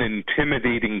that's an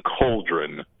intimidating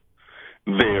cauldron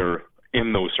there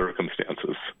in those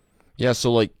circumstances. Yeah,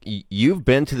 so you've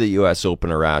been to the U.S.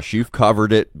 Open, Arash. You've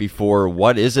covered it before.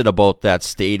 What is it about that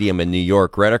stadium in New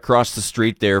York, right across the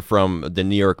street there from the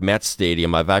New York Mets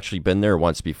Stadium? I've actually been there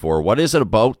once before. What is it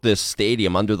about this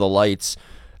stadium under the lights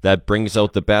that brings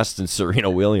out the best in Serena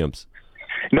Williams?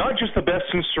 Not just the best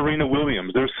in Serena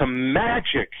Williams. There's some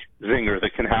magic, Zinger,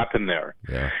 that can happen there.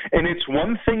 Yeah. And it's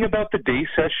one thing about the day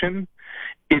session.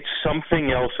 It's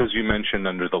something else, as you mentioned,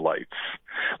 under the lights.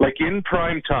 Like in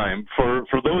prime time, for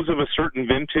those of a certain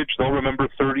vintage, they'll remember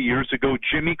 30 years ago,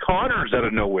 Jimmy Connors out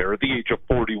of nowhere at the age of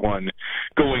 41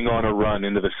 going on a run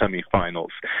into the semifinals.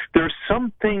 There's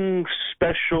something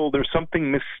special. There's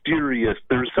something mysterious.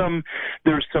 There's some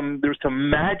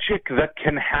magic that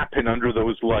can happen under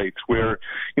those lights where,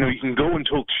 you can go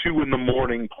until 2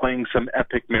 a.m. playing some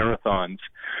epic marathons.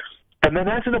 And then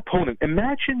as an opponent,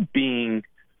 imagine being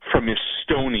from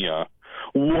Estonia,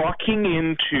 walking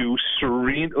into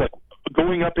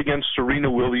going up against Serena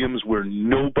Williams where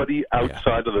nobody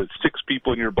outside of the 6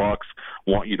 people in your box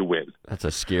want you to win. That's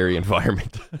a scary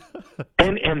environment.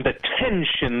 and the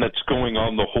tension that's going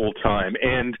on the whole time.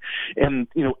 And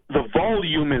the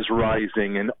volume is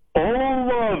rising, and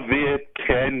all of it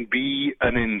can be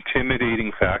an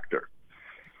intimidating factor.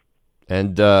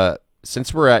 And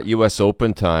since we're at U.S.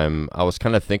 Open time, I was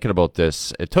kind of thinking about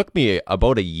this. It took me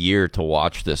about a year to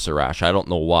watch this, Arash. I don't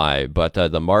know why, but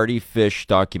the Mardy Fish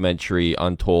documentary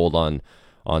Untold on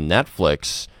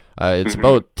Netflix, it's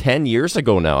about 10 years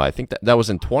ago now. I think that was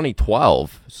in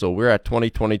 2012. So we're at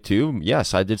 2022.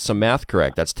 Yes, I did some math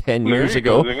correct. That's 10 years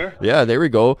ago. Yeah, there we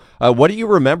go. What do you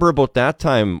remember about that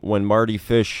time when Mardy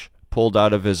Fish pulled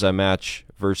out of his match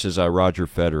versus Roger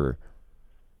Federer?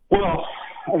 Well,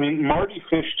 I mean, Mardy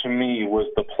Fish to me was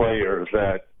the player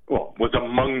that, was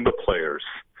among the players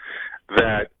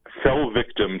that fell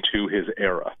victim to his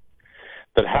era.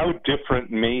 That how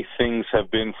different may things have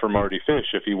been for Mardy Fish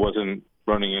if he wasn't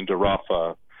running into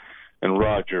Rafa and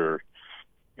Roger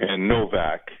and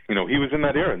Novak. He was in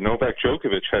that era. Novak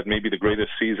Djokovic had maybe the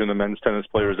greatest season a men's tennis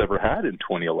player has ever had in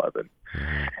 2011.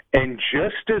 And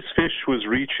just as Fish was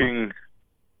reaching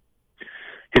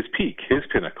his peak, his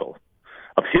pinnacle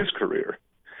of his career,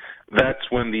 that's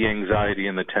when the anxiety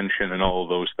and the tension and all of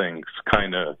those things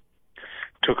kind of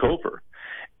took over.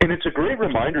 And it's a great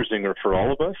reminder, Zinger, for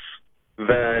all of us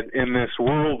that in this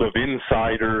world of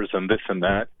insiders and this and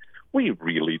that, we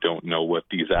really don't know what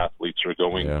these athletes are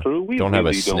going through. We don't really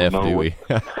have a sniff, don't know do we?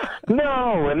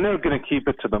 No, and they're going to keep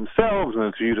it to themselves, and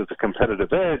it's viewed as a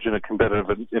competitive edge and a competitive,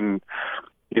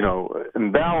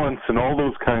 imbalance and all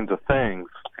those kinds of things.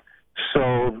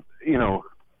 So,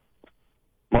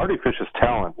 Marty Fish's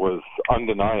talent was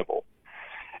undeniable,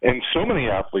 and so many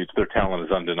athletes, their talent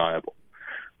is undeniable.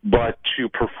 But to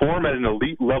perform at an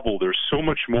elite level, there's so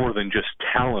much more than just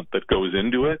talent that goes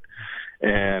into it.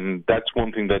 And that's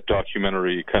one thing that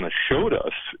documentary kind of showed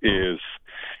us is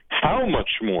how much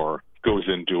more goes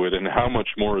into it and how much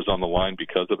more is on the line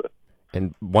because of it.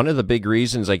 And one of the big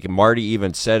reasons, like Marty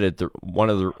even said it, one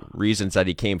of the reasons that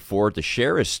he came forward to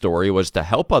share his story was to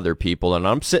help other people. And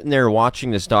I'm sitting there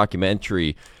watching this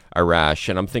documentary, Arash,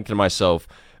 and I'm thinking to myself,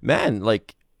 man,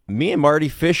 like me and Marty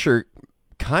Fish are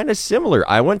kind of similar.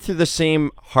 I went through the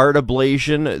same heart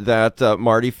ablation that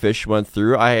Marty Fish went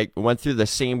through. I went through the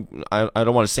same, I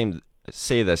don't want to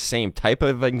say the same type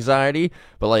of anxiety,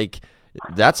 but like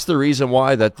that's the reason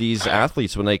why that these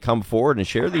athletes, when they come forward and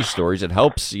share these stories, it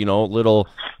helps, little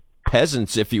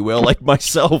peasants, if you will, like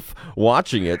myself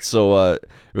watching it. So it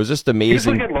was just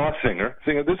amazing. Here's what gets lost,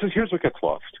 Zinger. Here's what gets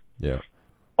lost. Yeah.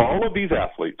 All of these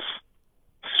athletes,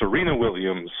 Serena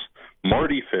Williams,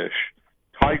 Marty Fish,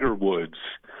 Tiger Woods,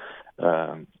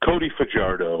 Cody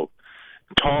Fajardo,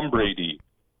 Tom Brady,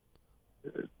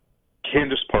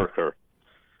 Candace Parker.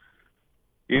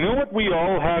 You know what we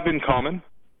all have in common?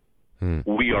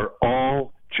 We are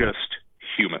all just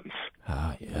humans.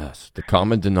 Ah, yes. The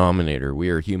common denominator. We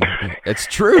are human. It's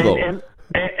true, though.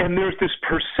 And there's this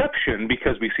perception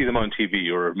because we see them on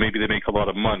TV, or maybe they make a lot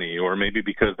of money, or maybe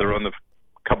because they're on the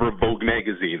cover of Vogue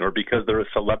magazine, or because they're a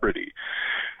celebrity.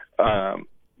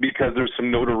 Because there's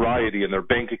some notoriety and their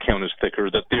bank account is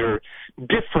thicker, that they're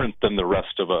different than the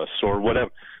rest of us or whatever.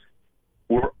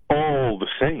 We're all the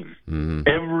same. Mm-hmm.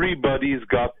 Everybody's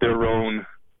got their own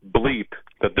bleep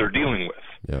that they're dealing with.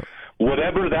 Yeah.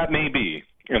 Whatever that may be.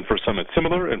 And for some it's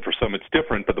similar and for some it's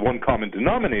different. But the one common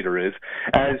denominator is,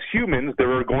 as humans,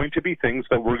 there are going to be things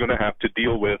that we're going to have to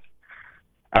deal with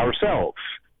ourselves.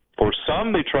 For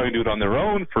some, they try and do it on their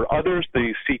own. For others,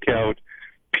 they seek out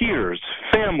peers,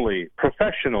 family,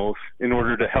 professionals in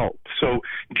order to help. So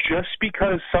just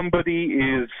because somebody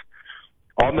is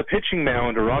on the pitching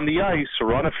mound or on the ice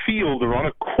or on a field or on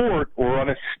a court or on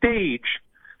a stage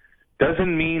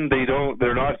doesn't mean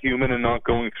they're not human and not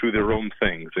going through their own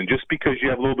things. And just because you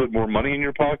have a little bit more money in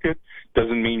your pocket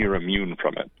doesn't mean you're immune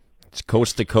from it. It's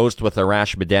Coast to Coast with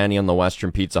Arash Badani on the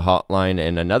Western Pizza Hotline.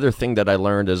 And another thing that I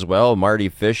learned as well, Marty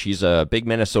Fish, he's a big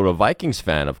Minnesota Vikings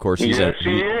fan. Of course, he's yes,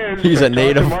 he is. He's a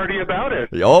native. Talk to Marty about it.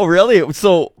 Oh, really?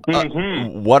 So,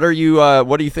 what are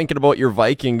you thinking about your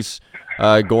Vikings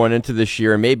going into this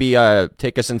year? And maybe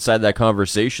take us inside that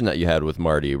conversation that you had with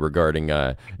Marty regarding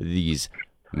these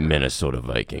Minnesota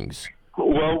Vikings.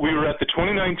 Well, we were at the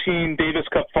 2019 Davis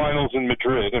Cup Finals in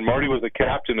Madrid, and Marty was the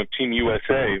captain of Team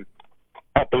USA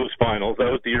at those finals. That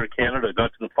was the year Canada got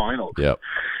to the finals. Yep.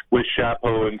 With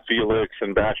Chapeau and Felix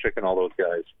and Bashik and all those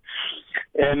guys.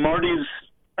 And Marty's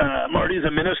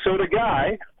a Minnesota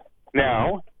guy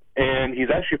now, and he's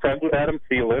actually friends with Adam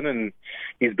Thielen, and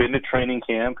he's been to training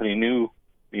camp, and he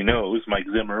knows Mike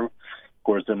Zimmer. Of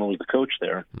course, Zimmer was the coach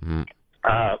there. Mm-hmm.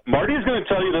 Marty's going to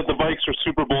tell you that the Vikes are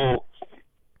Super Bowl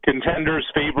contenders,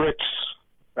 favorites,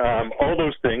 all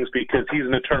those things, because he's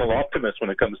an eternal optimist when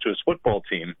it comes to his football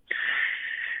team.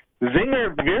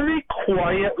 Zinger, very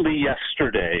quietly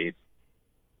yesterday,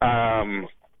 the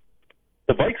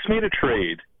Vikes made a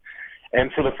trade,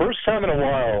 and for the first time in a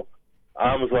while,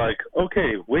 I was like,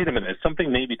 okay, wait a minute,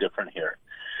 something may be different here.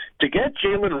 To get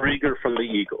Jalen Reagor from the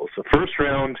Eagles, a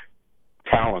first-round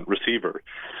talent receiver,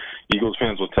 Eagles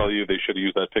fans will tell you they should have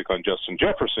used that pick on Justin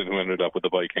Jefferson, who ended up with the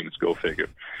Vikings. Go figure.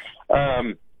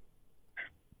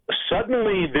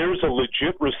 Suddenly, there's a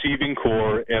legit receiving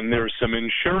core, and there's some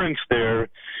insurance there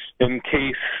in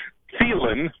case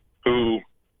Thielen, who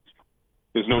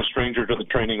is no stranger to the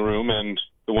training room and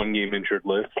the one-game injured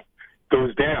list,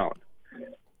 goes down.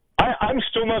 I'm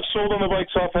still not sold on the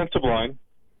Vikes' offensive line.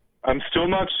 I'm still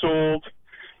not sold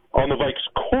on the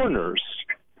Vikes' corners.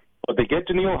 But they get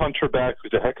Danielle Hunter back,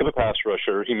 who's a heck of a pass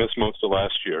rusher. He missed most of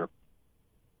last year.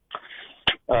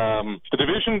 The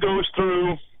division goes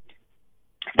through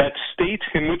that state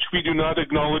in which we do not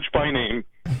acknowledge by name.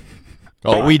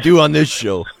 Oh, we do on this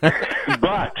show.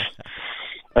 But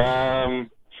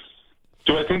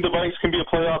do I think the Vikes can be a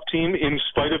playoff team in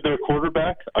spite of their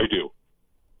quarterback? I do.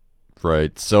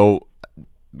 Right. So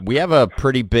We have a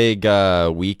pretty big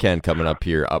weekend coming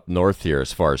up north here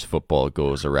as far as football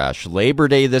goes, Arash. Labor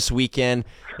Day this weekend,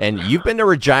 and you've been to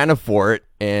Regina for it,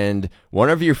 and one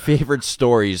of your favorite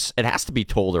stories, it has to be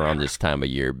told around this time of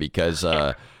year because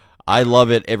I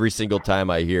love it every single time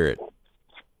I hear it.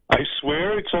 I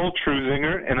swear it's all true,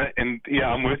 Zinger, and yeah,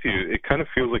 I'm with you. It kind of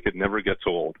feels like it never gets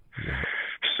old.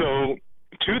 So,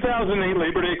 2008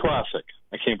 Labor Day Classic.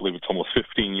 I can't believe it's almost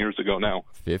 15 years ago now.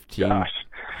 15? Gosh.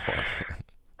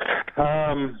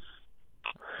 I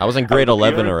was in grade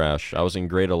 11, Arash. I was in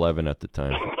grade 11 at the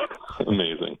time.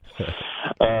 Amazing.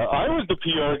 I was the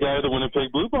PR guy of the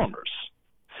Winnipeg Blue Bombers.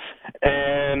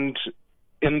 And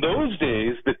in those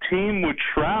days, the team would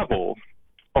travel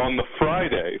on the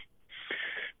Friday,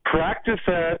 practice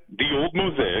at the old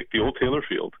Mosaic, the old Taylor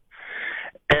Field,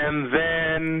 and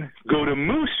then go to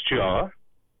Moose Jaw,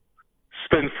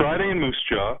 spend Friday night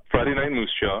in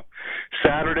Moose Jaw,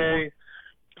 Saturday,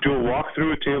 do a walk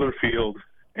through at Taylor Field,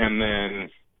 and then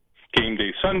game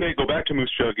day Sunday, go back to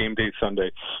Moose Jaw, game day Sunday,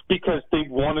 because they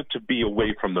wanted to be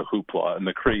away from the hoopla and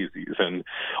the crazies and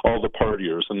all the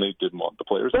partiers, and they didn't want the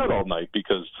players out all night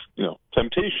because,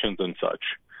 temptations and such.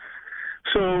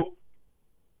 So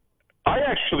I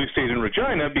actually stayed in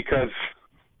Regina because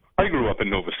I grew up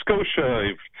in Nova Scotia.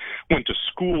 I went to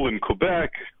school in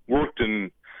Quebec, worked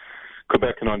in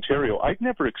Quebec and Ontario. I'd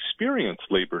never experienced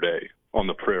Labor Day on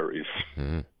the prairies.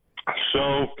 Mm-hmm.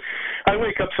 So I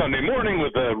wake up Sunday morning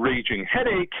with a raging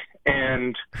headache,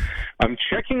 and I'm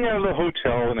checking out of the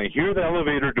hotel, and I hear the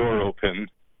elevator door open,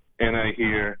 and I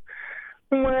hear,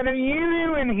 "What are you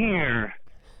doing here?"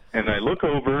 And I look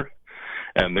over,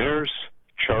 and there's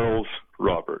Charles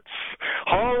Roberts.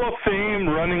 Hall of Fame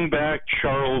running back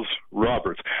Charles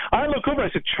Roberts. I look over,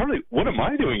 I said, "Charlie, what am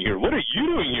I doing here? What are you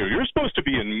doing here? You're supposed to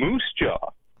be in Moose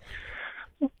Jaw."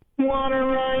 "Want to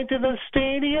ride to the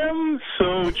stadium?"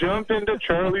 So jump into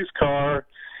Charlie's car.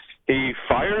 He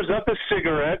fires up a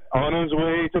cigarette on his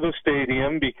way to the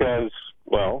stadium because,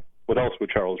 well, what else would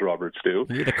Charles Roberts do?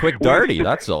 You need a quick darty,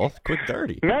 that's all. Quick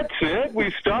darty. That's it. We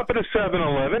stop at a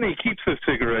 7-Eleven. He keeps the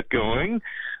cigarette going.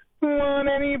 "Want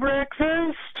any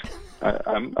breakfast?"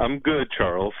 I'm good,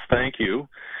 Charles. Thank you.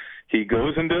 He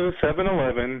goes into the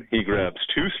 7-Eleven. He grabs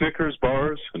 2 Snickers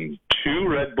bars and 2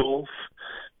 Red Bulls,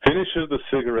 finishes the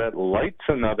cigarette, lights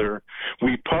another.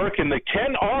 We park in the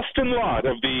Ken Austin lot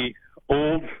of the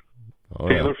old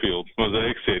Taylor Field,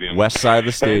 Mosaic Stadium. West side of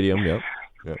the stadium, yep.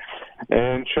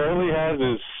 And Charlie has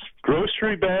his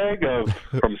grocery bag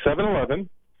from 7-Eleven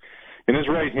in his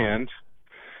right hand,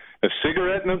 a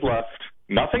cigarette in his left,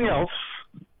 nothing else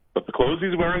but the clothes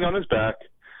he's wearing on his back,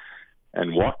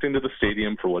 and walked into the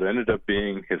stadium for what ended up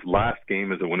being his last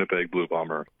game as a Winnipeg Blue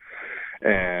Bomber.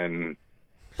 And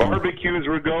barbecues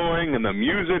were going, and the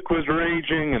music was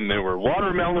raging, and there were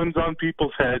watermelons on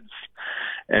people's heads.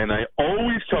 And I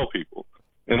always tell people,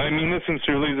 and I mean this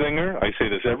sincerely, Zinger, I say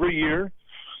this every year,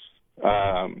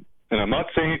 and I'm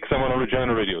not saying it because I'm on a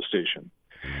Regina radio station.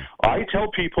 I tell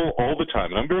people all the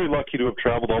time, and I'm very lucky to have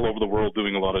traveled all over the world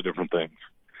doing a lot of different things.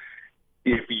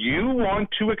 If you want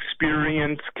to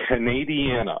experience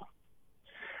Canadiana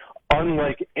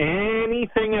unlike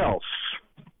anything else,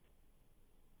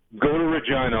 go to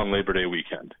Regina on Labor Day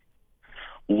weekend.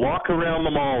 Walk around the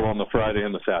mall on the Friday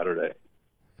and the Saturday.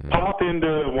 Pop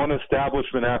into one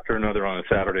establishment after another on a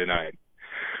Saturday night.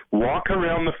 Walk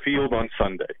around the field on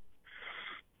Sunday.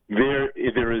 There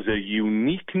is a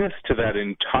uniqueness to that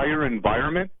entire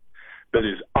environment that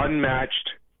is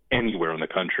unmatched anywhere in the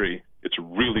country. It's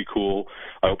really cool.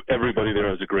 I hope everybody there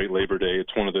has a great Labor Day.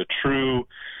 It's one of the true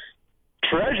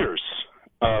treasures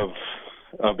of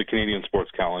the Canadian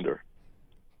sports calendar.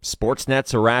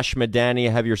 Sportsnet's Arash Madani.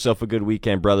 Have yourself a good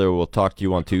weekend, brother. We'll talk to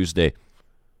you on Tuesday.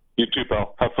 You too,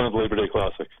 pal. Have fun at the Labor Day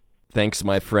Classic. Thanks,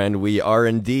 my friend. We are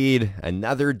indeed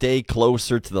another day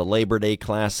closer to the Labor Day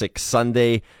Classic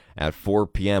Sunday at 4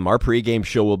 p.m. Our pregame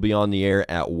show will be on the air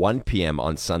at 1 p.m.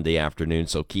 on Sunday afternoon,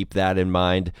 so keep that in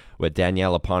mind with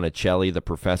Daniela Ponticelli, the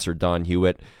Professor Don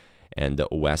Hewitt, and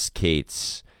Wes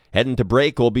Cates. Heading to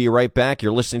break, we'll be right back.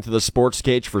 You're listening to the Sports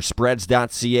Cage for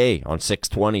Spreads.ca on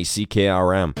 620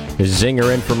 CKRM.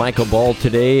 Zinger in for Michael Ball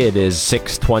today. It is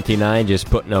 6:29, just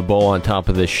putting a bow on top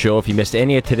of this show. If you missed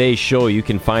any of today's show, you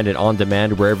can find it on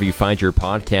demand wherever you find your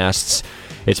podcasts.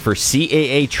 It's for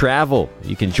CAA Travel.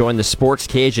 You can join the Sports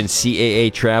Cage and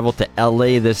CAA Travel to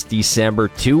LA this December.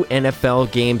 2 NFL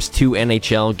games, 2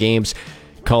 NHL games.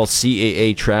 Call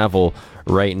CAA Travel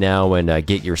right now and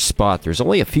get your spot. There's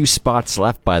only a few spots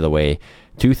left, by the way.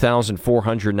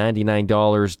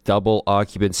 $2,499, double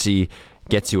occupancy.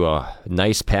 Gets you a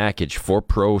nice package for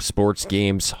pro sports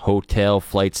games, hotel,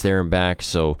 flights there and back.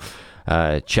 So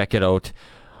check it out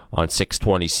on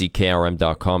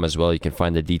 620CKRM.com as well. You can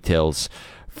find the details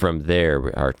from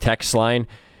there. Our text line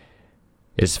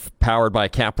is powered by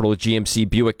Capital GMC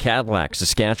Buick Cadillac,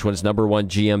 Saskatchewan's #1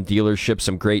 GM dealership.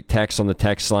 Some great texts on the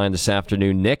text line this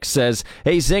afternoon. Nick says,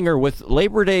 hey, Zinger, with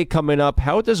Labor Day coming up,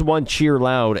 how does one cheer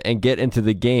loud and get into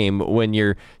the game when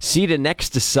you're seated next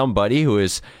to somebody who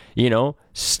is,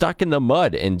 stuck in the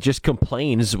mud and just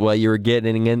complains while you're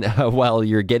getting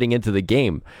into the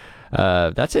game?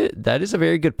 That's it. That is a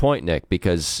very good point, Nick,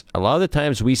 because a lot of the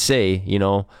times we say,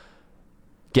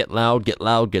 get loud, get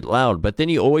loud, get loud. But then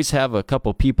you always have a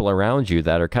couple people around you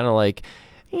that are kind of like,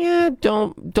 yeah,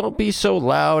 don't be so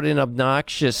loud and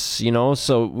obnoxious,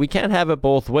 So we can't have it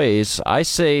both ways. I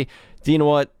say, you know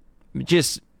what?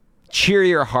 Just cheer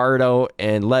your heart out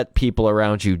and let people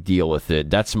around you deal with it.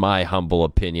 That's my humble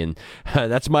opinion.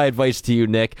 That's my advice to you,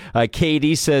 Nick.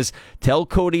 KD says, tell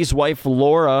Cody's wife,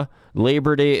 Laura,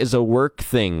 Labor Day is a work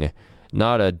thing,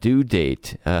 not a due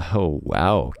date. Oh,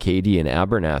 wow. KD and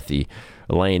Abernathy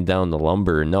laying down the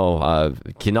lumber. No,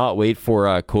 cannot wait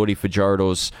for Cody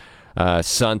Fajardo's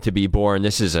son to be born.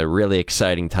 This is a really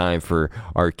exciting time for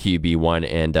our QB1,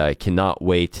 and I cannot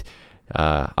wait.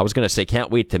 I was going to say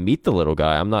can't wait to meet the little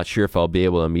guy. I'm not sure if I'll be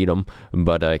able to meet him,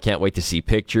 but I can't wait to see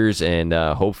pictures, and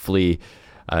hopefully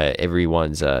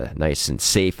everyone's nice and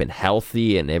safe and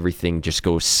healthy and everything just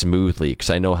goes smoothly, because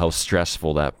I know how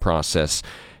stressful that process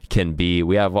can be.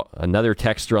 We have another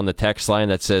texter on the text line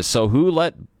that says, so who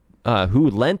lent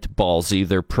Ballsy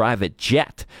their private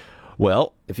jet?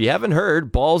 Well, if you haven't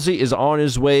heard, Ballsy is on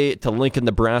his way to Lincoln,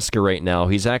 Nebraska right now.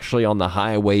 He's actually on the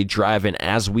highway driving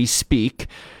as we speak.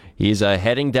 He's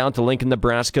heading down to Lincoln,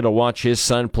 Nebraska to watch his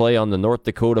son play on the North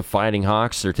Dakota Fighting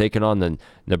Hawks. They're taking on the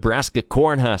Nebraska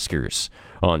Cornhuskers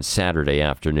on Saturday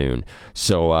afternoon.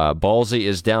 So Ballsy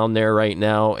is down there right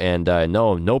now, and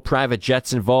no private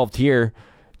jets involved here.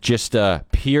 Just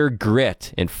pure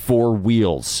grit and four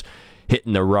wheels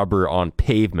hitting the rubber on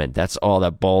pavement. That's all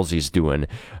that Ballsy's doing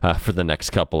for the next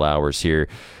couple hours here.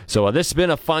 So this has been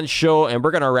a fun show, and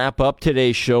we're going to wrap up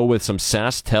today's show with some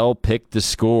SaskTel Pick the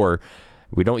Score.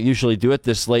 We don't usually do it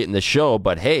this late in the show,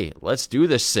 but hey, let's do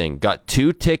this thing. Got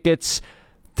 2 tickets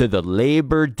to the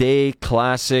Labor Day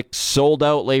Classic,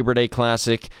 sold-out Labor Day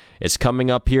Classic. It's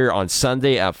coming up here on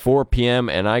Sunday at 4 p.m.,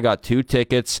 and I got 2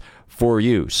 tickets for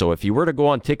you. So if you were to go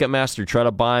on Ticketmaster, try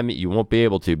to buy them, you won't be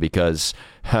able to because,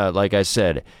 like I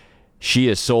said, she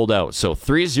is sold out. So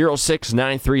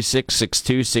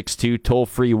 306-936-6262,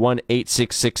 toll-free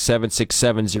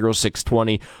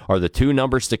 1-866-767-0620 are the 2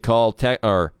 numbers to call.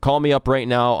 Call me up right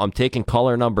now. I'm taking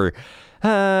caller number,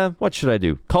 what should I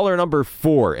do? Caller number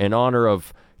 4 in honor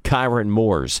of Kyron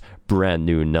Moore's brand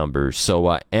new number.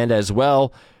 So, and as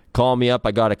well, call me up.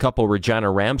 I got a couple Regina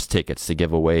Rams tickets to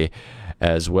give away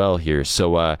as well here.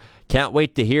 So can't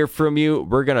wait to hear from you.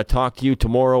 We're going to talk to you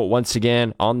tomorrow once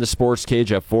again on the Sports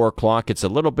Cage at 4 o'clock. It's a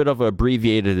little bit of an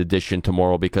abbreviated edition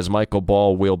tomorrow because Michael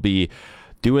Ball will be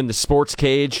doing the Sports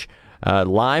Cage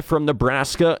live from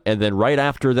Nebraska, and then right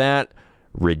after that,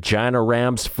 Regina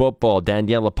Rams football.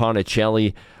 Daniela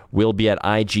Ponticelli will be at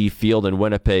IG Field in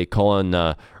Winnipeg calling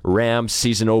Rams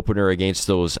season opener against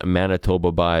those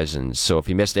Manitoba Bisons. So if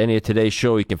you missed any of today's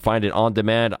show, you can find it on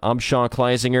demand. I'm Sean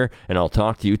Kleisinger, and I'll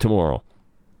talk to you tomorrow.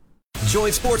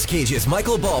 Join Sports Cage's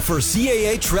Michael Ball for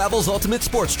CAA Travels Ultimate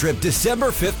Sports Trip December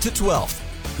 5th to 12th.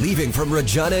 Leaving from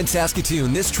Regina and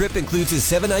Saskatoon, this trip includes a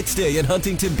 7-night stay in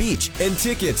Huntington Beach and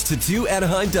tickets to 2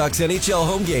 Anaheim Ducks NHL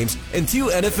home games and 2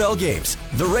 NFL games.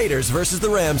 The Raiders versus the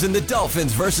Rams and the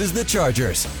Dolphins versus the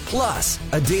Chargers. Plus,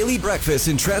 a daily breakfast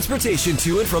and transportation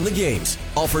to and from the games.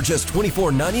 All for just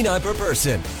 $24.99 per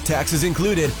person. Taxes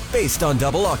included, based on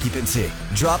double occupancy.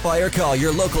 Drop by or call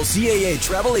your local CAA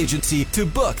travel agency to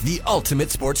book the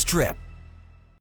ultimate sports trip.